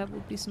 That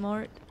would be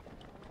smart.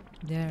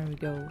 There we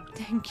go.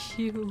 Thank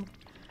you.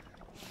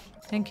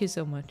 Thank you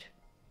so much.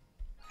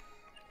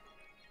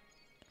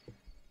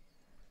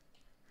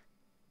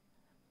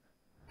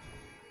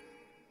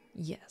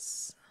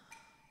 Yes.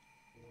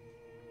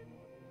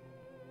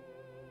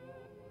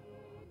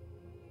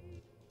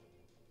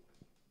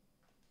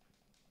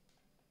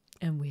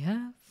 And we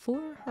have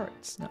 4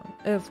 hearts now.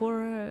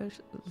 4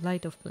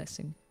 light of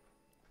blessing.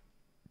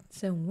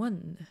 So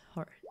 1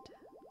 heart.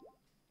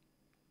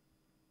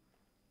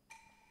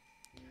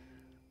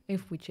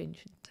 If we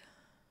change it.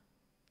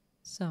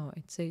 So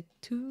I'd say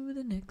to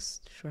the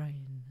next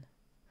shrine.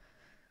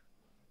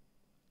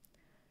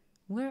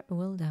 Where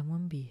will that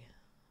one be?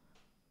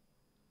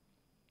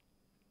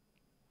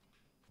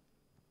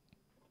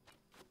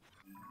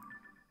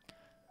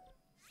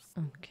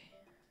 Okay.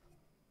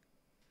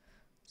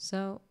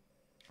 So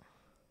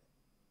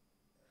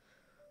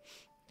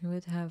we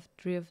would have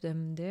 3 of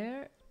them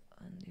there.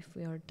 And if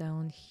we are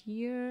down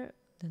here,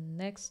 the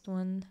next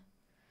one,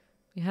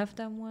 we have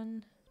that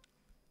one.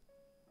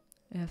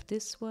 We have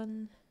this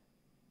one.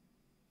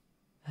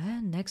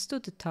 And next to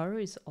the tower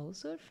is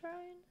also a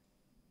shrine?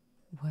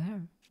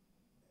 Where?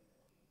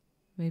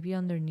 Maybe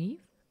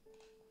underneath?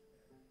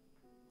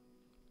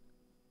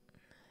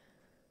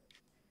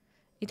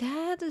 It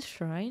had a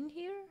shrine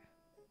here?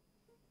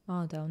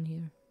 Oh, down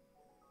here.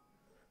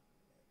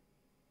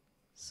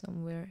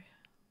 Somewhere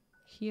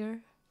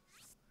here.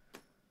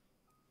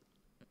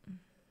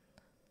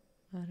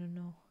 I don't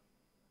know.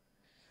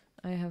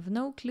 I have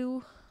no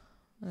clue.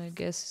 I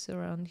guess it's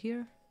around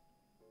here.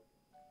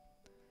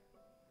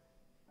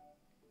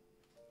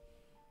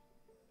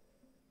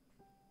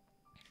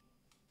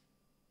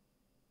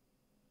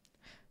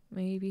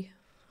 Maybe.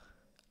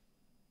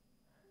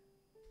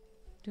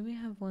 Do we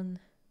have one?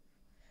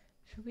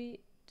 Should we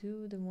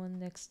do the one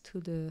next to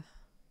the...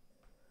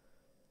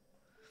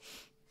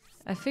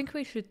 I think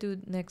we should do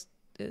next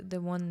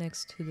the one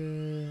next to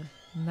the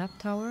map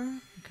tower,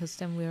 because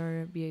then we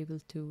are be able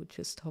to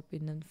just hop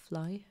in and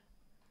fly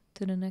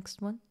to the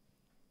next one.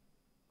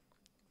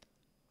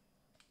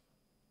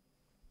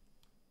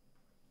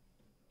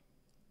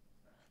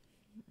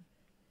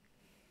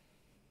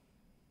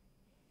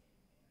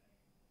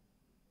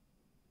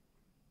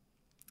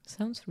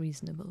 Sounds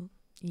reasonable.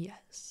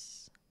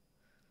 Yes.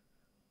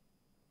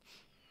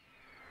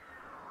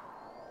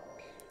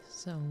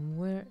 So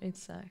where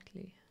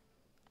exactly?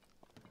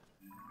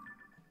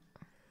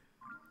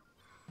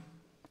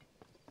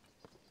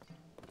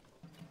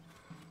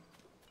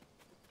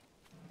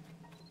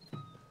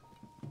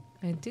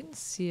 I didn't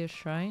see a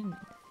shrine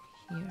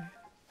here,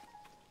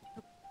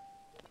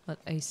 but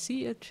I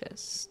see a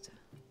chest.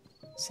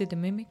 See the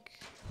mimic?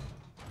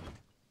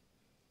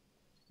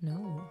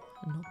 No,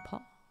 no paw.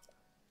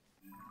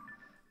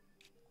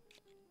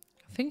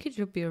 I think it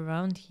should be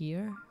around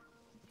here.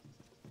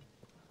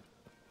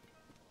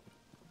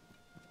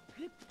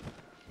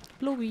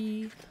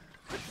 Blowy.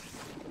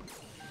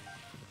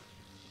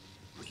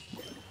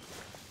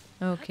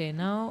 Okay,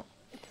 now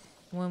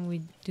when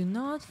we do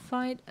not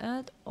fight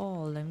at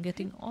all, I'm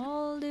getting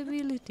all the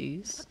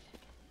abilities.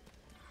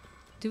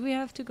 Do we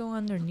have to go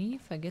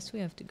underneath? I guess we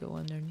have to go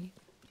underneath.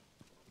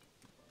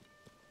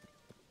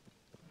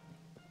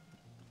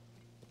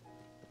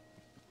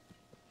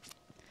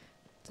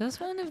 Does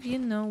one of you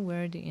know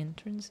where the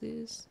entrance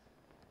is?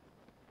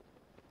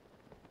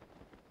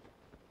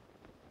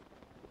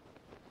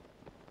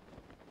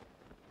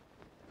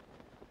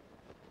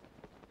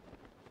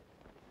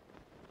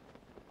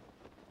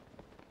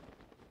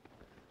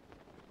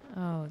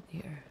 Oh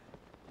dear.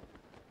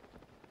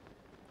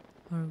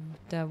 Or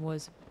that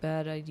was a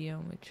bad idea,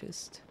 we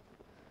just...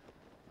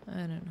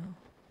 I don't know.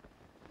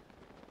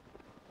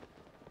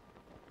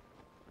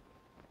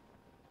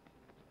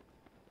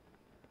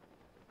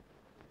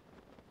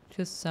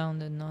 Just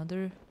sound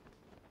another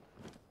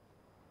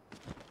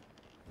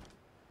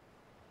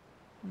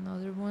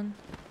one.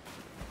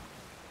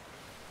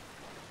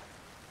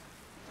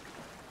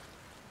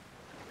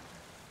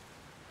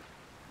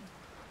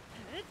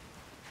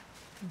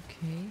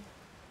 Okay.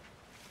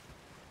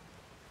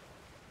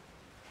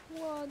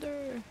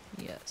 Water.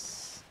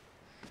 Yes.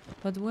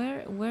 But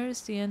where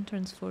is the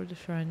entrance for the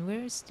shrine?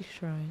 Where is the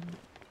shrine?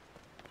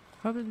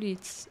 Probably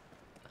it's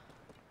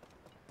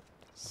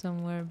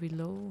somewhere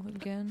below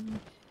again.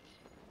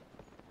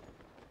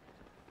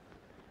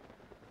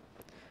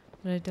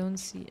 But I don't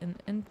see an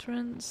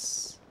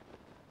entrance.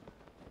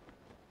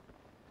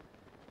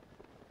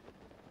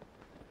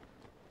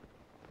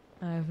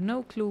 I have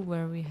no clue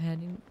where we're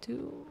heading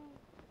to.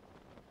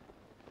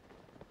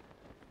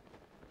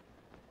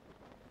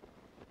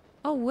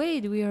 Oh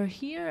wait, we are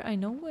here? I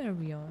know where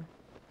we are.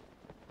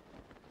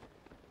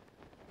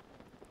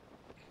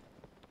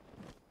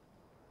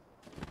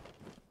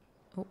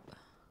 Oh.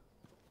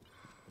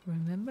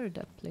 Remember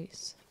that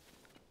place.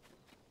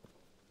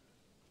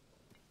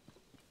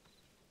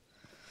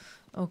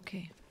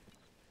 Okay.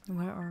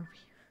 Where are we?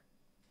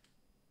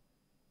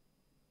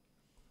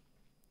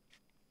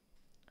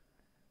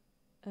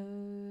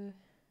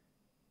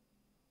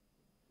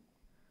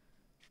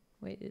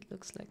 Wait, it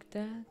looks like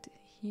that.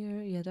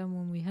 Here, yeah, that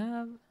one we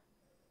have.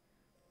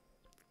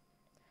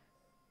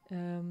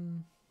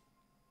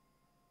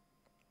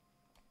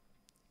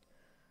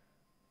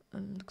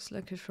 Looks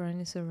like a shrine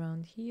is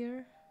around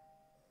here.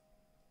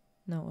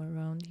 No,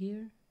 around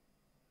here.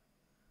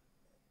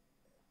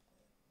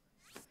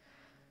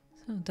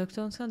 So,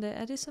 Dr. Onson, the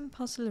Edison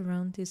puzzle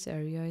around this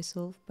area I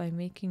solved by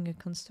making a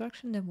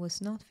construction that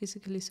was not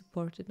physically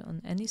supported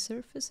on any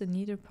surface and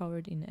neither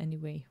powered in any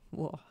way.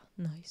 Whoa,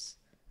 nice.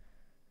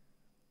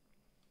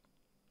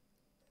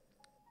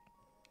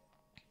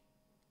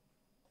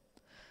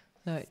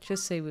 Alright,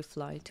 just say we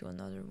fly to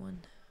another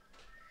one.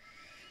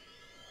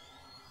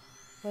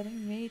 But I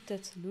made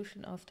that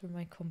solution after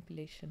my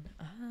compilation.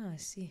 Ah, I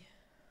see.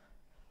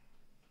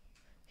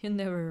 You're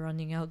never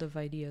running out of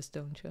ideas,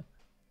 don't you?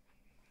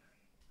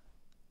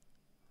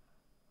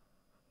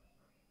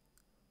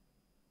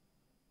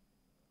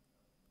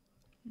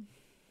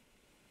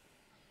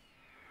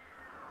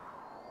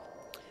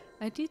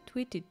 I did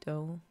tweet it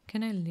though.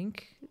 Can I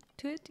link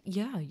to it?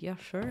 Yeah,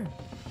 sure.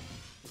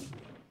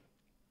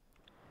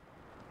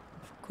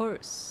 Of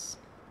course.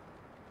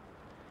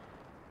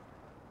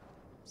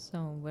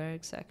 So, where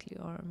exactly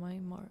are my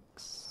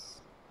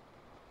marks?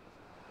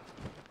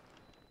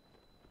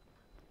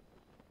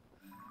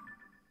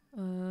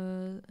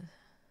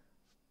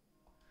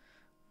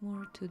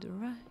 More to the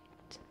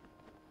right.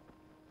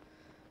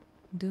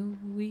 Do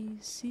we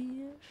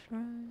see a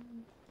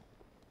shrine?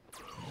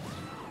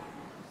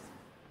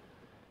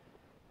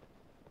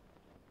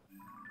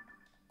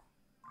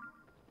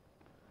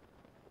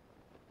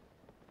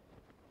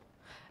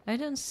 I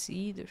don't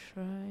see the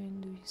shrine.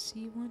 Do you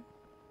see one?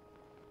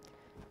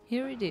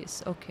 Here it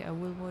is. Okay, I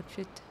will watch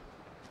it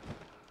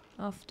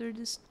after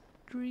the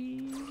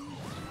stream.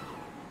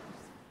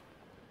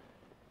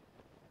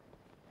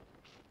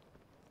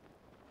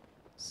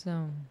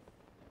 So,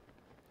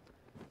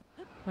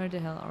 where the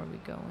hell are we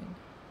going?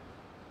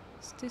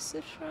 Is this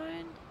a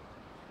shrine?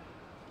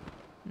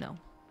 No.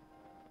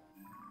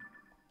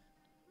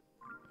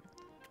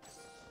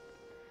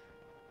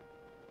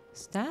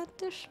 Is that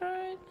the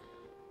shrine?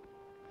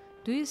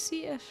 Do you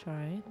see a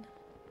shrine?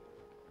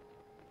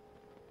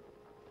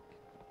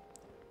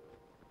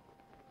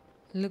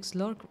 It looks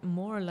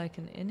more like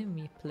an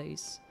enemy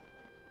place.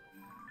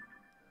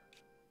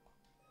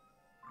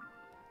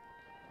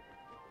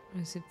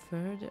 Or is it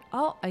further?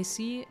 Oh, I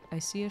see a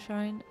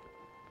shrine.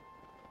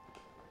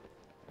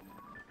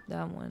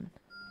 That one.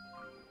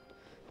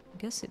 I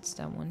guess it's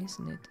that one,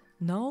 isn't it?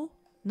 No?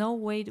 No,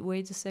 wait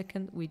a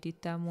second. We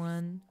did that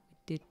one. We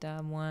did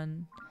that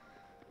one.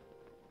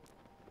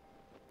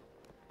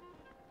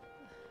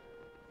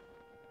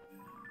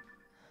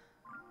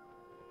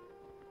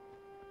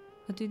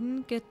 I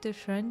didn't get the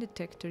shrine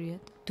detector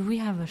yet. Do we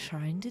have a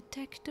shrine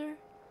detector?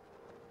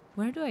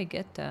 Where do I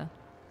get that?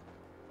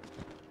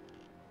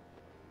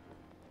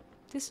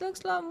 This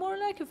looks more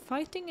like a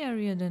fighting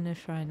area than a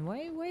shrine.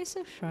 Why is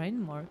a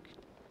shrine marked?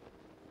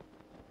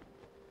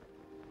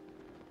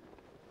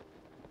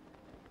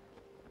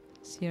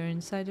 Is here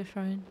inside a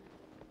shrine?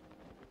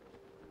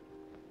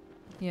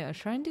 Yeah, a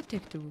shrine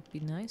detector would be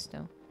nice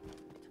though.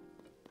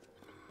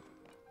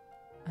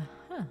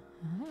 Aha,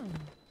 aha.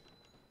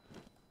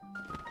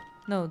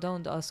 No,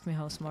 don't ask me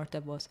how smart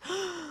that was.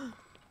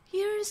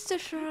 Here's the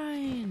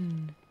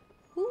shrine!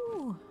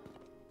 Ooh!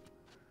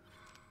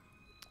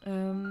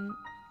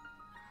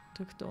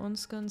 Dr.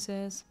 Onskan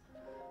says,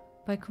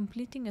 by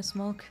completing a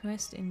small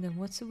quest in the,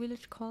 what's the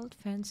village called?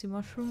 Fancy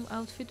Mushroom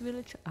Outfit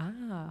Village?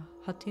 Ah,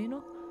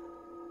 Hateno?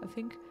 I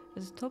think.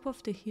 At the top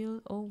of the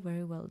hill. Oh,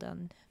 very well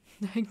done.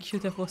 Thank you,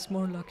 that was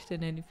more luck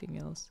than anything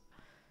else.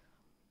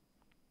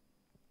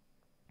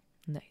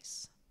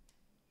 Nice.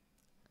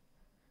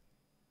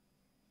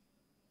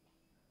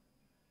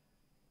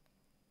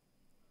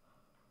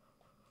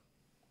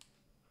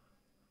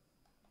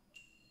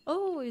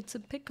 Oh, it's a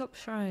pickup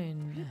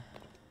shrine.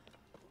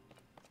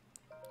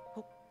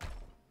 Oh.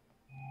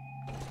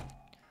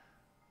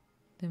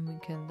 Then we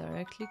can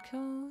directly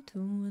go to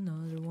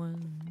another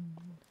one.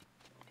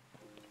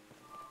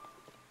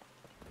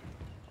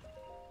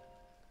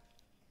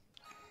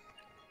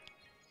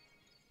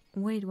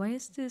 Wait, why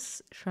is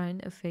this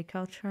shrine a fake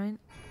out shrine?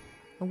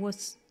 It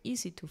was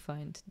easy to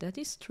find. That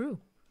is true.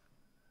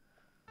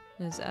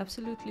 That's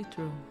absolutely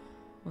true.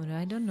 But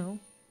I don't know.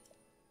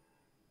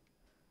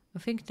 I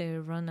think they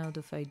run out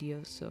of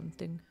ideas or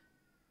something.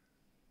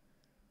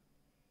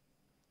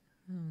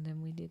 Oh,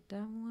 then we did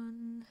that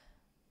one.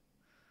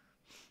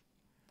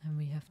 And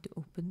we have to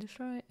open the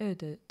shrine,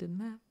 the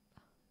map.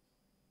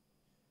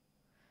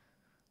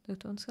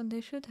 Dr. Onskan,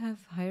 they should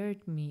have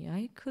hired me.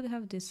 I could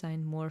have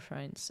designed more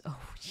shrines.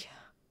 Oh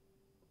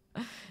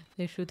yeah.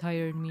 They should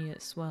hire me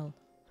as well.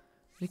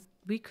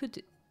 We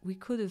could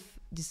have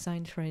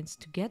designed shrines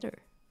together,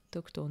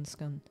 Dr.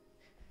 Onskan.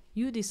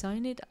 You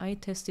design it, I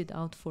test it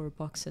out for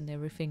bugs and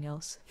everything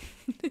else.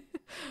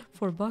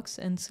 For bugs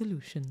and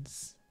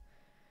solutions.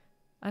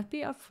 I'd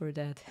be up for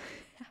that.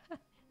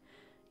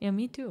 Yeah,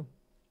 me too.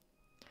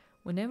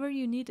 Whenever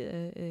you need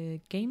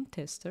a game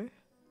tester,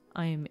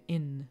 I'm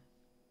in.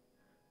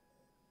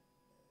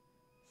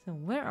 So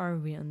where are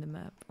we on the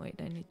map?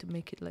 Wait, I need to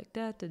make it like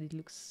that it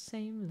looks the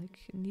same like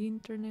in the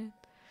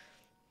internet.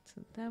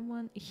 So that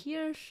one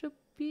here should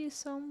be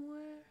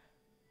somewhere.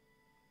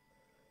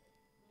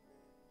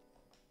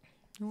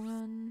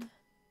 One.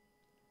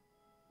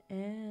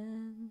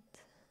 And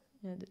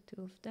yeah, the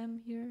two of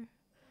them here.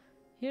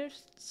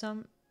 Here's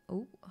some,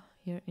 oh,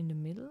 here in the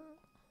middle,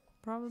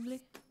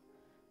 probably.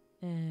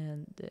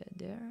 And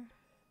there,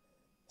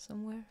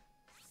 somewhere.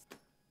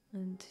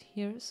 And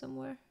here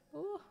somewhere.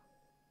 Oh.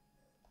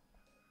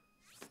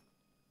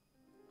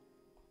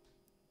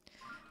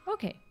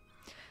 Okay.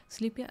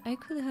 Sleepy, I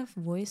could have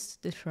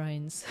voiced the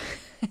shrines.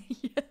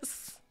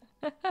 Yes.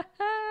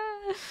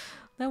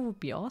 That would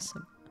be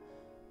awesome.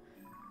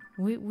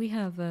 We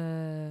have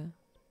a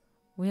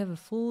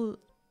full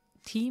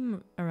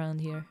team around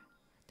here.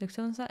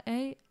 Dr.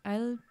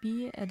 I'll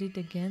be at it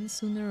again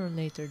sooner or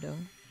later though.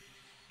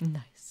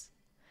 Nice.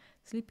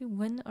 Sleepy,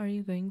 when are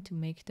you going to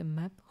make the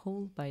map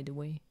whole, by the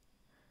way?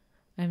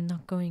 I'm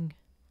not going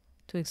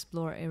to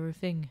explore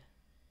everything.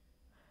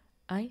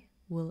 I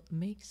will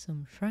make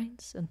some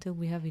shrines until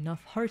we have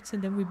enough hearts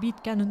and then we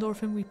beat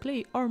Ganondorf and we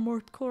play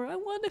Armored Core. I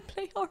want to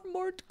play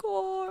Armored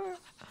Core!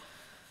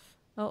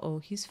 Uh-oh,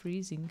 he's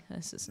freezing.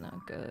 This is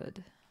not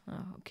good.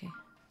 Oh, okay.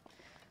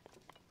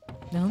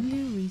 The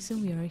only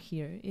reason we are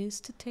here is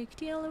to take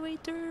the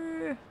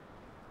elevator!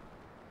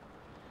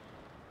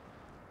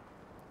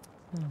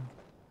 Oh.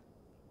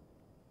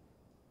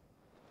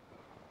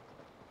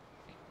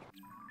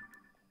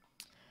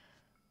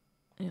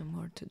 Yeah,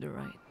 more to the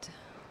right.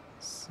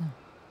 So.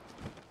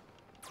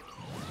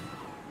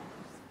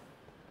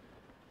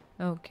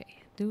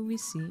 Okay, do we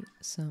see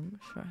some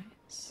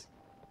shrines?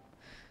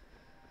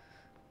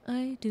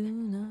 I do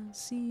not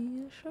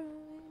see a shrine.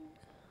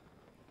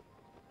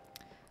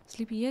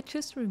 Sleepy, yet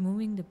just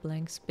removing the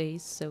blank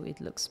space so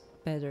it looks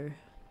better.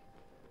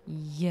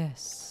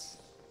 Yes.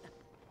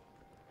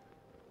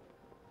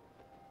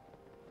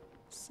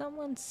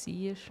 Someone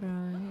see a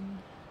shrine?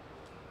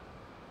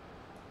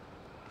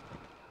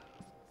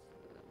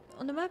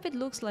 On the map it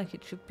looks like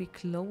it should be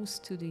close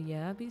to the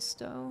abyss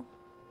though.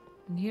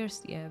 And here's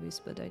the abyss,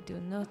 but I do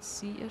not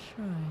see a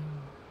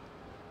shrine.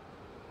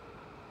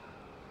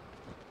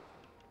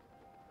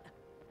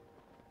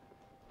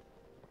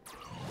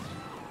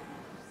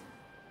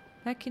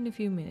 Back in a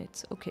few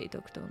minutes. Okay,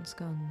 Dr.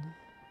 Onskan.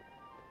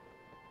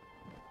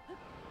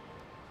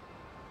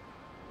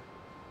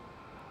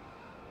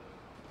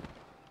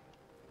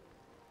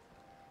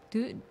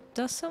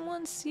 Does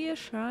someone see a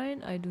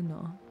shrine? I do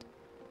not.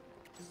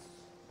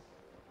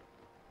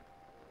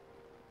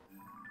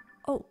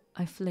 Oh,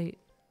 I fly.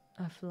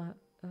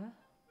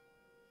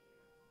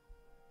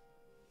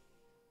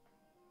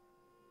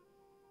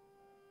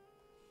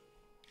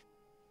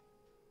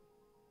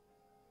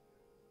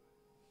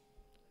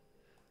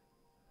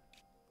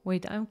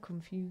 Wait, I'm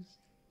confused.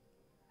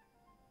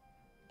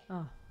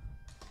 Ah.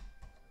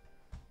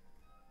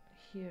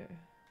 Here.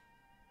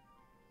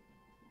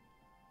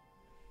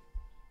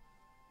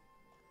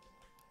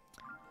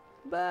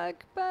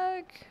 Back.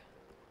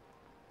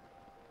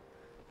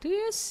 Do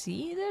you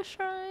see the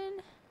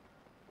shrine?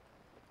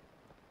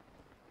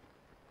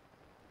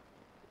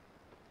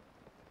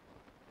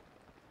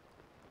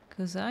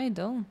 Cause I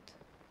don't.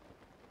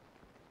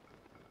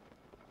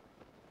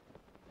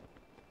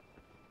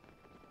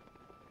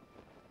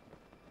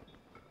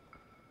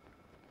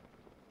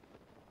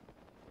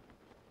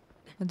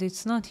 But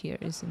it's not here,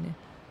 isn't it?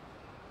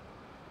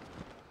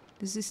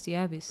 This is the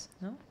abyss,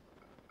 no?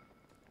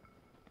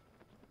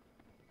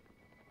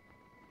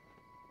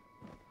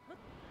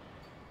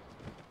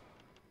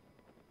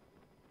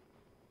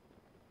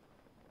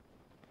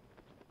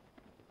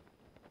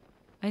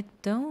 I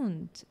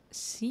don't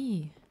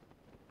see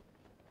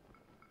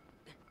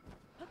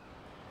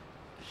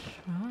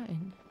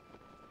shrine.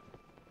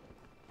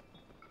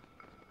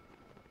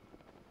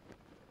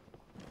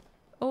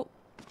 Oh,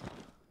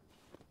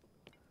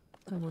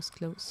 that was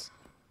close.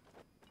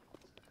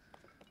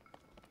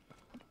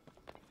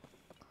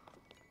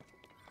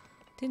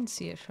 Didn't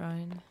see a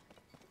shrine.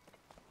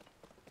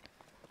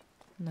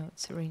 Now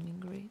it's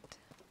raining great.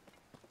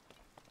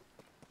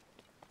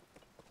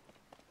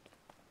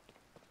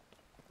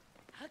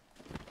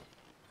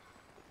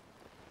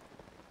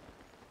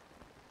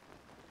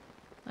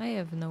 I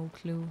have no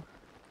clue.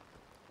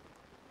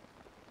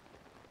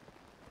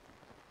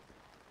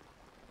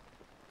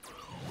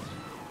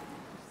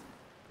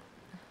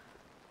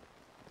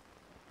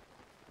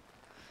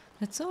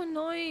 That's so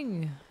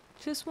annoying.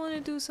 Just want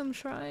to do some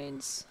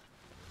shrines.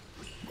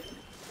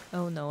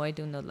 Oh no, I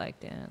do not like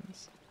the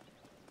ants.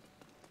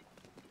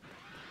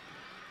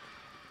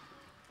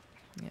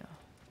 Yeah,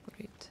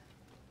 great.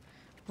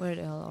 Where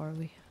the hell are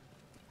we?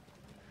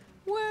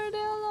 Where the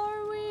hell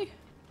are we?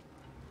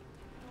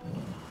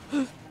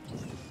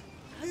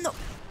 No!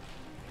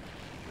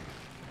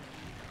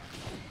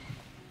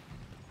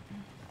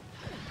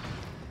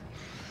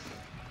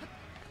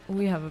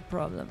 We have a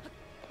problem.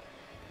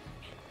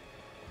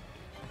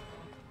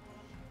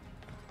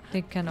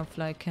 They cannot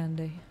fly, can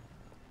they?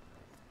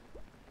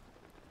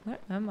 Where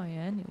am I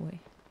anyway?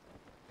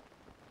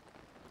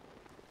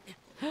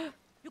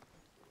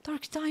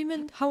 Dark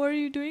Diamond, how are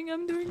you doing?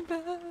 I'm doing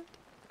bad.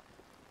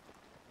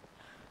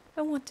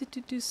 I wanted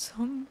to do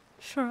some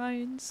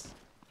shrines.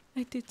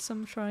 I did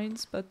some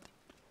shrines, but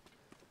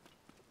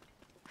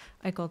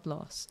I got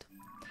lost.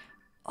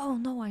 Oh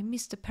no, I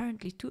missed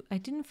apparently two. I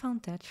didn't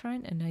found that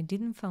shrine and I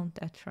didn't found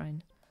that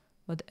shrine.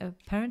 But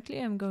apparently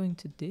I'm going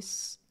to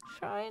this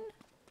shrine.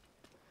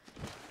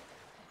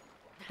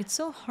 It's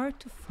so hard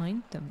to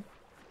find them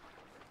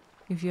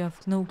if you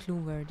have no clue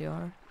where they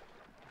are.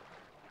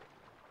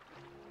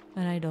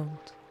 And I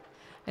don't.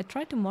 I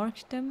tried to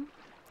mark them.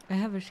 I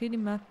have a shitty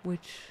map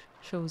which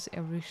shows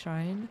every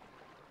shrine.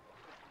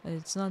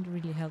 It's not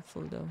really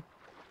helpful though.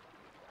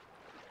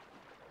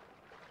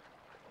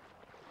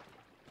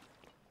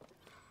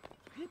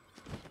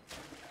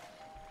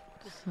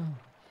 So,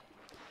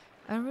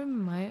 I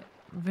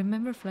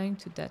remember flying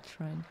to that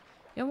shrine.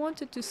 I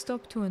wanted to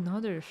stop to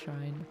another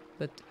shrine,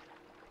 but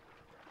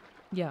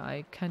yeah,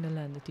 I kinda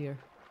landed here.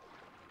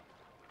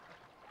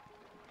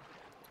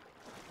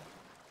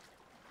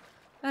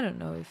 I don't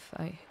know if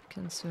I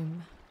can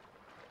swim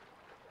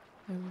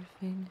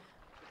everything.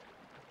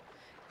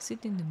 Is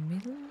it in the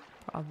middle?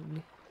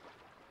 Probably.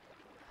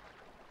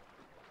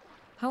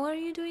 How are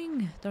you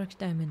doing, Dark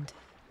Diamond?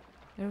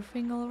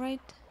 Everything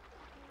alright?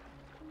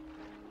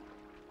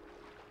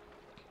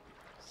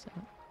 So,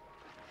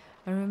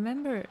 I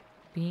remember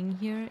being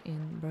here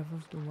in Breath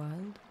of the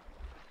Wild.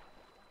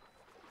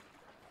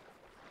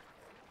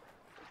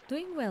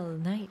 Doing well,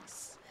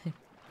 nice.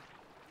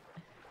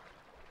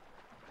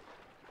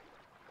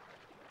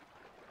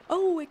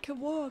 Oh, I can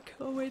walk.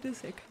 Oh, wait a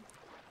second.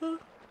 Huh.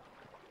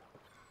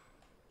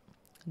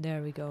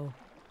 There we go.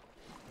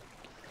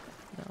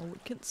 Now we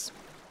can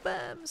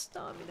spam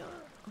stamina.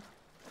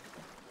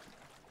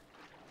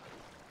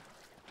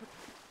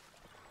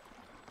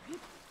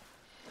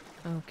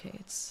 Okay,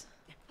 it's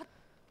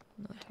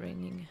not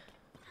raining.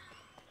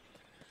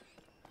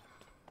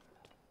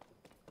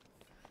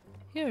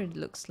 Here it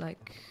looks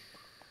like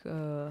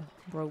a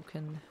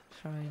broken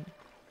shrine.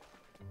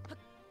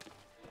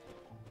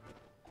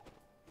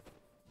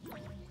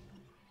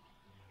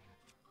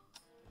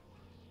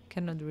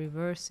 Cannot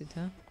reverse it,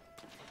 huh?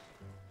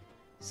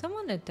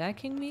 Someone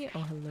attacking me? Oh,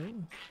 hello.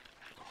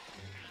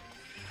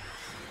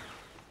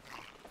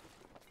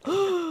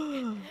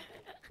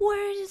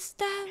 Where is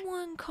that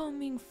one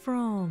coming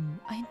from?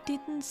 I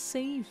didn't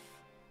save.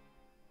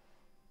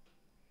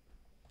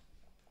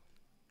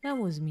 That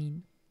was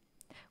mean.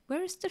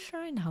 Where is the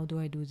shrine? How do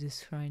I do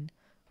this shrine?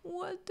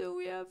 What do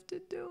we have to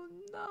do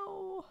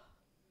now?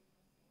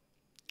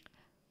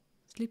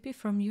 Sleepy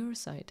from your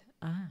side.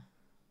 Ah,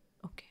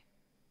 okay.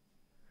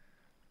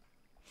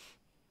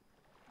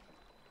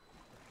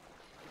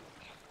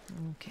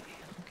 Okay.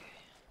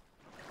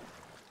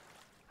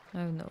 I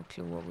have no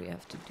clue what we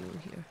have to do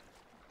here.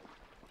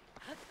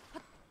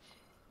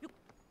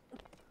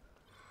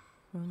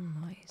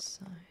 From my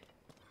side.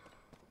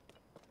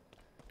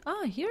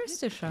 Ah, here's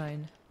the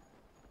shrine.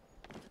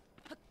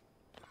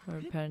 Or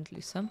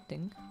apparently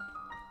something.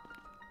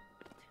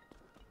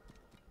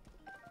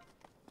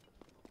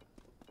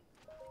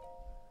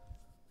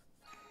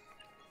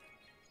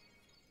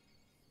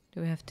 Do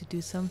we have to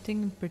do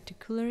something in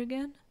particular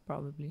again?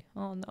 Probably.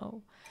 Oh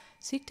no.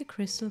 Seek the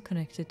crystal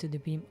connected to the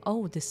beam.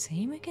 Oh, the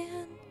same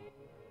again?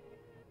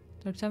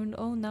 Dark Diamond.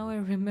 Oh, now I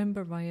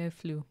remember why I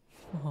flew.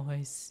 Oh,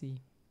 I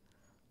see.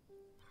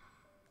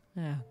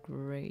 Ah,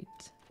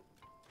 great.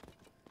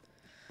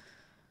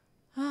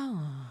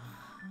 Ah,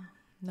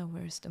 now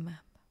where's the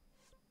map?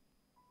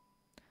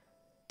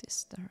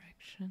 This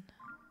direction.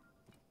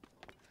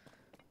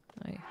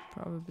 I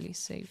probably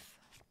safe.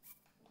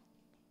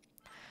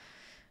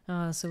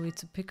 Ah, so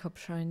it's a pickup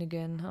shrine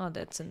again. Oh,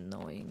 that's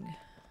annoying.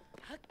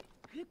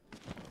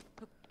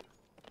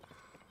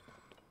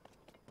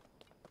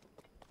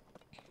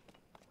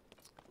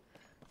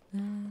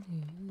 That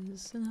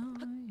is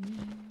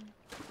annoying.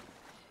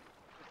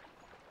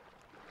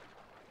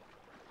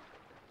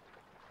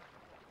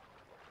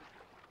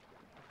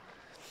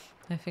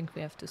 I think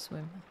we have to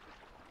swim.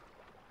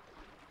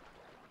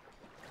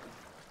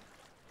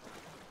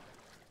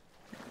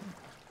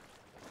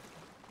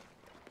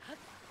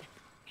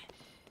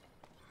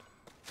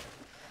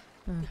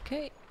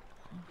 Okay.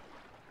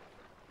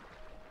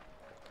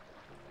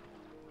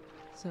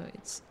 So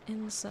it's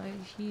inside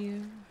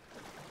here.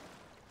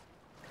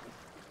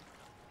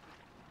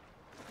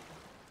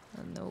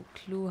 And no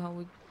clue how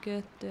we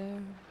get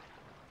there.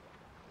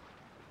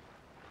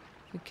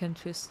 We can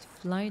just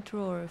fly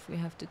through, or if we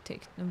have to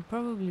take... And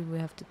probably we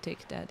have to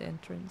take that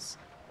entrance.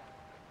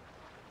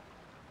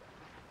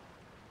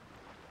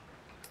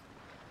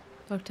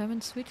 Dark time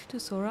and switch to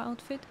Sora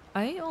outfit?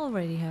 I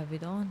already have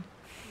it on.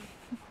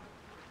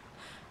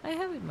 I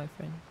have it, my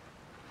friend.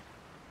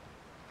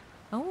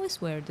 I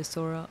always wear the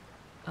Sora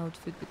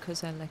outfit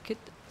because I like it.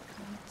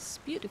 It's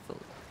beautiful.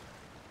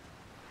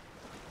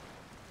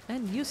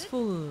 And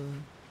useful.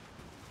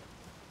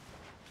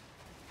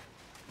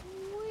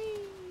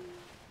 Whee!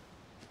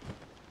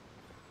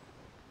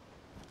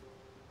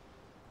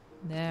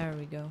 There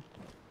we go.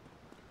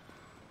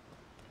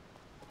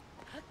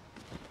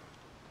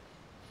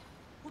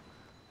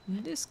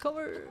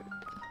 Discovered.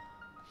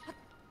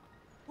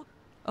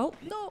 Oh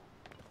no!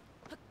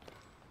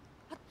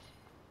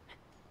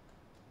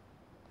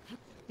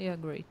 Yeah,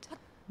 great.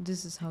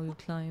 This is how you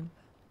climb.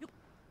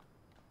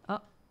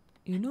 Ah,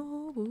 you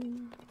know.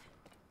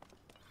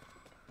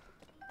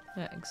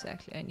 Yeah,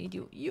 exactly. I need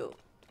you.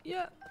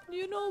 Yeah,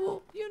 you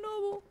know.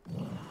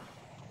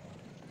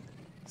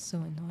 So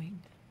annoying.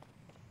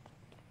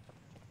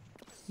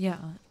 Yeah,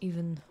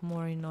 even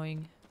more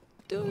annoying.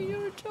 Do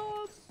your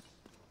job.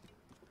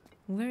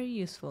 Very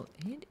useful.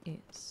 It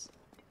is.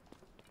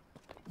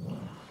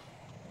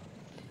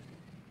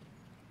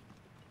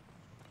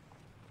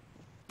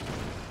 Did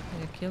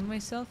I kill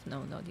myself?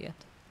 No, not yet.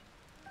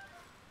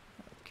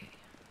 Okay.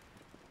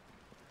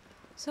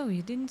 So,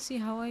 you didn't see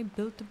how I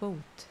built the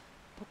boat.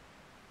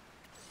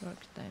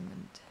 Dark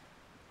diamond.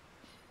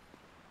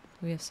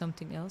 Do we have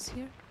something else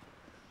here?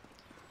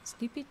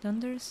 Sleepy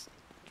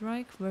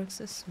Thunderstrike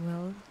works as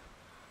well.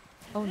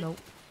 Oh no.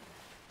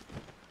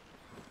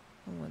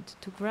 I wanted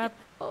to grab...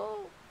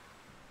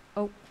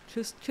 Oh,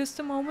 just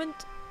a moment.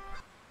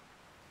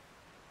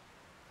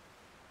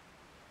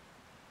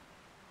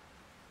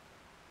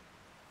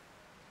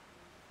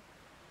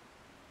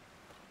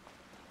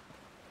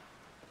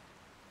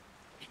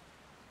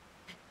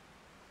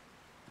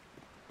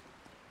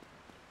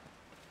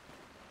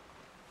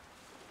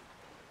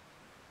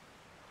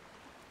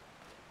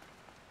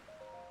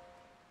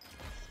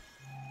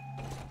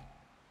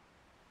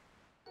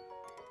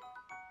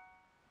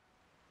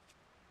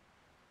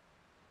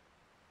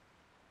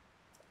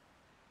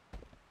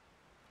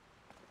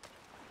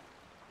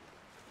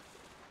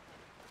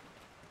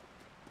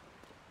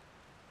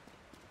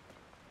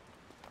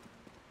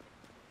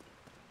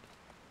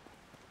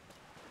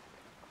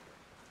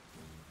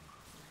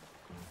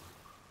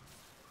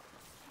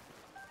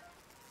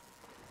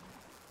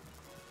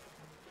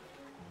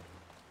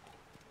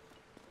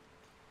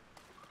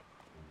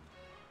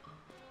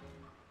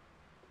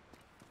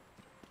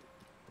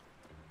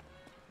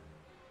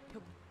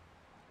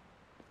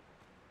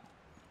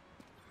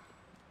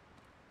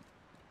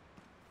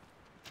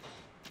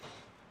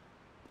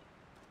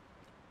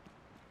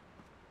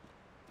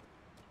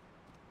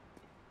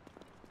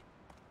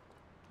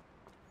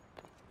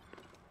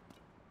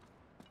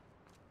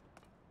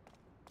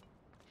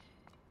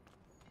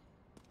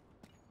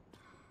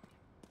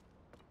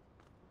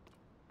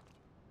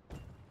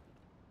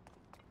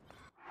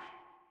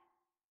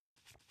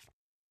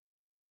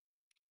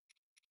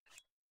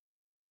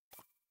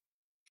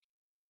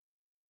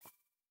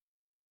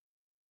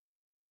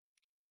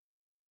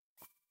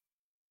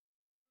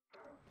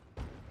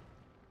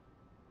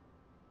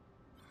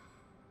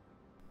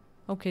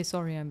 Okay,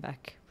 sorry, I'm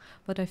back.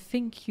 But I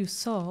think you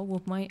saw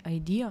what my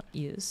idea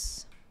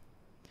is.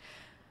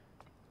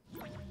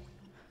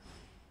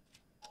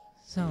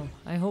 So,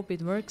 I hope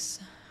it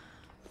works.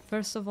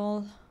 First of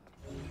all,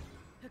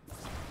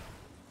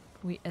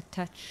 we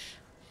attach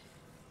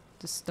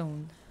the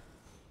stone.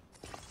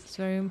 It's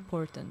very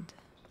important.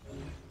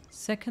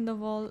 Second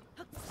of all...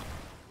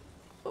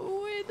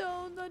 Oh, wait,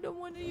 I don't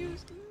want to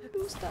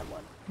lose that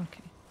one.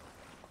 Okay.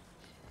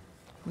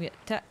 We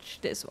attach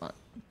this one.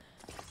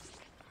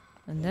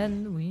 And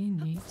then we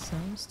need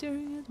some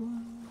steering at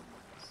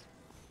once.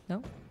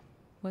 No?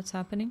 What's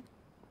happening?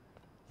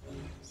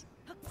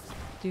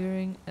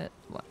 Steering at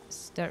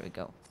once. There we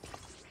go.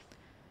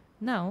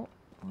 Now,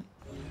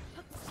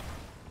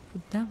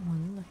 put that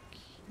one like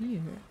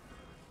here.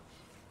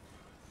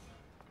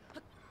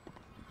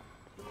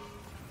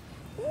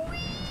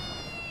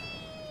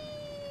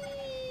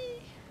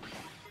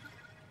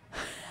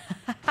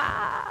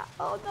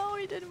 Oh no,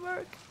 it didn't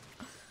work.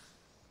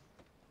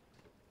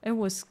 It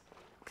was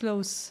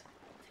close.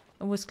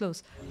 It was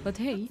close. But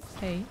hey,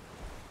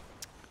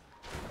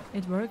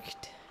 it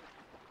worked.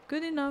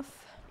 Good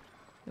enough.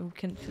 We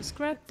can just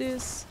grab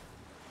this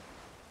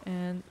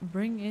and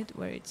bring it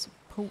where it's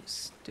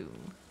supposed to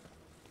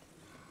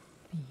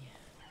be.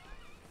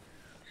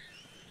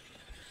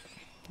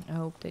 I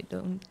hope they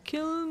don't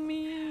kill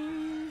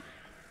me.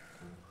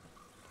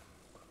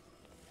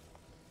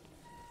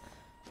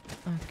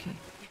 Okay.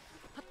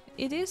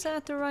 It is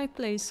at the right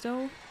place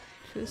though.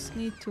 Just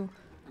need to...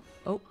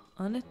 Oh,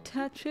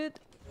 unattach it.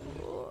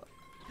 Oh.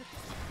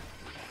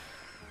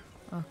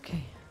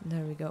 Okay,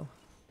 there we go.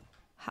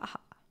 Haha.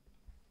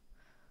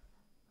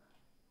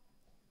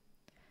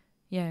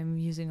 Yeah, I'm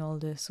using all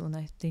the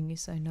Sonite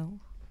thingies, I know.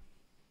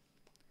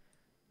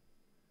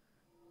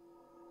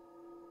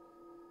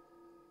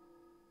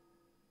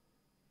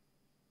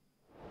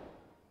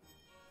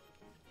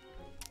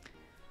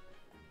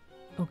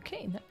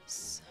 Okay,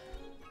 nice.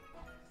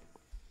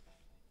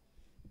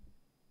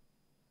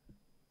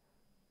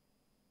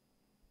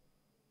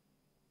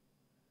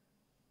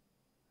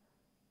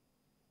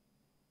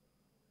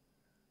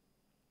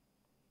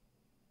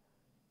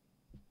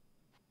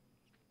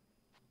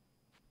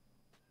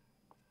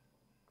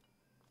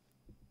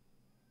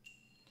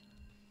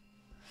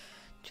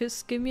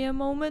 Just give me a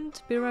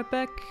moment, be right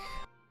back.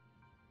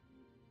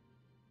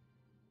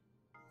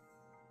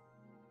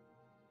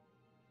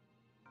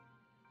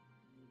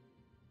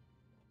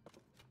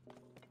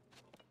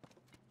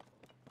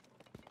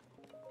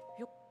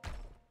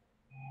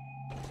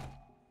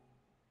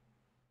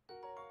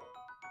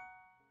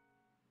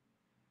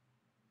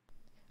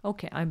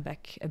 Okay, I'm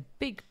back. A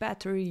big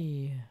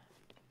battery.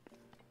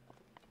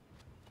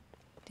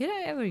 Did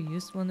I ever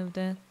use one of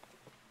that?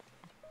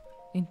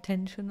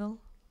 Intentional?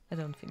 I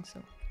don't think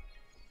so.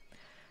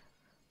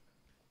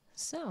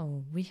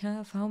 So, we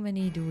have... How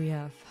many do we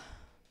have?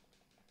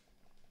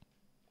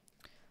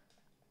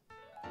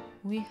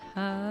 We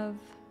have...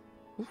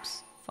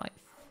 Oops, 5.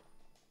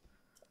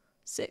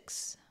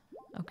 6.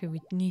 Okay,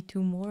 we need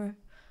 2 more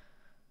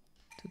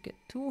to get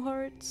 2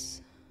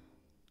 hearts.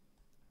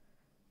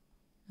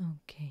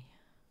 Okay.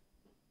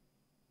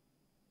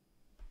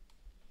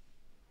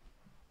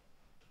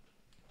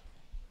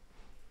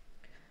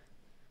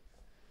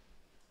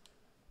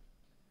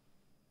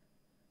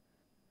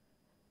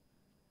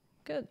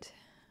 Good.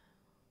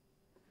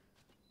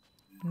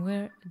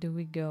 Where do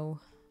we go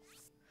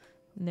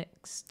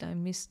next? I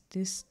missed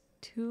this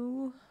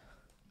too.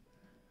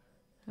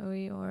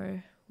 We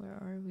are... Where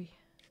are we?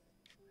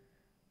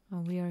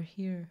 Oh, we are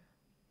here.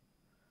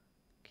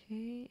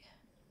 Okay.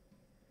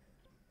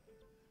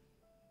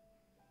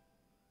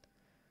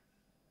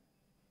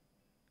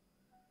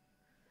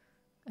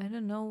 I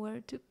don't know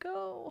where to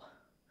go.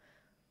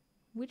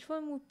 Which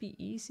one would be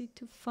easy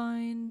to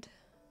find?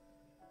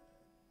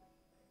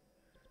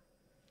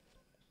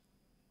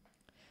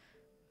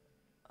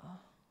 Oh.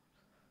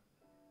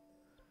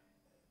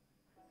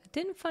 I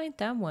didn't find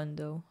that one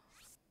though.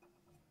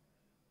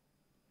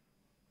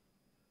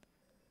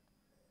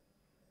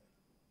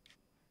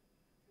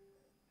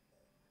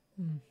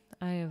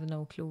 I have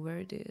no clue where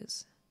it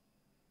is.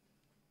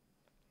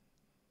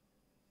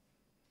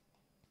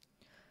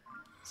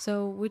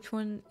 So which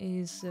one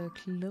is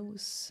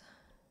close?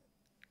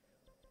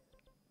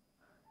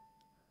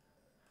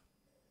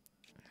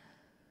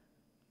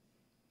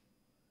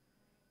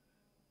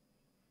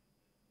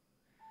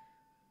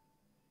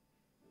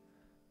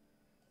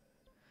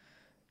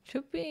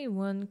 Should be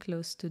one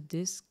close to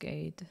this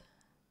gate.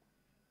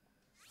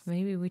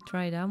 Maybe we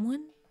try that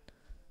one?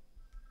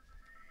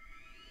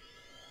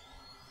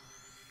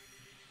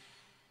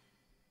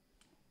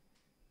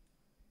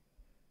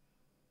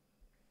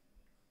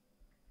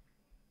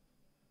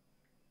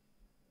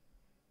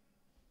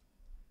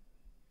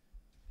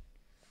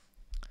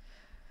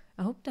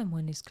 I hope that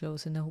one is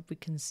close and I hope we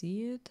can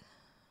see it.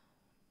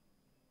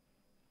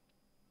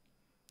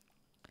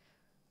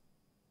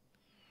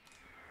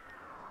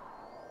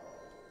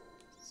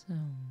 So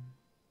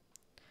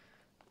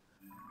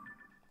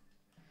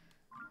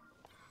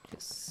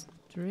just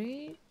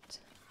straight.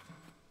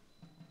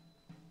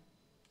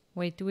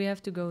 Wait, do we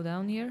have to go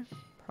down here?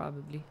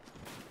 Probably.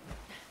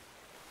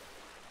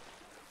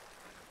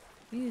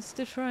 Is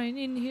the shrine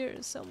in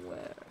here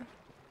somewhere?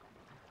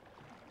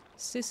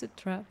 Is this a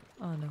trap?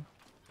 Oh no.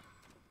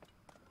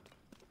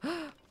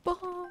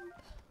 Bomb!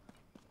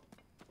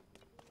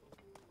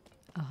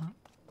 Uh-huh.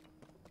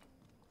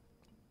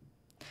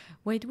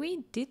 Wait,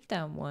 we did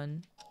that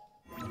one.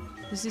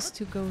 This is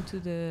to go to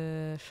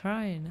the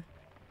shrine.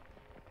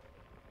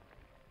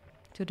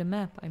 To the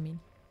map, I mean.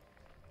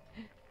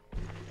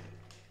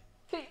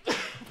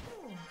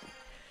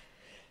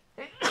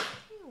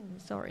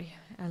 Sorry,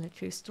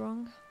 allergy is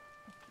strong.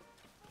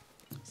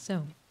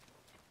 So,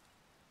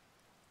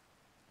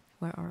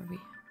 where are we?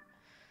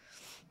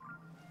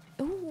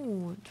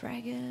 Oh,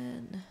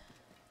 dragon!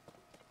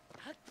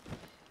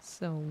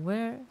 So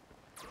where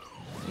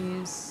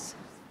is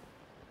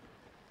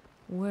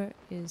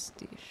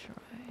the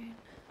shrine?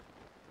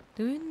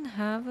 Do we even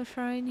have a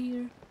shrine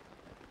here?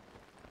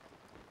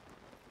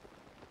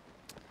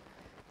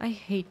 I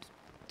hate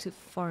to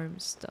farm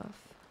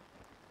stuff.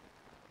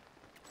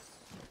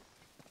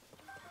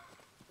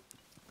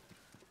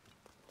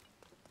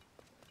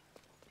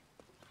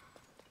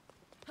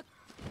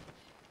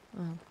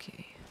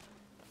 Okay.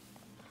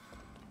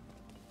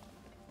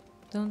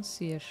 Don't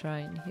see a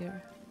shrine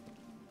here.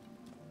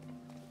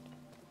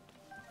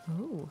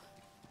 Oh.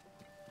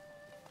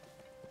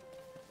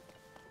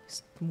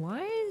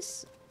 Why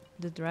is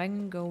the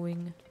dragon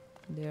going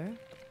there?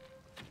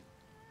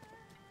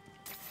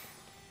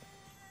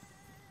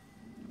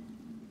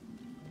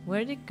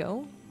 Where'd it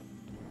go?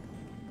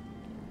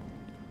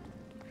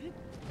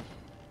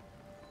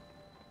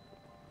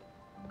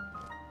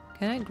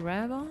 Can I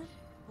grab on?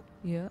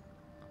 Yeah.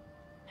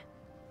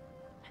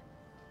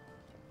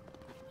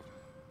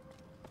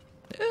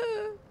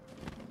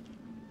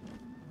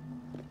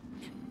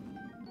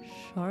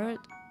 Shard.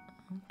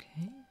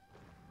 Okay.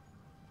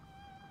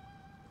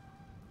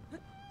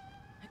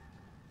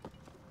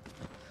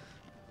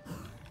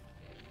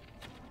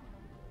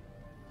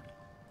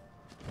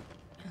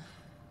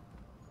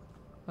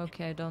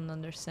 Okay, I don't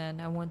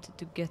understand. I wanted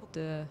to get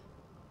the...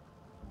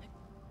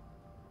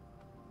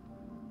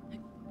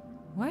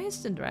 Why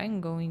is the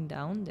dragon going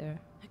down there?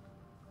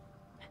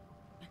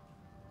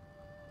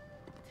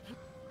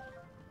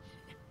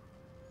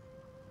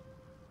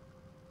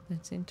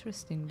 That's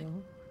interesting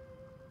though.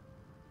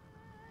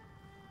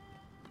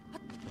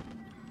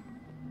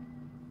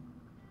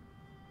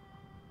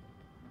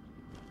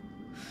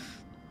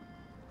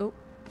 Oh.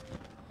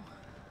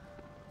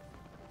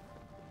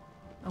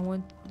 I don't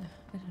know.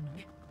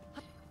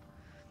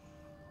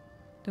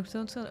 Dr.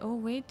 Johnson, oh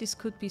wait, this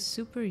could be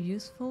super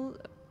useful.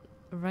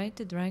 Ride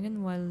the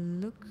dragon while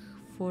look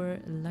for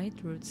light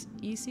roots.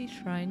 Easy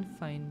shrine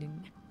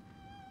finding.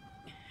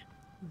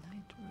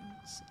 Light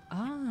roots.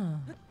 Ah.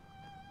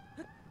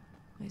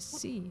 I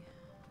see.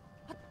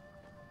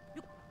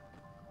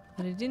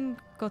 But I didn't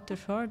got the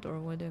shard or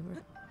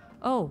whatever.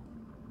 Oh.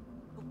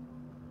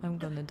 I'm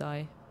gonna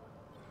die.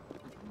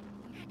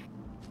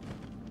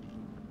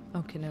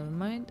 Okay, never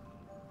mind.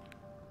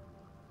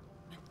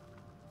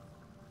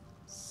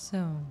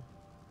 So.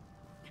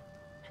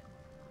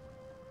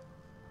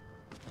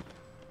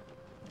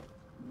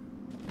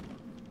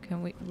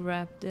 Can we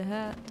grab the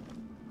hat?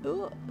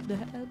 Oh, the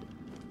head.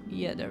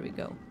 Yeah, there we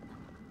go.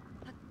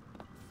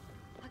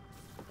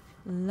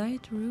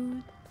 Light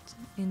root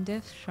in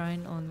depth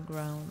shrine on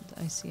ground.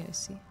 I see, I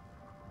see.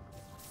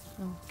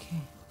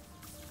 Okay.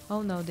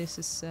 Oh no, this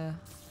is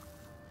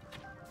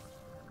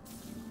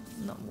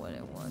not what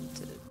I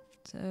wanted.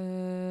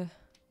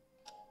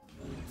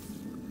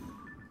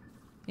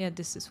 Yeah,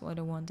 this is what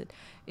I wanted.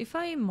 If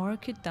I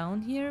mark it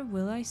down here,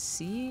 will I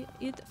see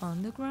it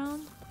on the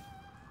ground?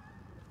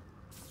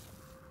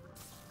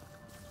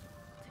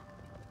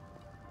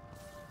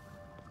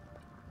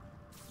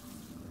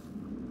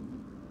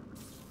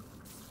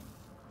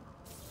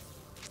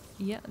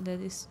 Yeah, that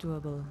is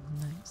doable.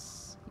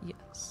 Nice.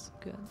 Yes,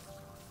 good.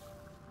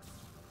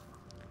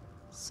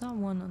 Saw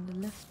one on the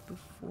left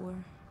before.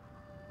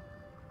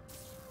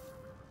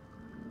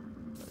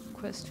 The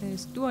question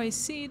is, do I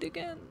see it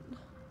again?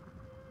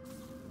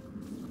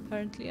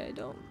 Apparently I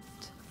don't.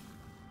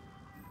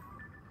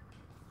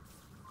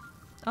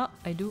 Ah,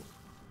 I do.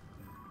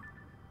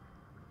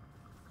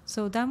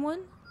 So that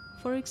one,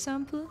 for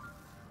example.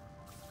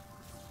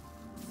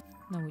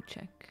 Now we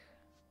check.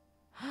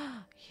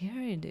 Here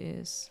it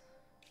is.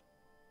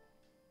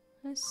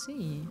 I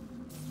see.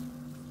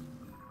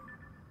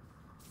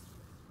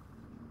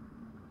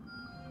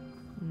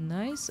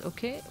 Nice.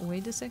 Okay,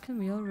 wait a second.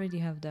 We already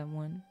have that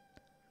one.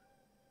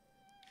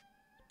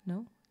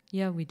 No?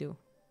 Yeah, we do.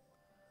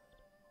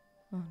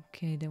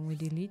 Okay, then we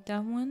delete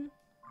that one.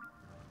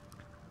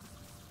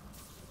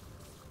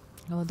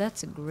 Oh,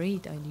 that's a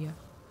great idea.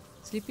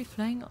 Sleepy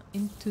flying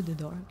into the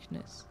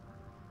darkness.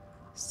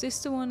 Is this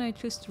the one I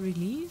just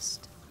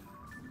released?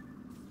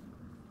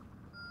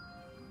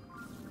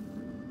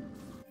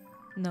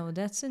 No,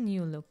 that's a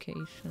new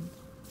location.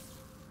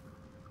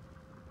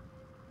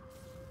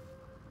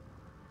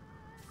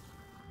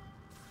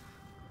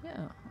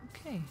 Yeah,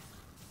 okay.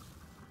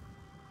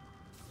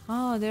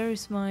 Oh, there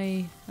is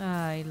my...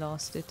 Ah, I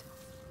lost it.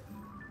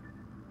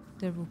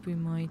 There would be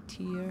my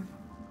tier.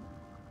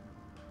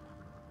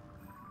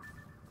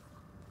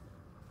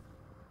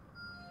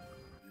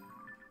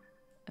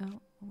 Oh,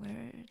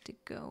 where did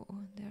it go?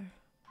 There.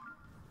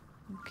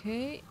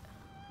 Okay.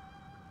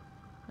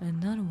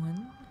 Another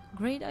one.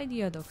 Great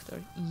idea,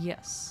 Doctor.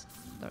 Yes.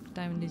 Dark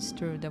Diamond is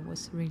true. That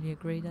was really a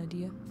great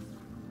idea.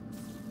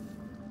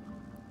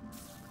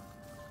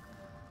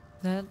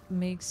 That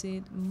makes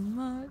it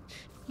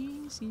much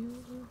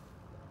easier.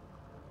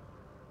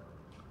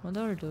 What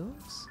are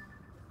those?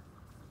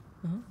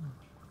 Oh.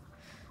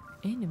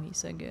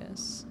 Enemies, I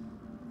guess.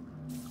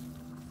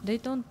 They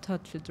don't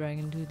touch the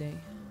dragon, do they?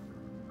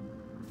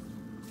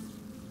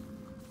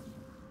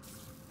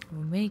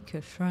 We'll make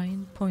a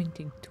shrine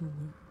pointing to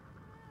her.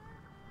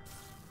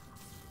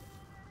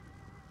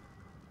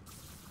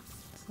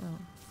 So.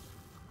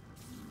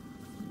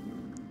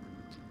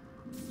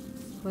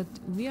 But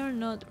we are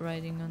not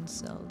riding on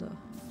Zelda.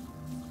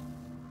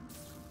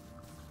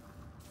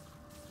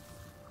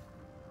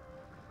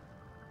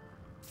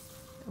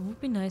 It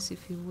would be nice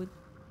if you would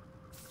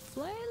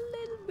fly a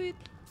little bit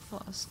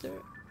faster.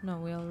 No,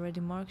 we already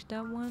marked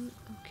that one.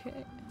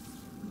 Okay.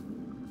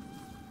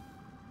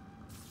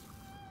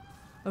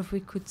 Or if we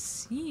could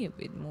see a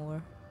bit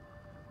more.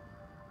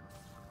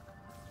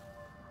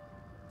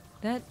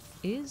 That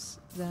is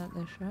that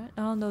a shrine?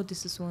 Oh no,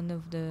 this is one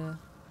of the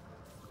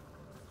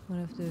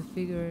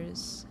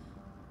figures.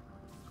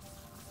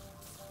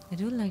 I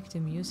do like the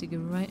music. It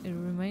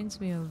reminds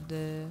me of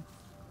the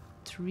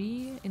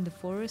tree in the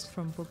forest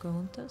from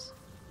Pocahontas.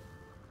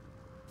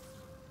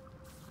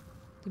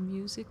 The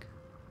music.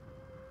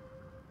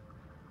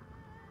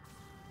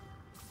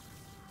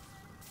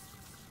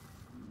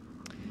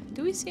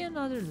 Do we see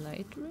another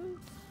light road?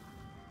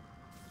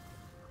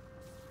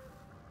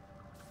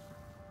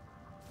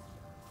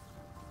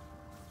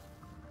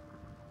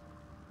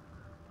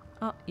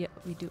 Oh, yeah,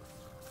 we do.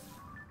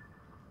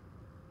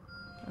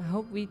 I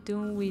hope we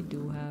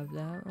do have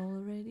that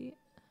already,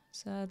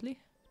 sadly.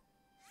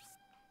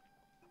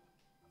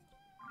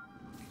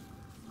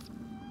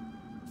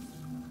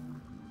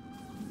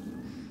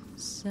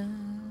 Sad.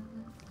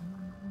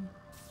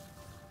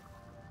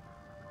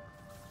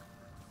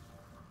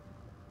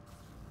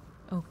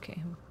 Okay,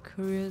 I'm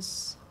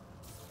curious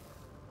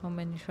how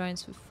many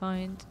shrines we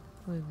find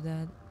with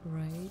that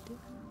raid.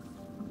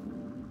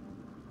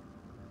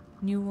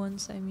 New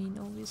ones, I mean,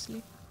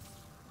 obviously.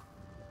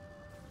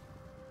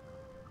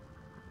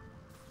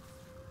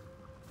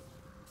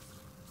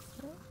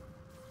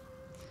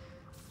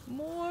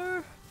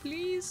 More!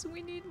 Please,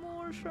 we need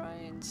more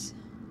shrines.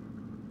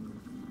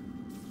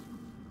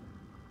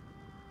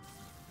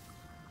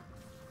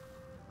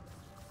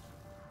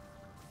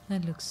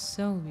 That looks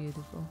so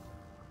beautiful.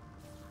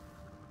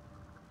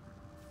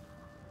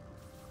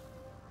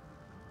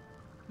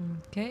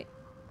 Okay.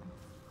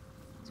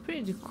 It's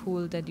pretty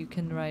cool that you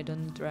can ride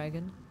on a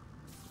dragon.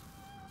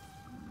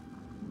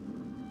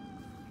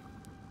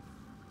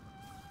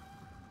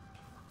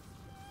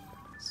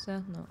 Is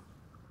that no?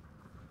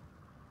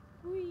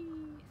 Whee!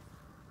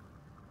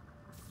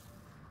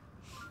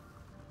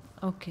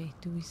 Okay,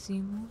 do we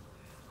see more?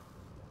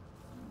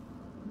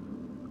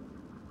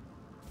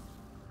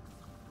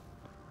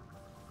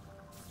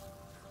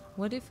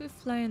 What if we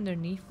fly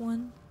underneath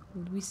one?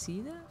 Would we see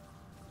that?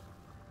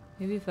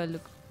 Maybe if I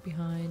look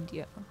behind,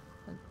 yeah.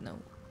 But no.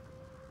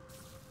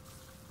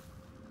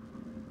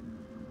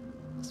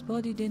 His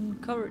body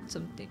didn't cover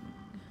something.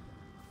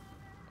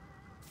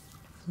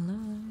 Fly,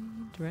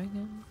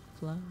 dragon,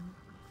 fly.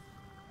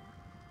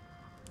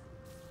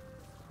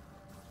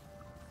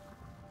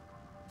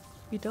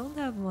 We don't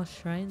have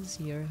much shrines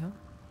here, huh?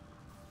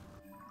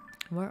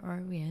 Where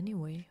are we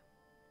anyway?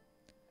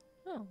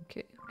 Oh,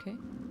 okay, okay.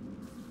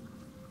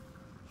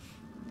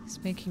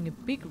 It's making a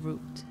big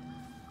route.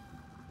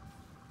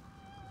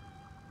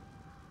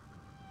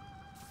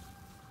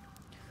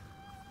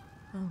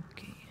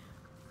 Okay.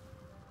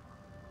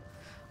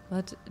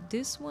 But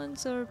these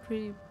ones are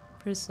pretty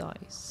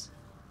precise.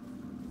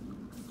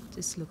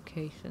 These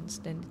locations,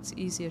 then it's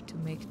easier to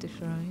make the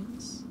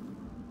shrines.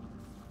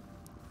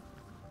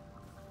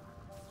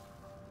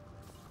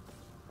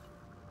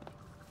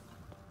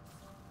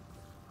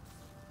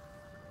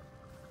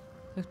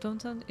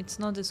 It's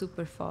not a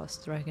super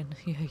fast dragon.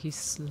 Yeah, he's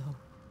slow.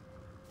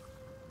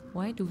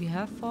 Why do we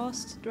have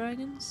fast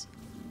dragons?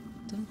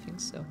 Don't think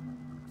so.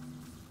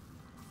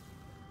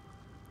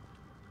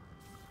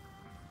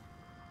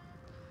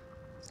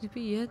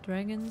 Sleepy, yeah,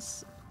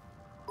 dragons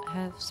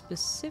have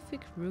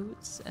specific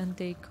routes and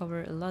they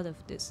cover a lot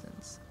of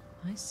distance.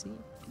 I see.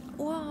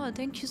 Wow,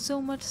 thank you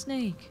so much,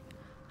 Snake.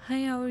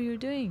 Hi, how are you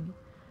doing?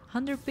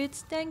 100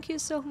 bits, thank you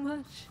so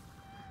much.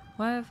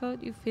 Why, I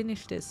thought you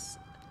finished this.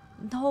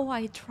 No,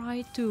 I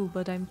tried to,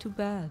 but I'm too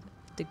bad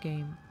at the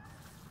game.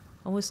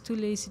 I was too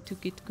lazy to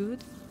get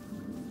good.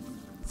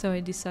 So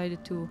I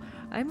decided to...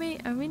 I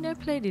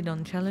played it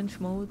on challenge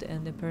mode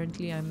and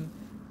apparently I'm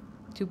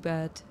too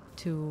bad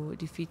to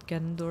defeat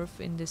Ganondorf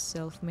in this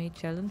self-made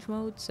challenge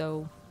mode,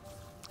 so...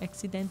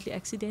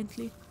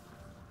 Accidentally.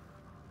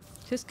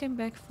 Just came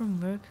back from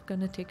work,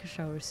 gonna take a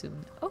shower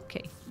soon.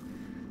 Okay.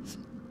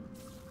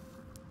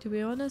 To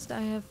be honest,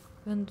 I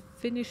haven't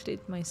finished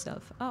it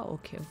myself. Ah,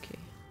 okay.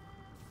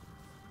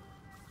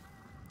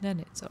 Then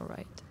it's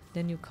alright.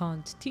 Then you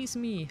can't tease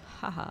me,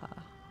 haha.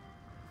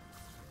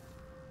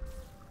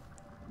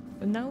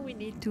 But now we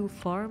need to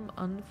farm,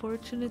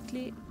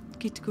 unfortunately.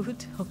 Get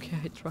good? Okay,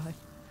 I try.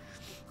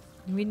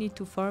 We need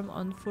to farm,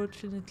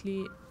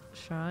 unfortunately,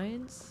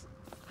 shrines.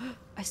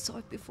 I saw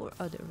it before.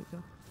 Oh, there we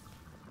go.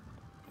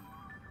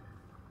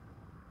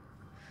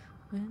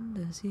 When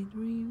does it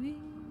reveal?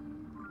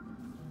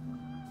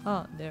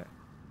 Ah, there.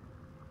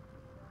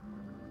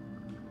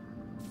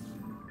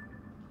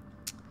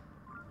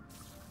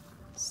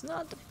 It's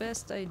not the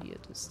best idea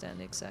to stand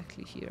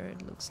exactly here,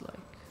 it looks like.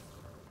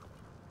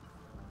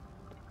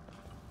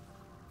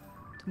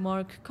 To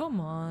mark, come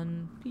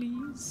on,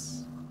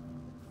 please.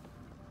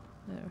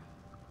 There.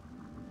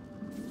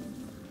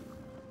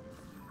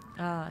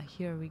 Ah,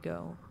 here we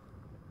go.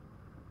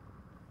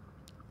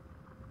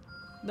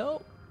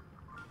 No!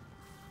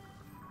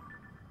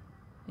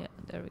 Yeah,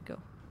 there we go.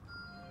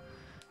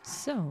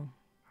 So,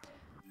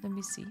 let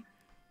me see.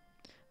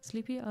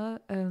 Sleepy,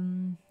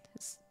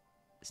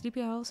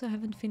 Sleepy, I also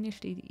haven't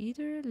finished it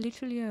either.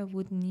 Literally, I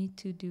would need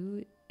to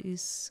do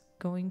is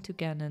going to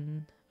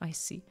Ganon. I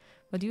see.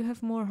 But you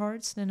have more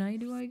hearts than I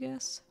do, I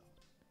guess?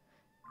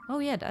 Oh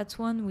yeah, that's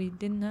one we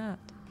didn't add.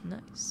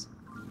 Nice.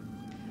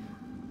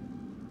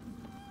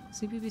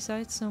 Sleepy,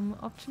 besides some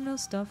optional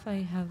stuff, I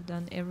have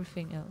done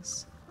everything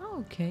else.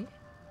 Oh, okay.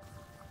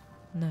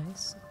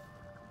 Nice.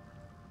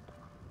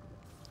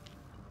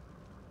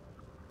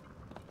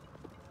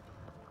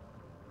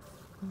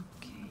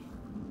 Okay.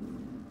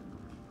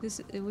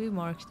 We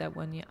marked that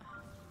one, yeah.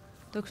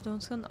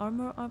 Dogstone's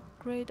armor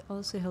upgrade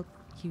also helped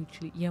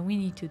hugely. Yeah, we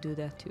need to do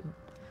that too.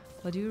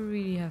 But you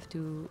really have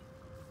to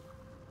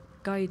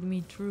guide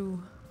me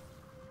through.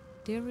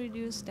 They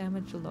reduce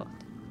damage a lot.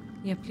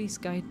 Yeah, please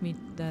guide me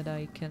that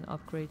I can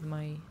upgrade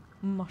my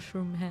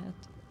mushroom hat.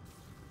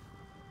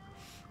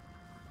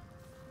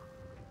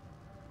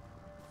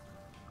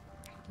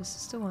 This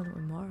is the one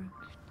we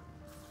marked.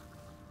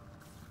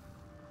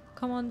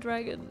 Come on,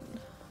 dragon.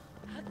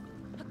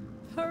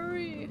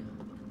 Hurry!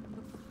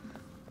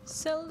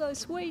 Zelda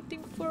is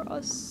waiting for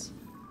us.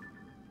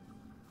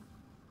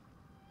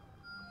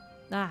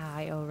 Ah,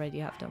 I already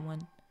have that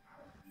one.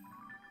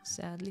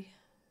 Sadly.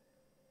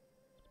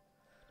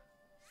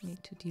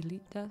 Need to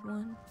delete that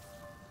one.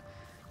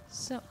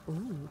 So,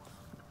 ooh.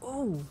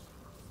 Oh!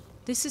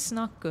 This is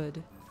not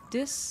good.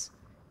 This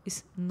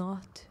is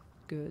not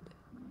good.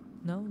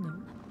 No, no.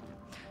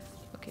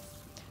 Okay.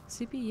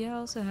 CP, yeah, I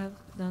also have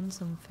done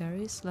some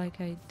fairies.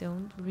 Like, I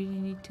don't really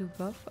need to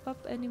buff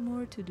up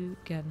anymore to do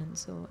Ganon.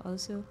 So, I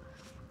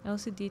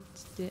also did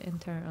the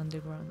entire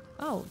underground.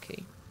 Oh,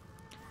 okay.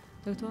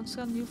 That one's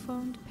a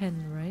newfound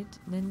pen, right?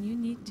 Then you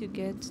need to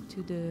get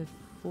to the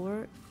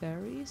 4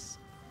 fairies,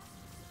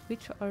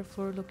 which are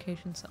 4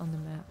 locations on the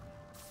map.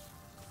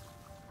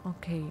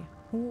 Okay,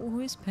 who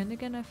is Pen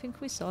again? I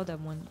think we saw that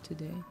one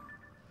today.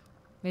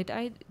 Wait,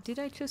 did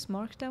I just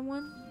mark that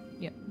one?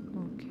 Yeah,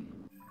 okay.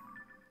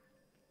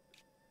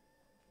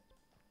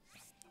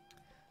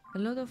 A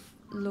lot of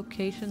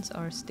locations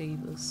are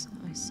stables,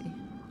 I see.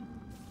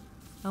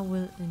 I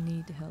will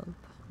need help.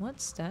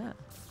 What's that?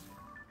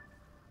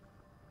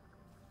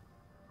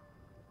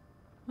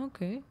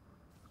 Okay.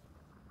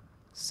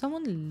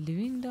 Someone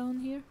living down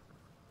here?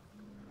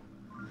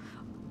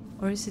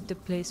 Or is it the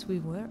place we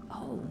were?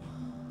 Oh.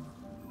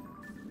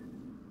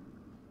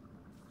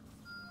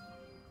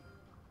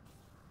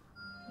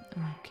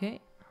 Okay.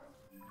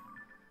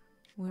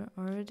 Where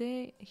are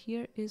they?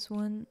 Here is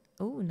one.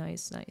 Oh,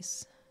 nice,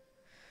 nice.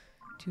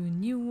 2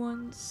 new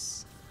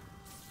ones.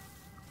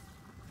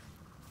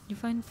 You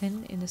find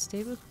pen in a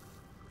stable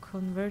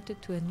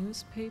converted to a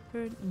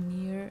newspaper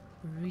near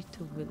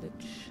Rito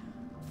village.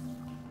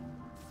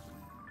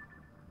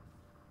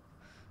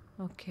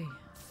 Okay.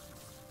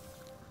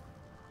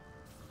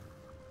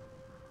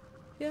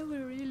 Yeah, we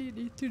really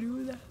need to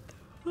do that.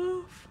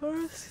 Oh,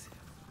 first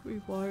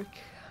we mark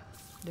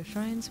the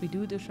shrines, we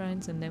do the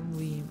shrines, and then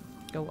we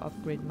go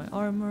upgrade my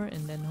armor,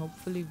 and then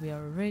hopefully we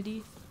are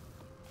ready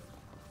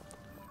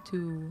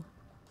to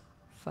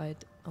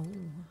fight. Oh,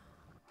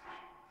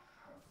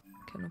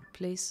 cannot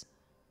place.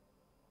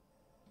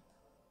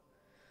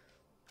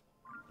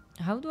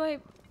 How do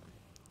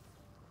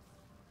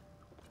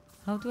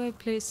I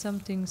place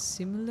something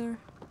similar?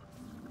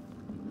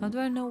 How do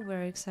I know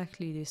where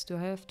exactly it is? Do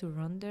I have to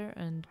run there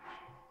and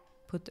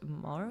put a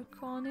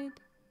mark on it?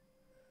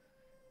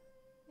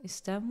 Is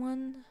that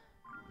one?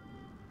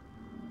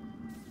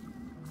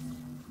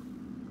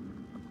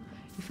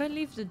 If I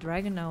leave the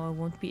dragon now, I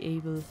won't be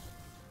able.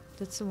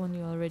 That's the one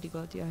you already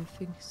got. Yeah, I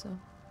think so.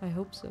 I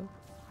hope so.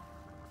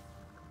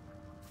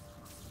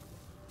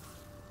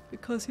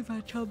 Because if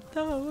I jump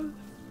down,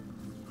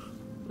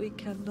 we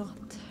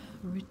cannot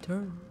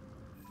return.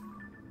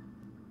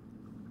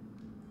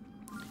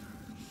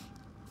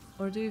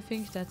 Or do you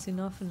think that's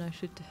enough and I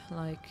should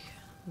like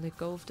let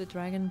go of the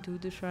dragon, do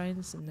the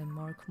shrines, and then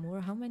mark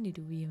more? How many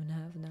do we even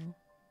have now?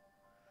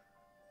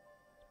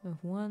 We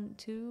have 1,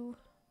 2,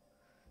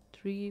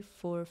 3,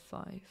 4,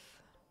 5.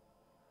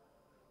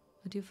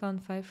 But you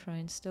found 5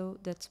 shrines though.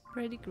 That's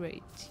pretty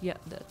great. Yeah,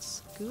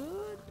 that's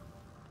good.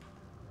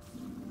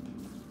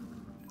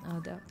 Ah,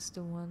 that's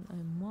the one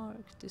I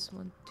marked. This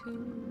one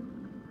too.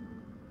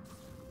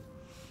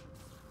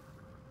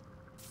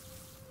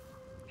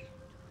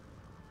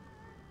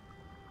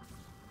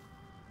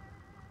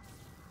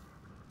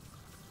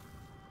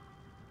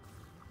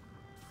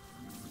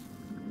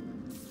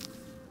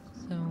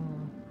 So,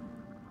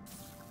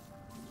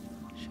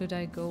 should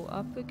I go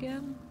up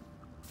again?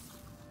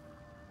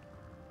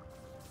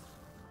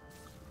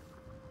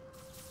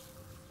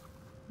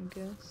 I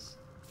guess.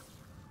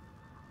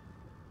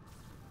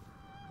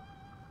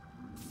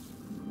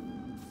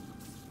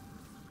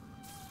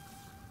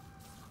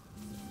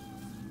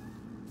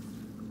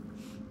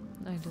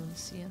 I don't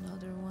see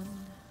another one.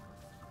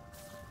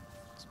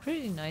 It's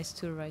pretty nice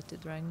to ride the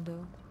dragon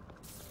though.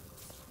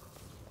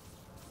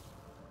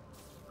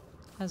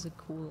 Has a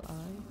cool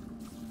eye.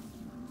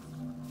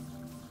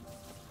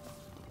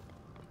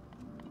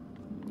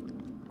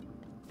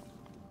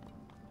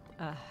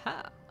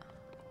 Aha!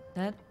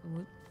 That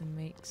would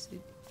make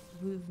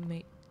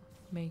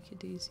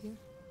it easier.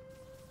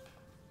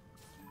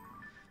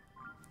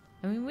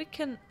 I mean, we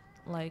can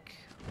like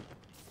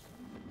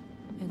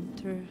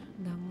enter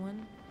that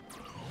one.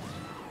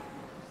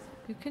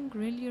 You can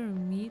grill your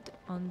meat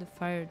on the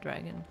fire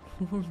dragon.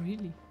 Oh,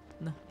 really?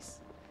 Nice.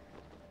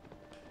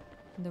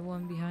 And the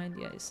one behind,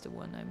 yeah, is the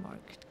one I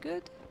marked.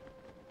 Good.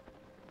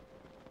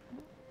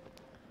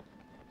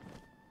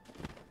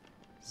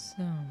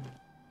 So,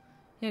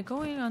 yeah,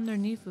 going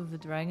underneath of the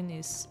dragon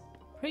is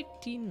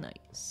pretty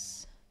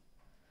nice.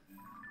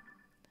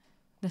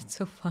 That's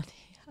so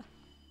funny.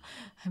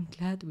 I'm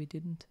glad we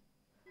didn't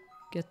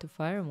get the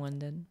fire one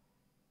then.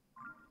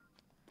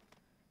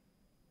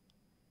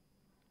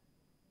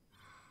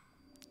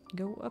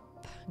 Go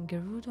up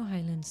Gerudo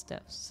Highland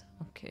Steps.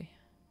 Okay.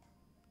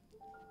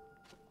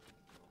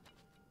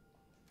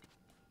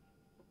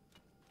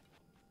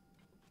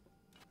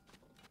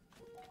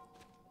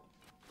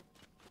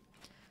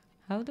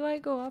 How do I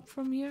go up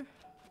from here?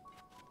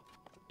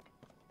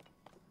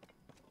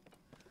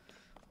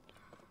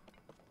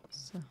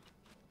 So,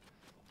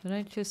 don't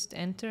I just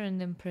enter and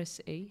then press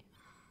A?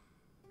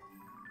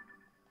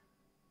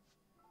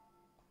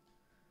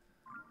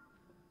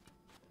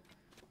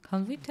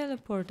 Can't we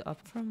teleport up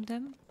from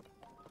them?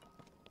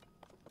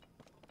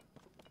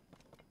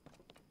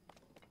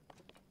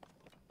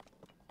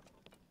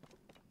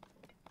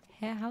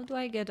 Hey, how do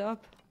I get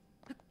up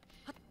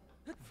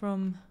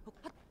from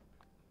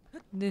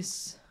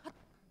this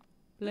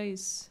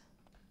place?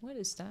 What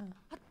is that?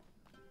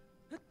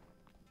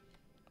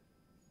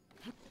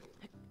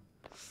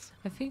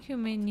 I think you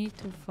may need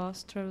to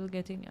fast travel.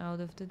 Getting out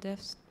of the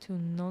depths to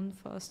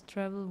non-fast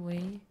travel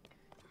way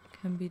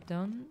can be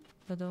done,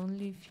 but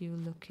only few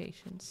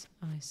locations.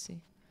 I see.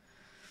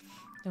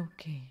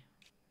 Okay,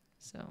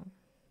 so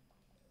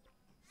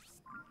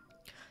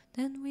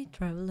then we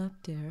travel up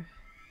there.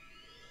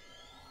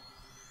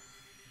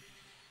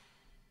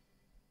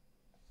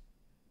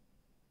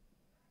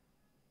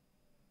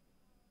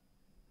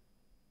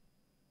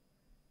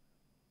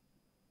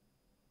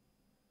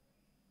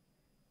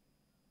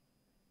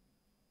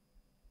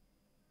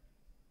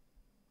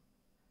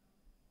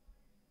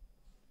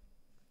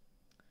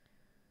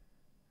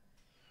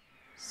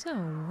 So,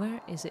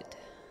 where is it?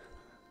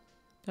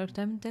 Dark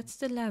Diamond, that's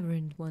the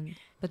labyrinth one.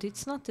 But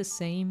it's not the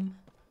same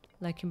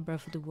like in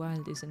Breath of the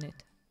Wild, isn't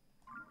it?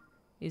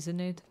 Isn't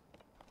it?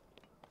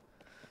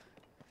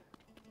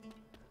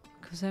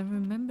 Because I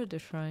remember the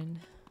shrine.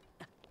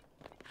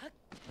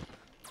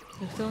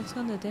 The thoughts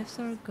on the depths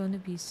are gonna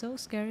be so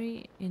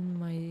scary in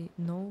my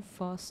no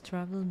fast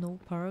travel, no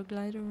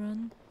paraglider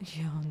run.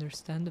 Yeah,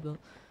 understandable.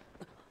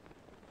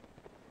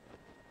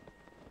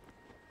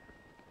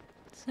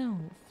 So,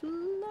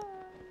 fly.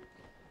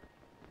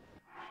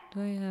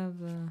 Do I have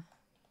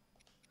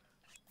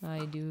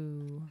I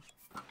do.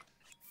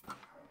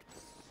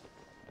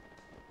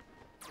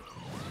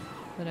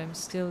 But I'm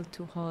still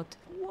too hot.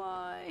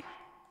 Why?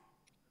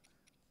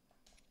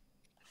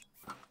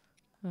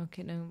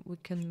 Okay, now we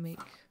can make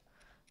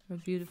our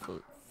beautiful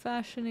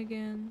fashion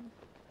again.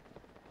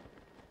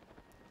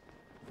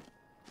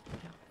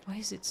 Why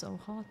is it so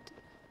hot?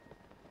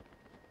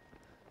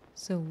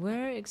 So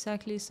where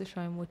exactly is the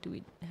shrine? What do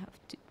we have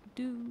to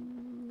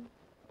do?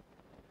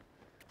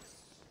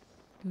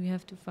 Do we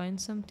have to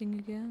find something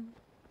again?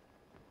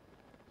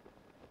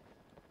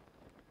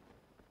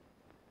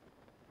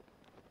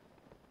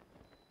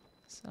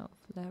 South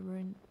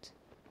Labyrinth.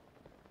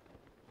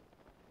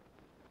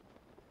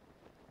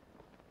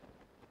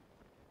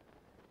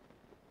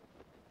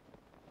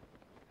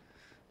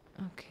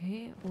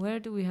 Okay,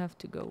 where do we have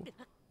to go?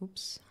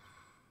 Oops.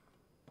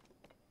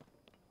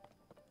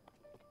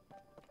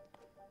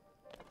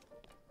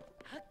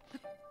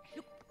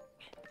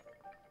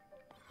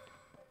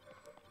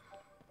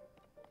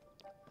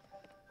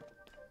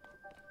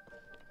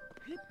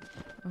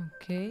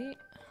 Okay.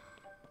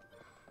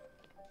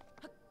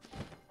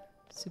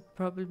 Is it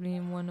probably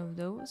in one of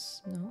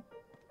those? No.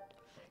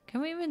 Can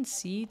we even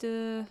see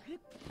the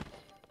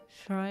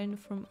shrine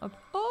from up?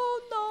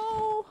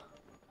 Oh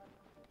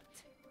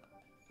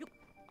no!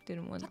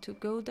 Didn't want to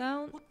go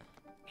down.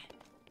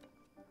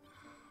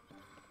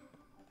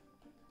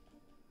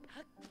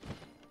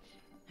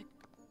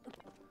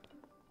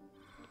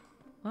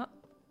 What?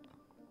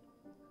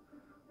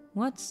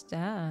 What's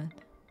that?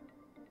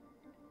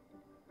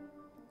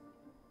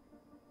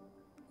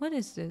 What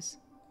is this?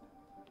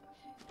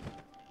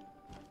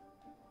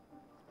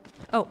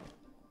 Oh,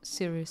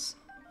 serious.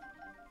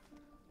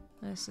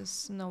 This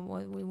is not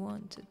what we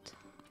wanted.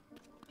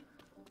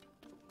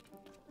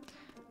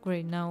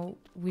 Great, now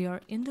we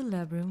are in the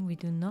labyrinth. We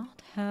do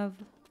not have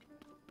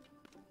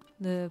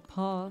the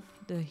path,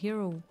 the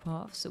hero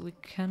path, so we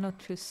cannot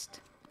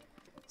just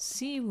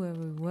see where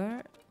we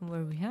were and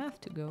where we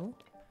have to go.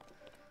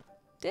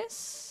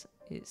 This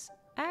is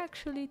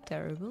actually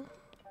terrible.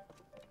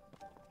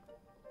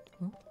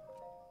 Oh.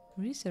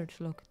 Research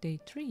log day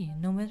 3.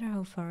 No matter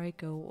how far I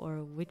go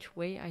or which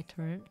way I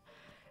turn,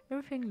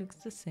 everything looks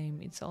the same.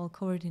 It's all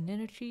covered in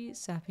energy,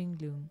 sapping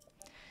gloom.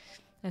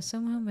 I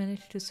somehow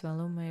managed to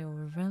swallow my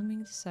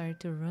overwhelming desire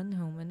to run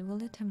home and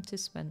will attempt to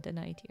spend the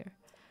night here.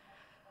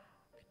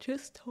 I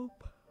just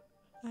hope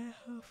I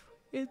have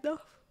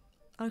enough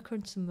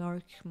acorns to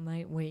mark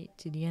my way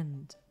to the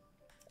end.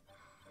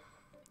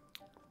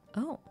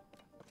 Oh.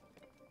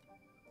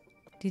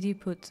 Did he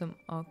put some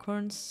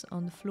acorns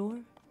on the floor?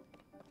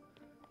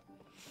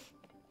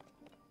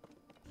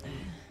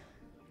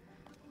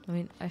 I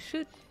mean, I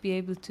should be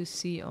able to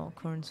see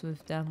acorns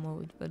with that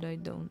mode, but I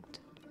don't.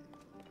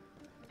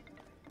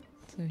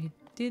 So he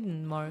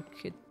didn't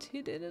mark it.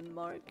 He didn't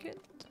mark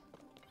it.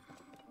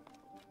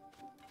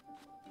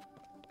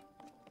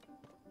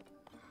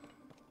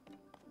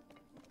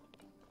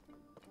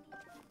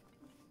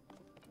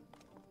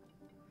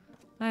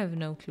 I have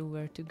no clue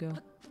where to go.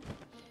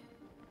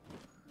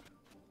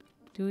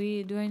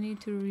 Do I need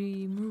to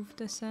remove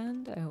the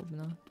sand? I hope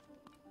not.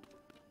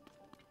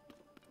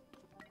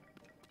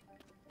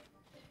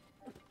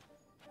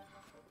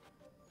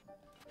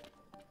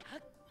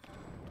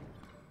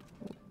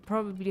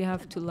 probably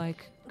have to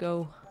like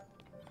go.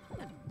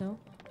 No?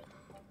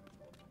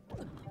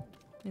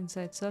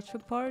 Inside such a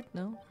part?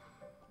 No?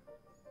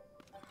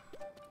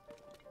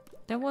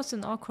 That was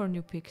an acorn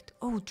you picked.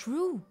 Oh,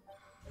 true!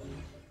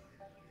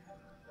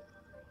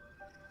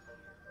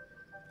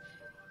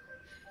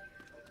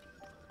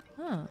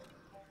 Huh.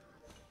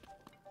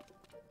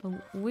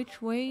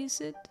 Which way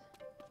is it?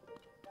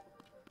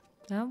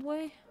 That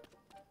way?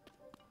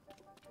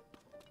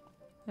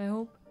 I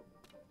hope.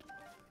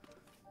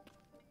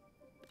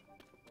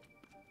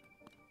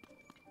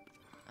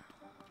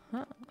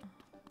 Huh.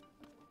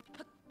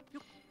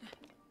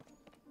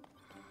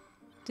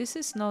 This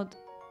is not...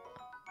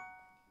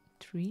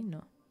 Tree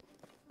not.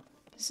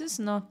 This is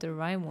not the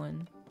right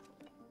one.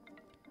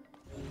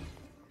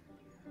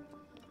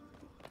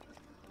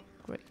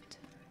 Great.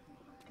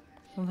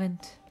 I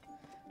went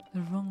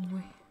the wrong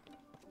way.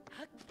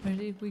 Where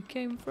did we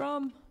came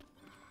from?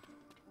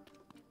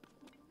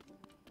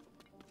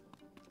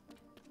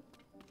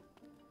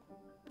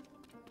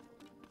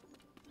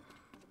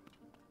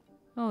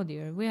 Oh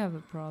dear, we have a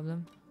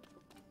problem.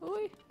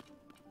 Oi.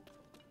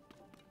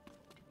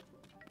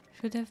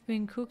 Should have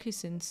been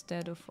cookies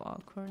instead of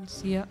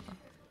acorns. Yeah.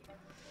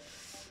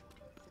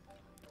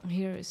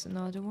 Here is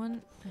another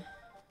one.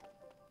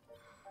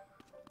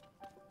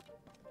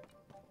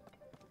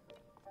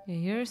 Yeah,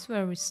 here's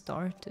where we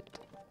started.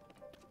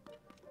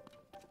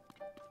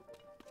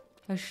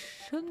 I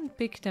shouldn't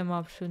pick them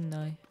up, shouldn't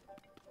I?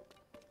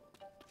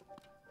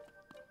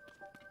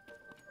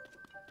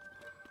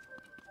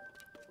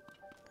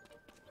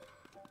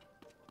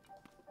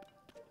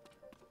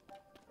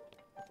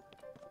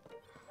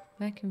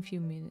 Back in a few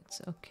minutes,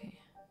 okay.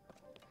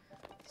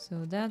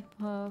 So that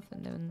path,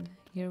 and then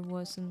here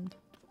wasn't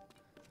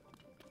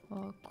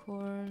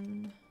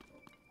acorn.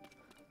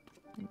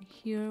 And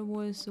here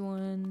was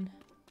one.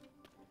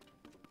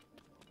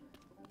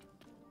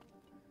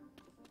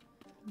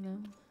 No.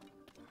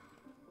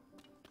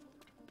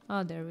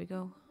 Oh, there we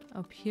go.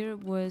 Up here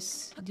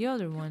was the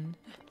other one.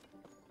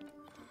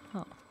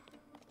 Oh.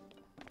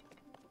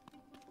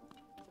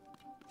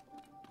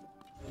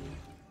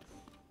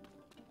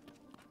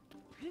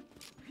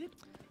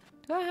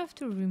 Do I have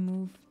to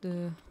remove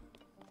the...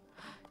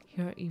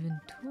 Here are even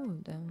two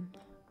of them.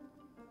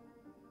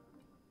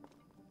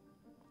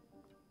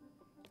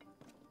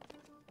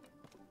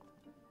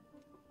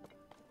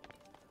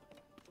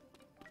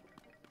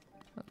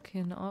 Okay,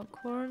 an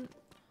acorn.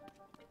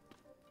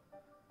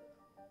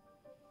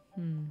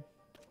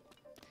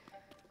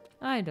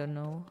 I don't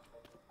know.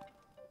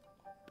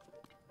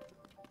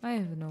 I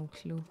have no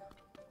clue.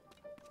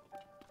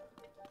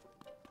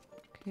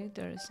 Okay,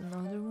 there is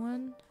another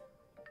one.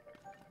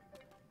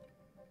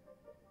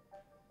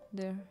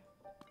 There.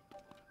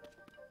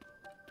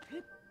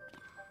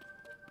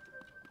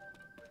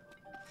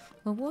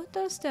 But what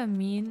does that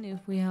mean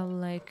if we have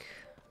like...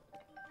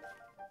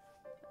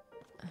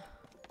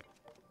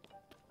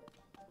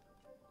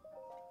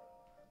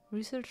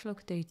 Research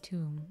log day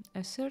 2.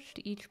 I've searched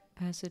each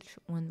passage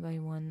one by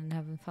one and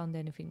haven't found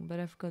anything,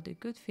 but I've got a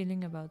good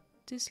feeling about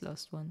this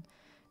last one.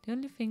 The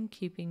only thing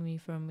keeping me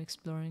from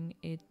exploring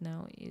it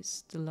now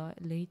is the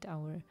late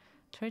hour.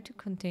 Try to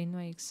contain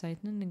my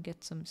excitement and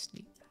get some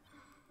sleep.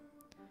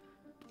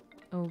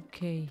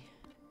 Okay.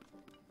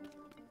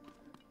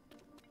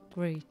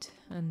 Great.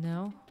 And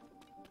now?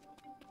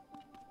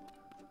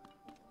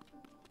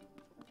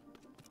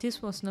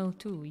 This was note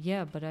 2.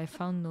 Yeah, but I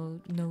found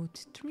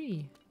note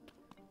 3.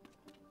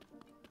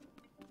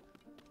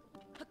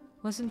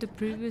 Wasn't the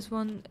previous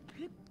one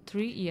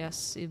 3?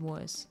 Yes, it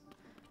was.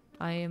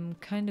 I am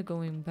kinda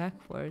going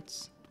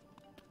backwards.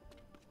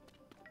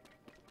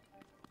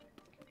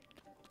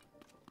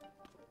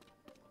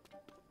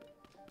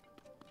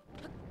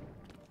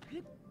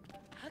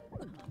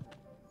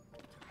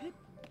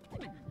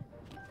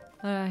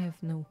 I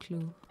have no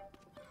clue.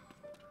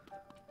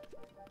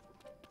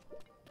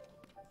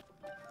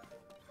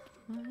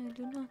 I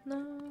do not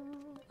know.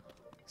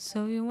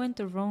 So you went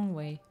the wrong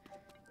way.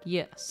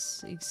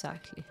 Yes,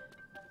 exactly.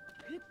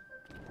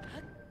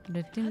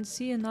 But I didn't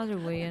see another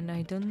way, and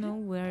I don't know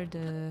where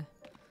the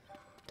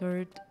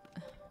third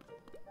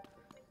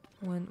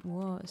one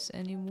was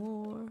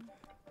anymore.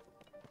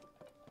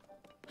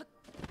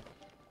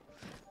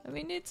 I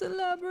mean, it's a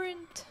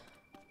labyrinth.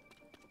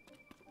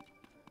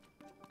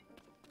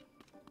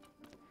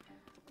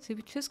 So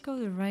we just go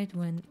the right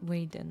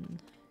way then.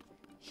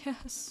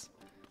 Yes.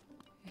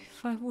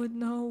 If I would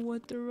know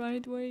what the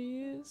right way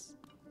is.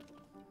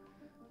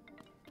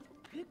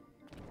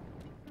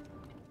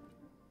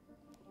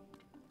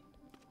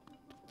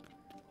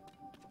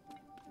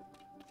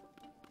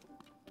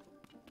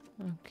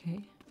 Okay.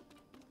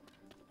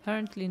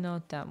 Apparently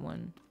not that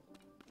one.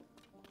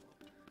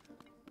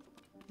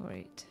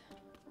 Wait.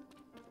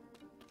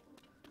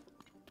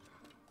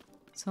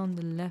 It's on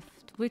the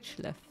left. Which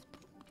left?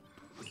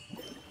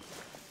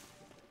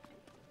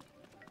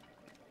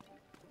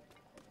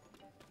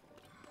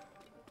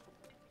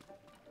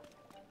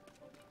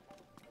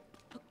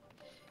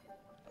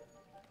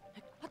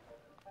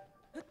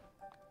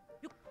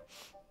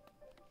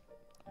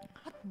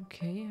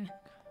 Okay.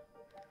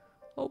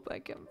 Hope I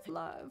can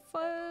fly.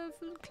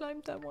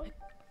 Climb that one.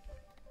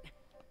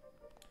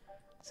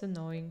 It's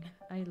annoying.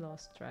 I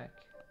lost track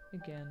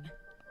again.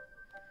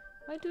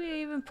 Why do you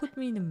even put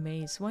me in the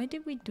maze? Why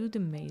did we do the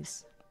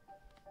maze?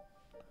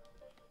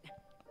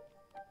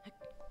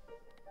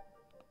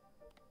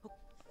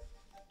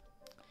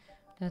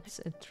 That's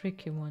a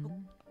tricky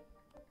one.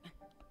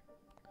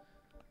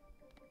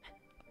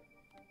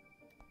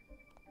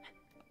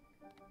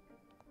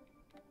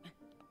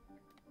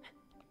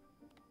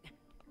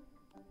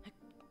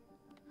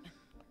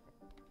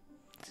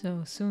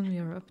 So soon we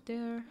are up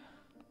there.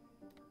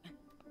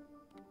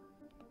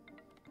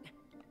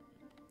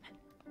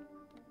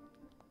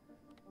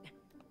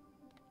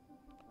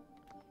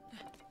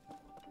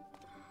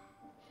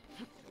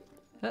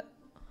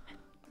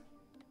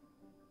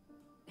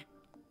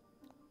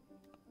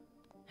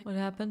 What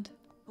happened?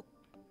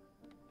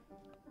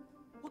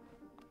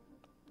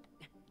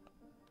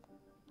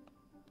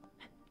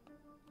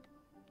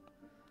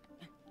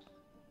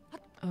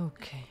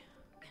 Okay.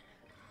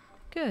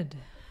 Good.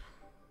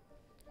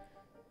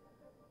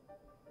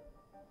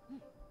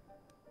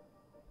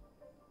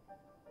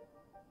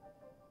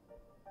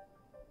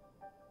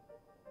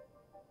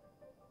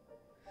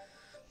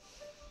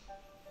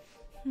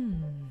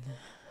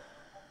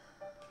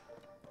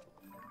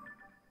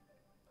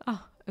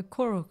 Ah, a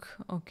Korok.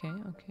 Okay,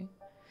 okay.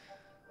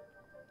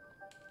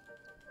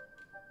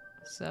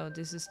 So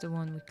this is the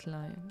one we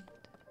climbed.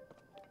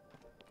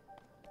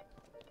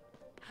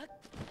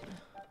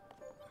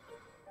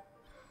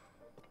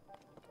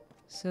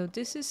 So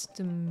this is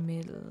the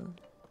middle.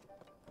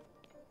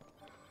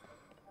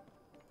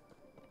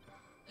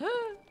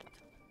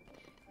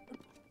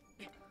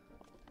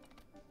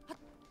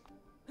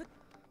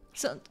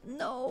 So,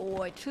 no,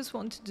 I just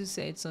wanted to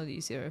say it's not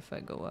easier if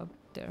I go up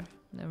there.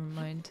 Never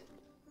mind.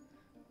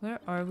 Where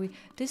are we?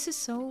 This is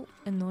so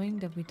annoying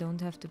that we don't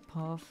have the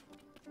path.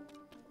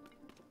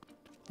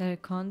 That I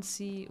can't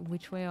see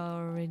which way I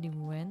already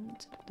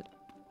went.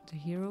 The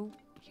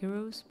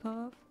hero's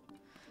path.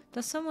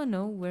 Does someone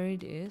know where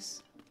it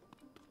is?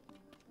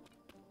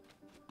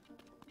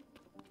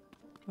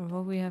 Or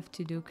what we have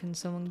to do? Can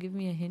someone give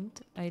me a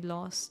hint? I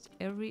lost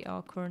every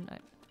acorn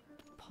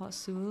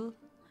possible.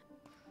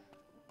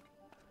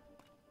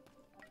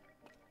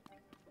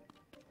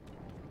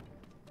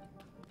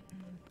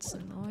 It's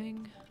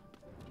annoying.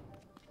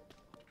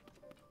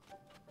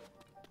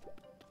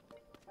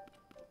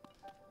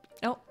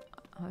 Oh,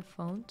 I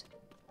found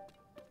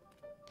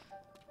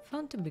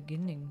the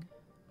beginning.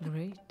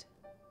 Great.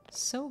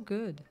 So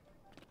good.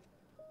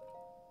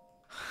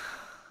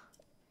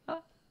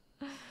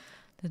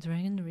 The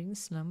dragon ring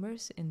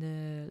slumbers in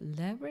the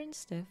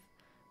labyrinth depth.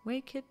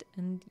 Wake it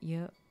and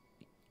you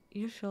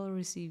shall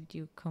receive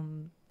due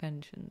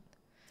compensation.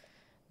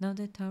 Now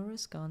that tower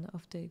is gone,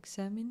 after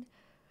examine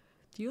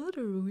the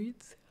other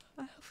ruins,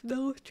 I have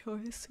no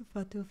choice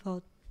but to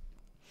fall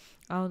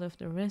out of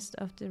the rest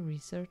of the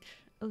research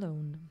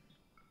alone.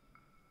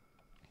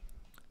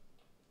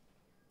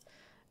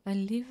 I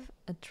leave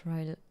a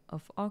trail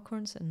of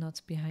acorns and nuts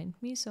behind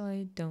me so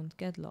I don't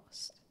get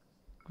lost.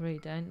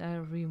 Great, and I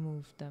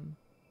removed them.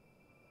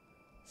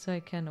 So I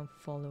cannot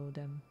follow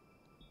them.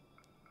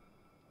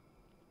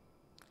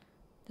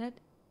 That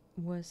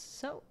was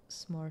so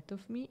smart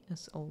of me,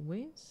 as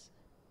always.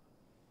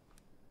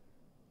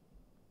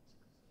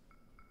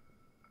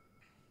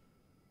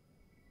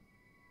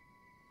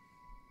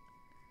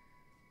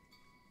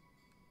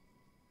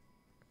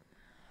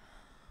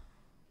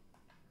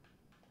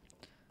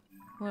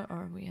 Where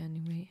are we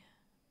anyway?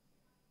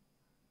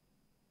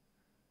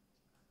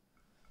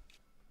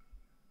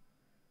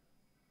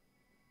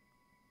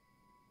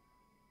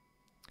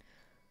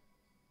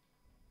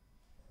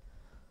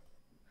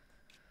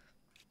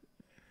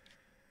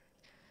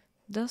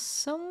 Does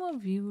some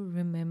of you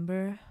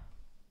remember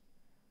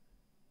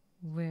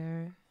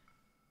where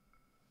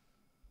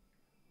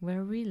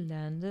we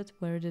landed,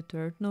 where the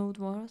third node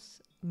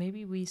was?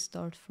 Maybe we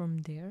start from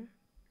there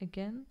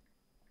again?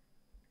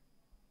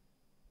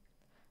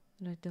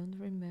 But I don't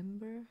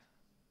remember.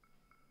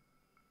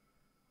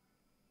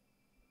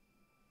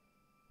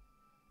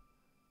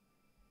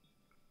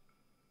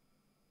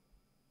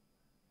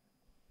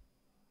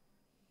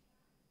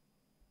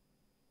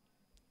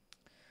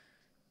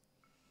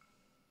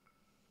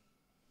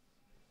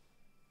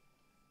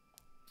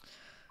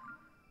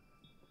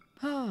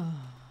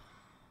 Ah,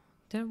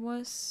 there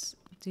was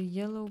the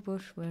yellow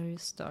bush where it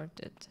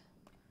started.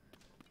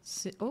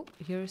 Oh,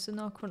 here's an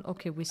acorn.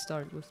 Okay, we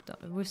start with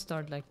we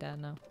start like that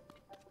now.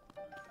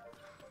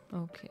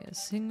 Okay, a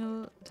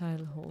single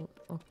tile hole.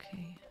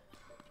 Okay,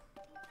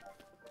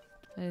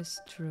 that is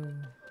true.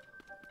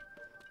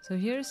 So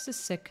here's the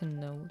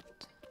second node.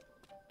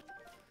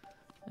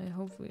 I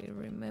hope we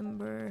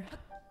remember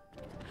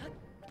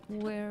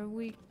where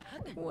we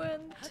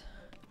went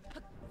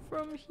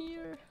from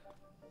here.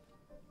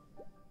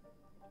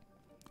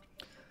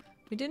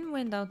 We didn't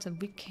went out,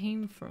 we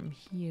came from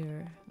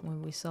here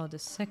when we saw the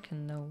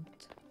second node.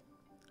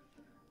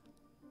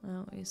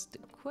 Now is the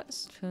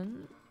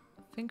question,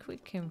 I think we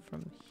came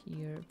from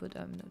here, but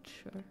I'm not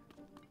sure.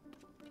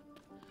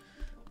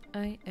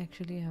 I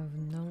actually have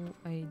no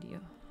idea.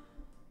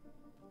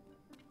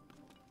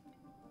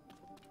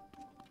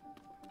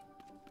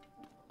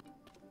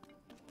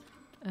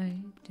 I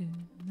do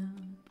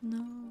not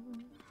know.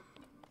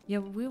 Yeah,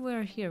 we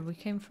were here. We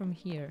came from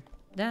here.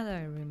 That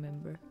I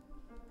remember.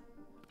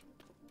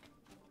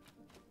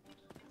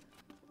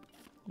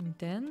 And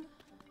then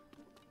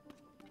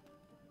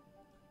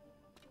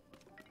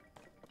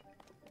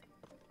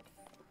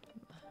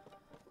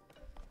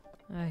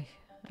I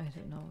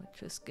don't know. I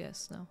just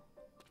guess now.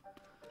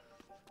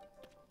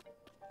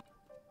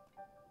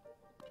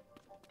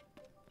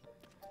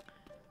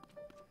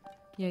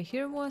 Yeah,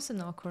 here was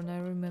an acorn. I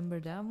remember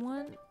that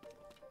one,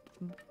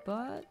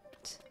 but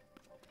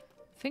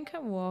I think I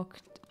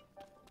walked.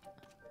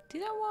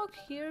 Did I walk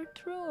here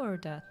through or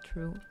that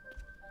through?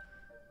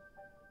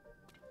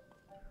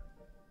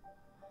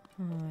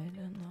 Oh, I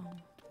don't know.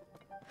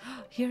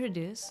 Here it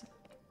is.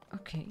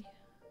 Okay.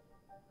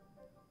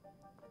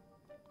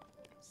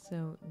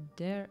 So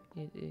there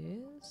it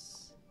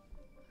is.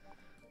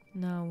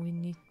 Now we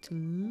need to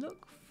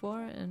look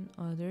for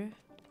another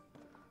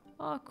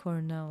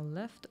acorn. Now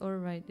left or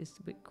right is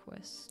the big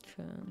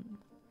question.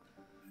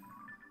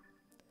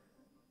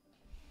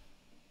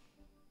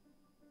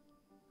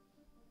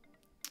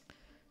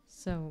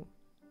 So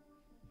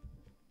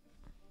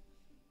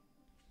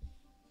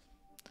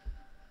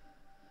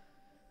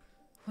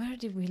where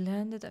did we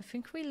land it? I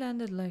think we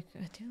landed like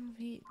didn't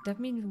we? That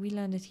means we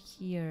landed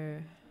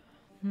here.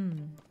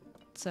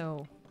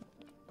 So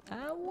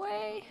that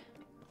way?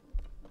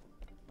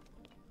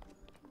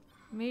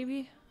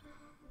 Maybe?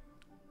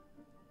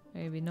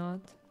 Maybe not.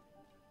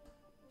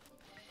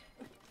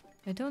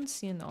 I don't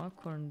see an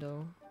acorn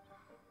though.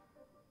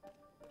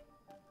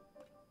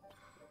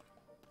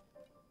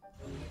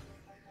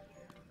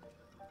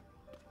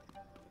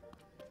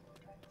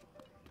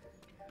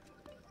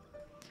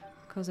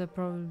 Because I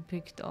probably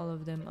picked all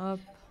of them up.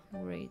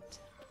 Great.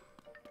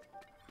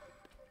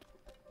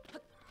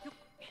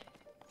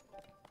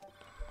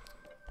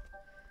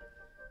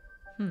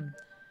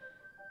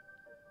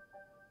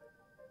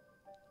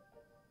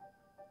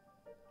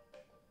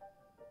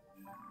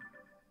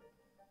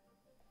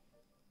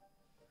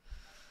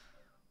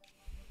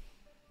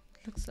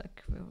 Looks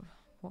like we're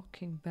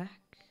walking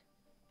back.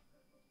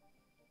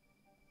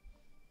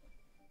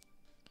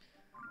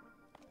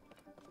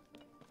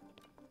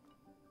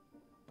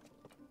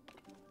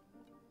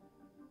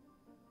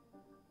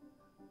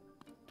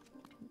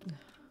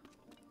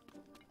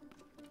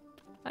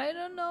 I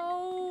don't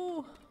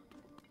know.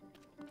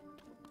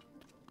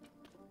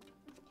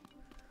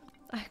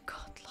 I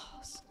got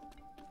lost.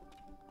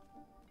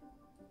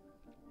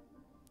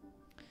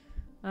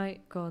 I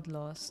got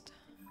lost.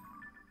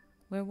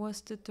 Where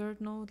was the third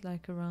node?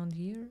 Like around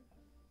here?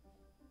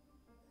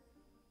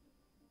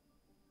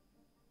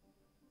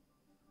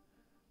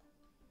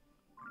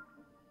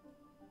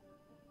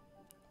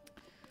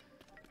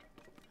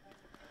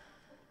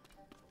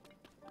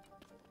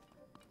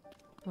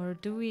 Or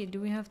do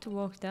we have to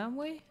walk that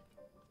way?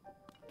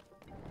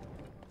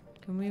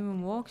 Can we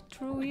even walk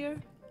through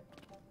here?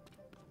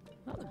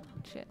 Oh,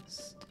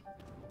 chest.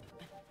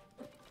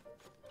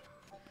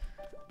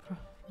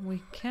 We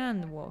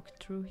can walk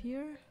through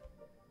here.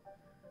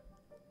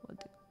 But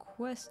the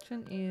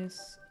question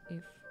is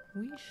if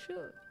we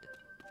should.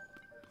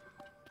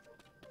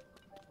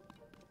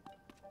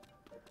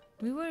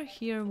 We were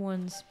here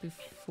once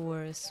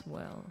before as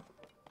well.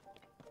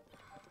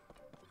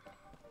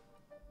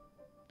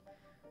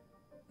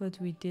 But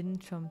we didn't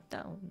jump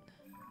down.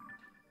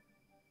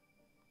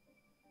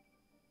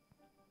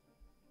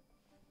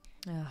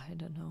 I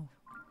don't know.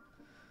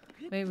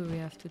 Maybe we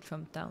have to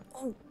jump down.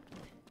 Oh!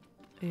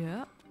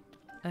 Yeah,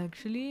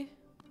 actually,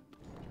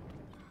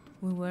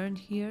 we weren't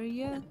here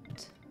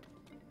yet.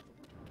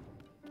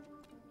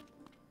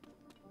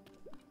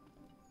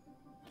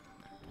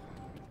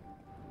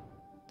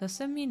 Does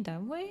that mean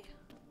that way?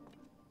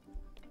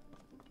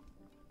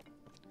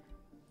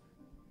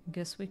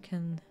 Guess we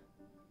can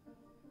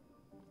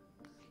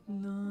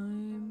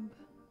climb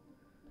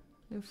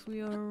if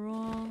we are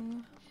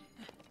wrong.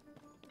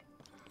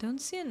 Don't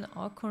see an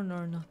acorn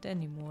or not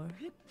anymore.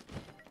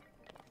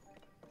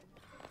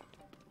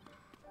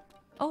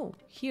 Oh,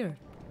 here.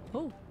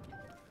 Oh.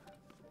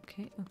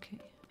 Okay, okay.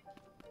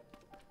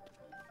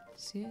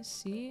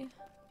 See?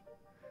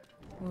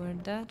 We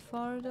weren't that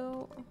far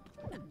though.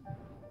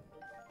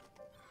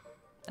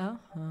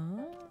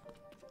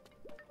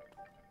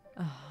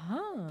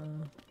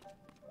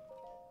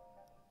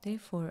 Day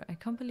 4. I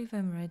can't believe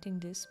I'm writing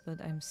this, but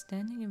I'm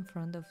standing in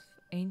front of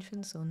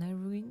ancient Zona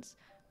ruins.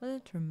 What a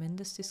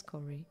tremendous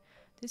discovery.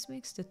 This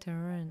makes the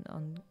terror and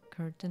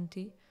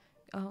uncertainty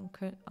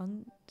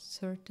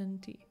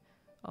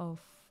of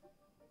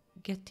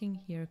getting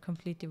here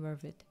completely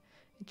worth it.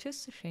 It's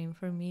just a shame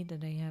for me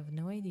that I have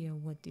no idea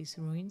what these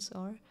ruins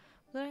are,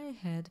 but I'll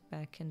head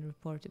back and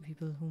report to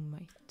people who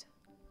might.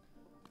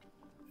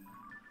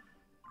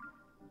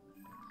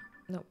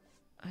 No,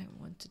 I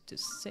wanted to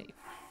save.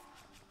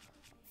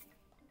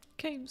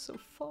 came so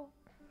far.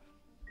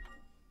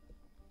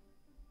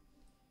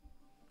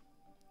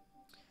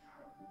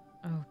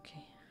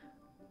 Okay.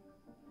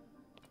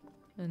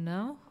 And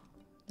now?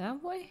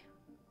 That way?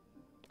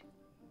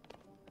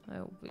 I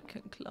hope we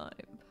can climb.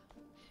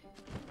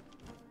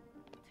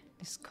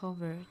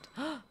 Discovered.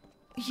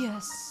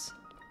 Yes!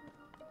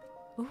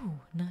 Oh,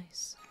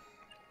 nice.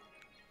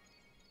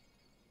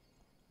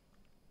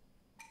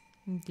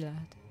 I'm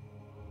glad.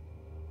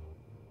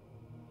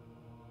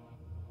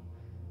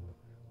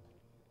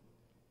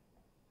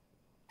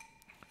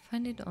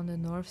 Find it on the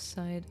north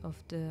side of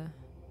the...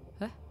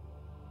 Huh?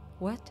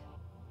 What?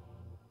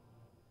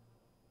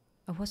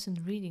 I wasn't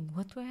reading.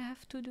 What do I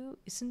have to do?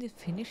 Isn't it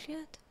finished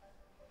yet?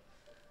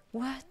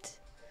 What?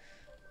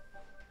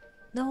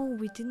 No,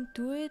 we didn't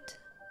do it?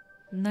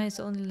 Nice,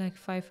 only like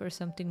 5 or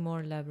something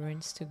more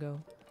labyrinths to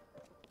go.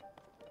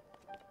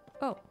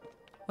 Oh,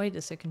 wait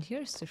a second,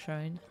 here's the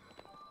shrine.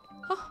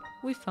 Oh,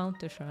 we found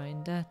the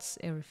shrine. That's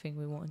everything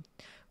we want.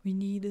 We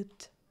need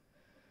it.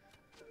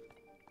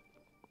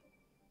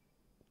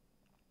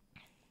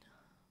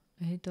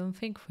 I don't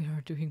think we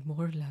are doing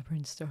more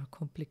labyrinths that are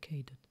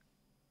complicated.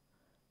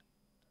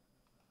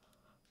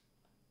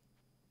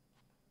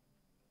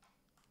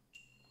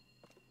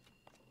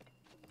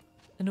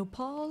 An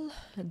opal,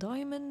 a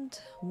diamond,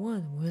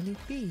 what will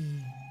it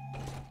be?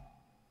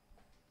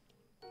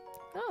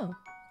 Oh,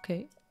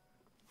 okay.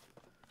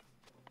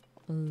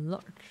 A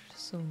large,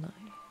 so nice.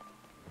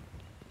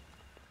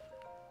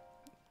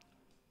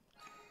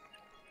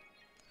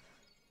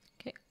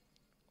 Okay.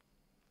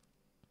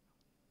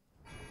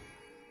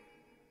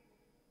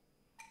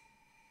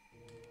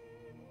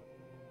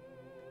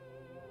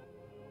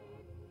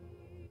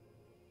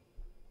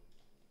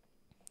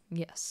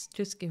 Yes,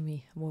 just give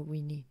me what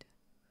we need.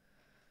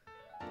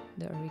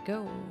 There we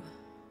go.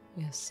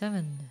 We have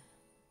 7.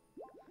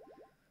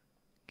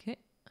 Okay.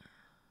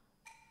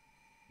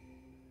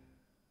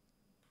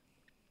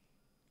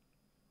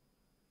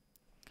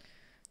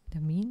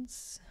 That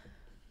means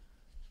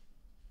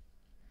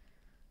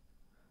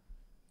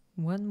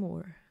 1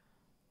 more.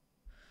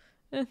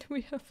 And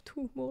we have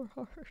 2 more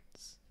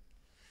hearts.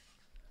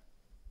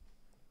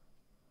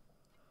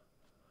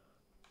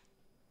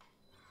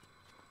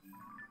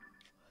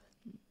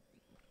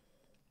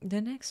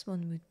 The next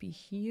one would be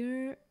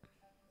here.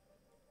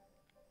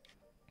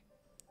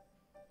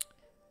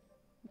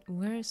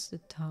 Where is the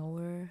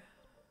tower?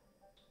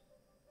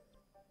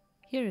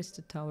 Here is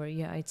the tower.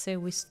 Yeah, I'd say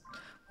we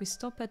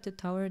stop at the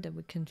tower that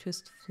we can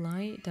just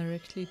fly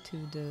directly to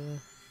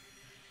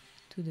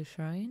the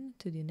shrine,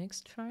 to the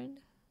next shrine.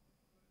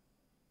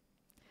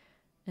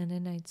 And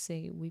then I'd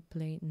say we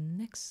play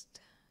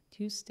next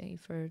Tuesday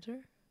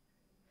further,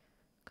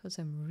 because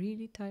I'm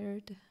really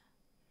tired.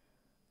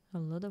 A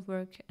lot of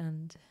work,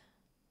 and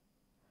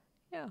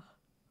yeah,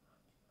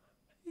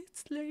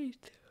 it's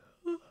late.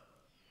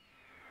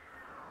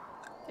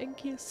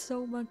 Thank you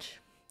so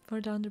much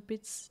for the 100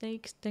 bits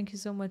snakes. Thank you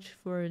so much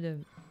for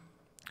the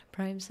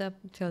Prime sub,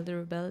 Zelda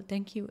Rebel.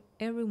 Thank you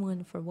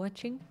everyone for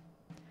watching.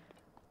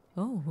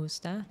 Oh, who's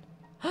that?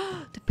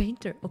 The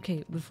painter.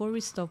 Okay, before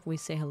we stop, we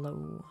say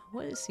hello.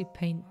 What is he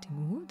painting?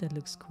 Ooh, that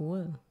looks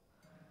cool.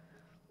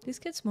 This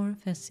gets more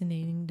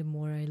fascinating the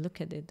more I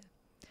look at it.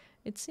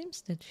 It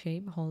seems that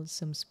shape holds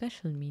some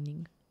special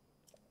meaning.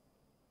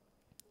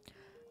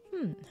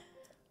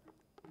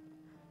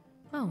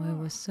 Oh, I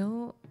was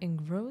so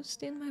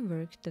engrossed in my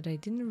work that I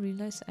didn't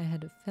realize I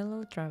had a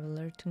fellow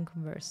traveler to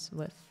converse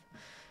with.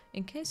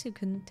 In case you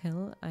couldn't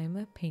tell, I'm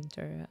a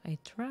painter. I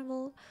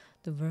travel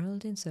the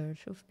world in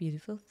search of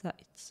beautiful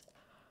sights.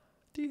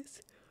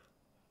 These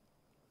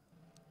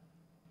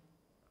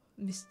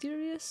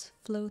mysterious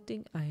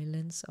floating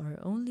islands are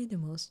only the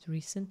most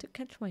recent to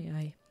catch my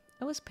eye.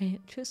 I was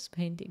just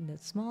painting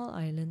that small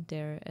island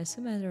there as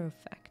a matter of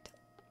fact.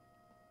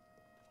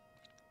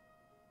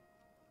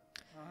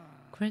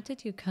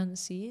 Granted, you can't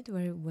see it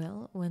very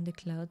well when the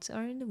clouds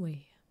are in the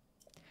way.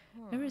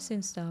 Ever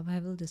since the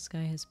upheaval, the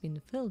sky has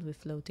been filled with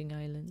floating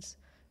islands,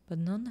 but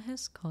none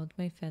has caught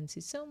my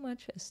fancy so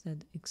much as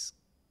that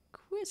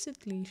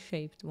exquisitely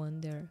shaped one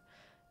there.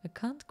 I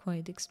can't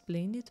quite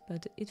explain it,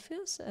 but it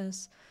feels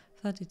as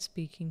that it's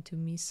speaking to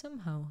me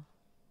somehow.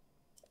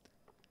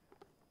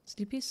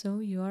 Sleepy, so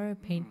you are a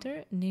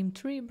painter? Name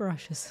 3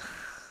 brushes.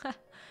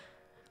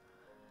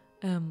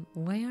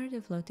 Why are the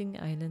floating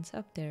islands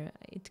up there?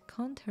 It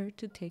can't hurt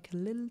to take a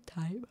little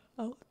time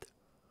out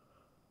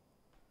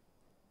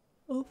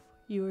of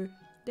your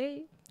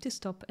day to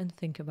stop and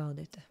think about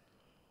it.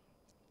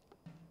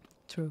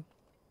 True.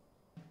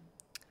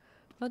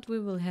 But we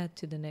will head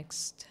to the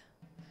next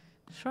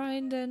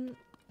shrine then.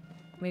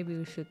 Maybe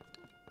we should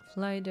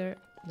fly there,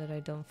 that I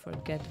don't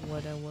forget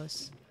what I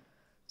was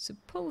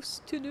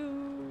supposed to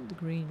do. The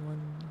green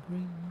one, the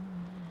green one.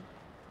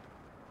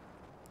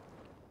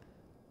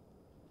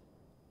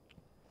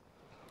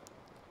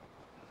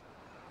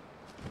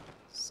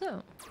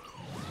 So,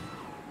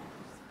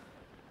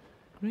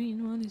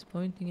 green one is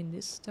pointing in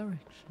this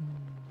direction.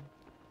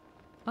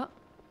 Ah,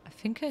 I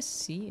think I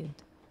see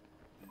it.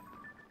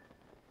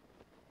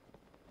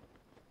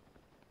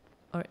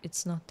 Or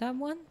it's not that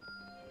one?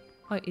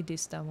 Oh, it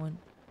is that one.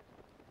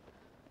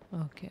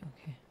 Okay,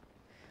 okay.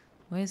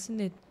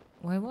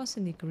 Why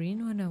wasn't it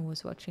green when I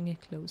was watching it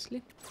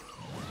closely?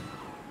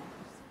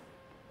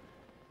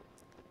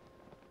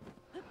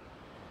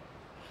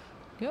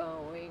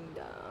 Going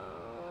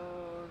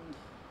down.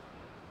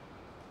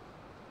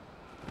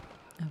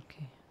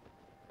 Okay.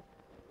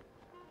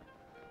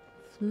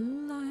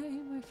 Fly,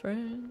 my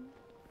friend.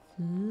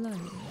 Fly.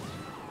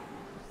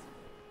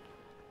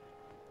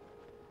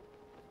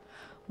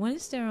 What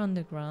is there on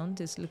the ground?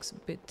 This looks a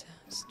bit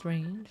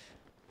strange.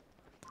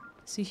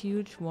 It's a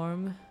huge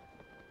worm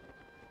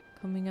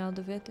coming out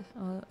of it,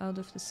 out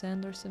of the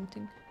sand or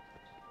something.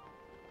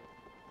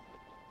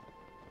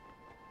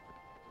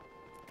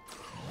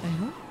 I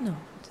hope not.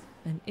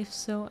 And if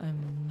so,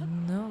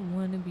 I'm not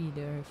wanna be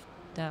there if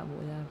that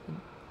would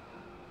happen.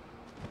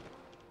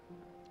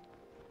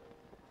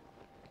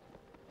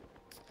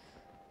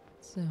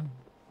 So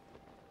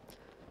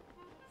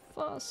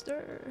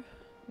faster.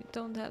 We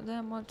don't have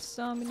that much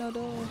stamina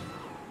though.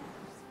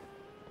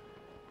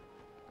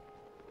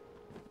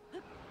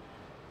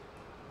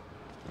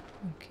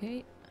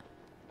 Okay.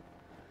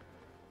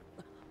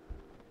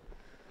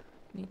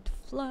 Need to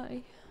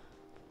fly.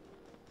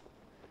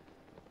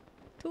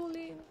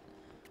 Tooling.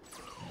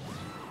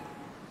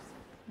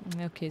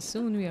 Okay,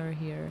 soon we are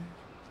here.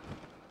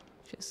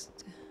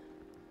 Just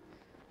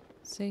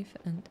save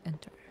and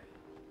enter.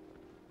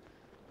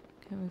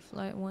 Can we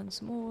fly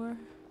once more?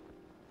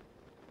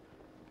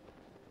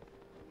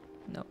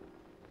 No.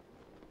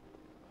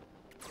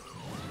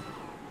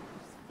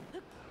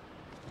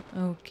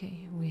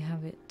 Okay, we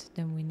have it.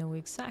 Then we know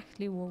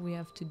exactly what we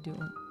have to do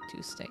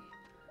to stay.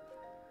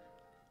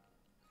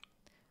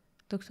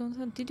 Dr.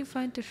 Anton, did you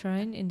find the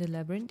shrine in the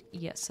labyrinth?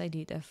 Yes, I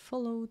did. I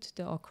followed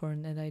the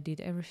acorn and I did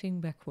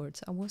everything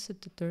backwards. I was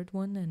at the third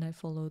one and I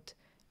followed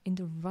in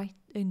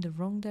the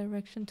wrong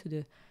direction to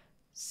the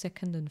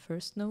second and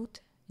first note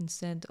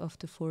instead of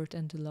the fourth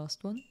and the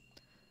last one.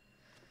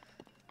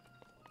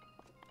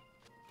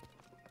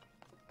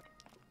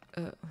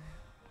 I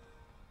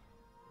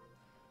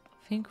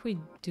think we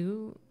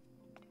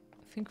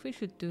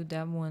should do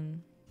that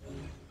one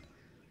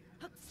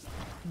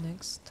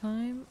next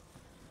time.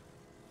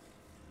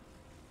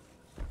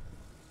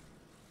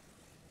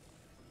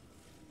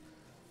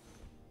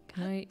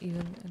 Can I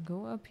even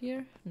go up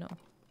here? No.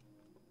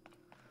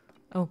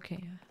 Okay,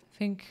 I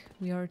think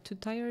we are too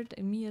tired,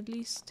 me at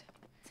least.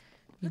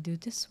 We do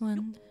this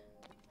one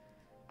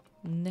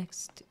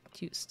next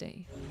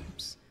Tuesday.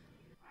 Oops.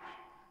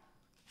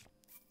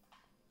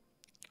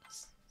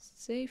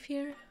 Save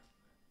here.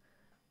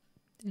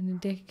 In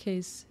that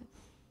case,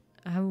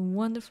 have a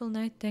wonderful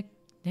night.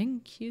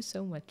 Thank you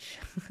so much.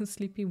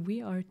 Sleepy,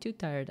 we are too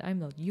tired. I'm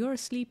not. You're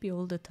sleepy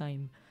all the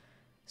time.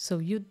 So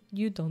you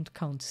don't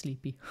count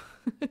sleepy.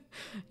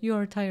 You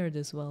are tired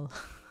as well.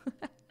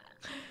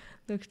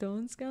 Dr.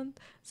 Onskan?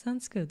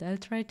 Sounds good. I'll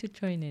try to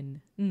join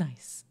in.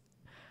 Nice.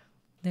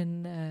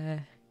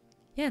 Then,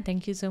 yeah,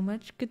 thank you so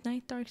much. Good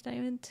night, Dark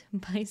Diamond.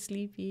 Bye,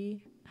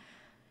 Sleepy.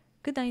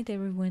 Good night,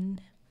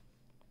 everyone.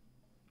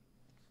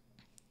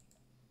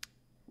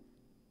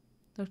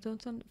 Dr.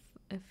 Onskan,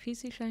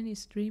 Fizzy Shine is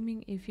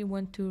streaming if you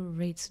want to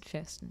rate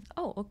suggestion.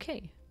 Oh,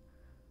 okay.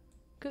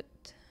 Good.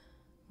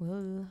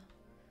 Well,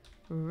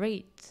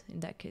 rate in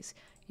that case.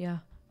 Yeah,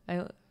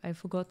 I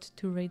forgot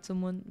to rate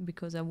someone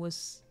because I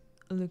was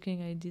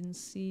looking. I didn't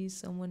see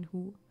someone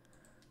who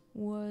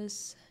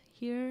was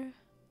here.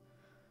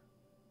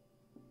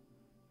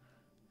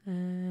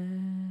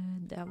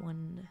 That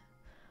one.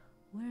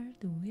 Where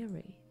do we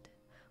rate?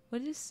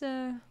 What is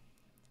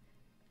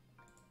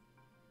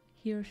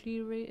he or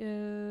she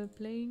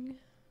playing?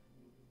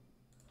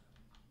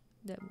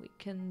 That we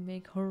can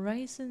make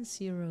Horizon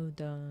Zero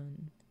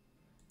done.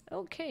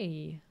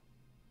 Okay.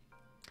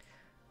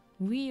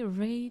 We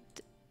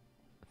rate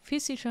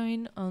Fizzy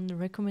Shine on the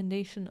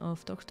recommendation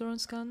of Dr.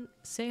 Onskan.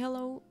 Say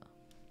hello.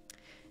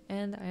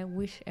 And I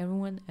wish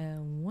everyone a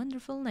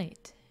wonderful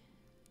night.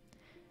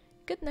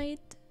 Good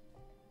night.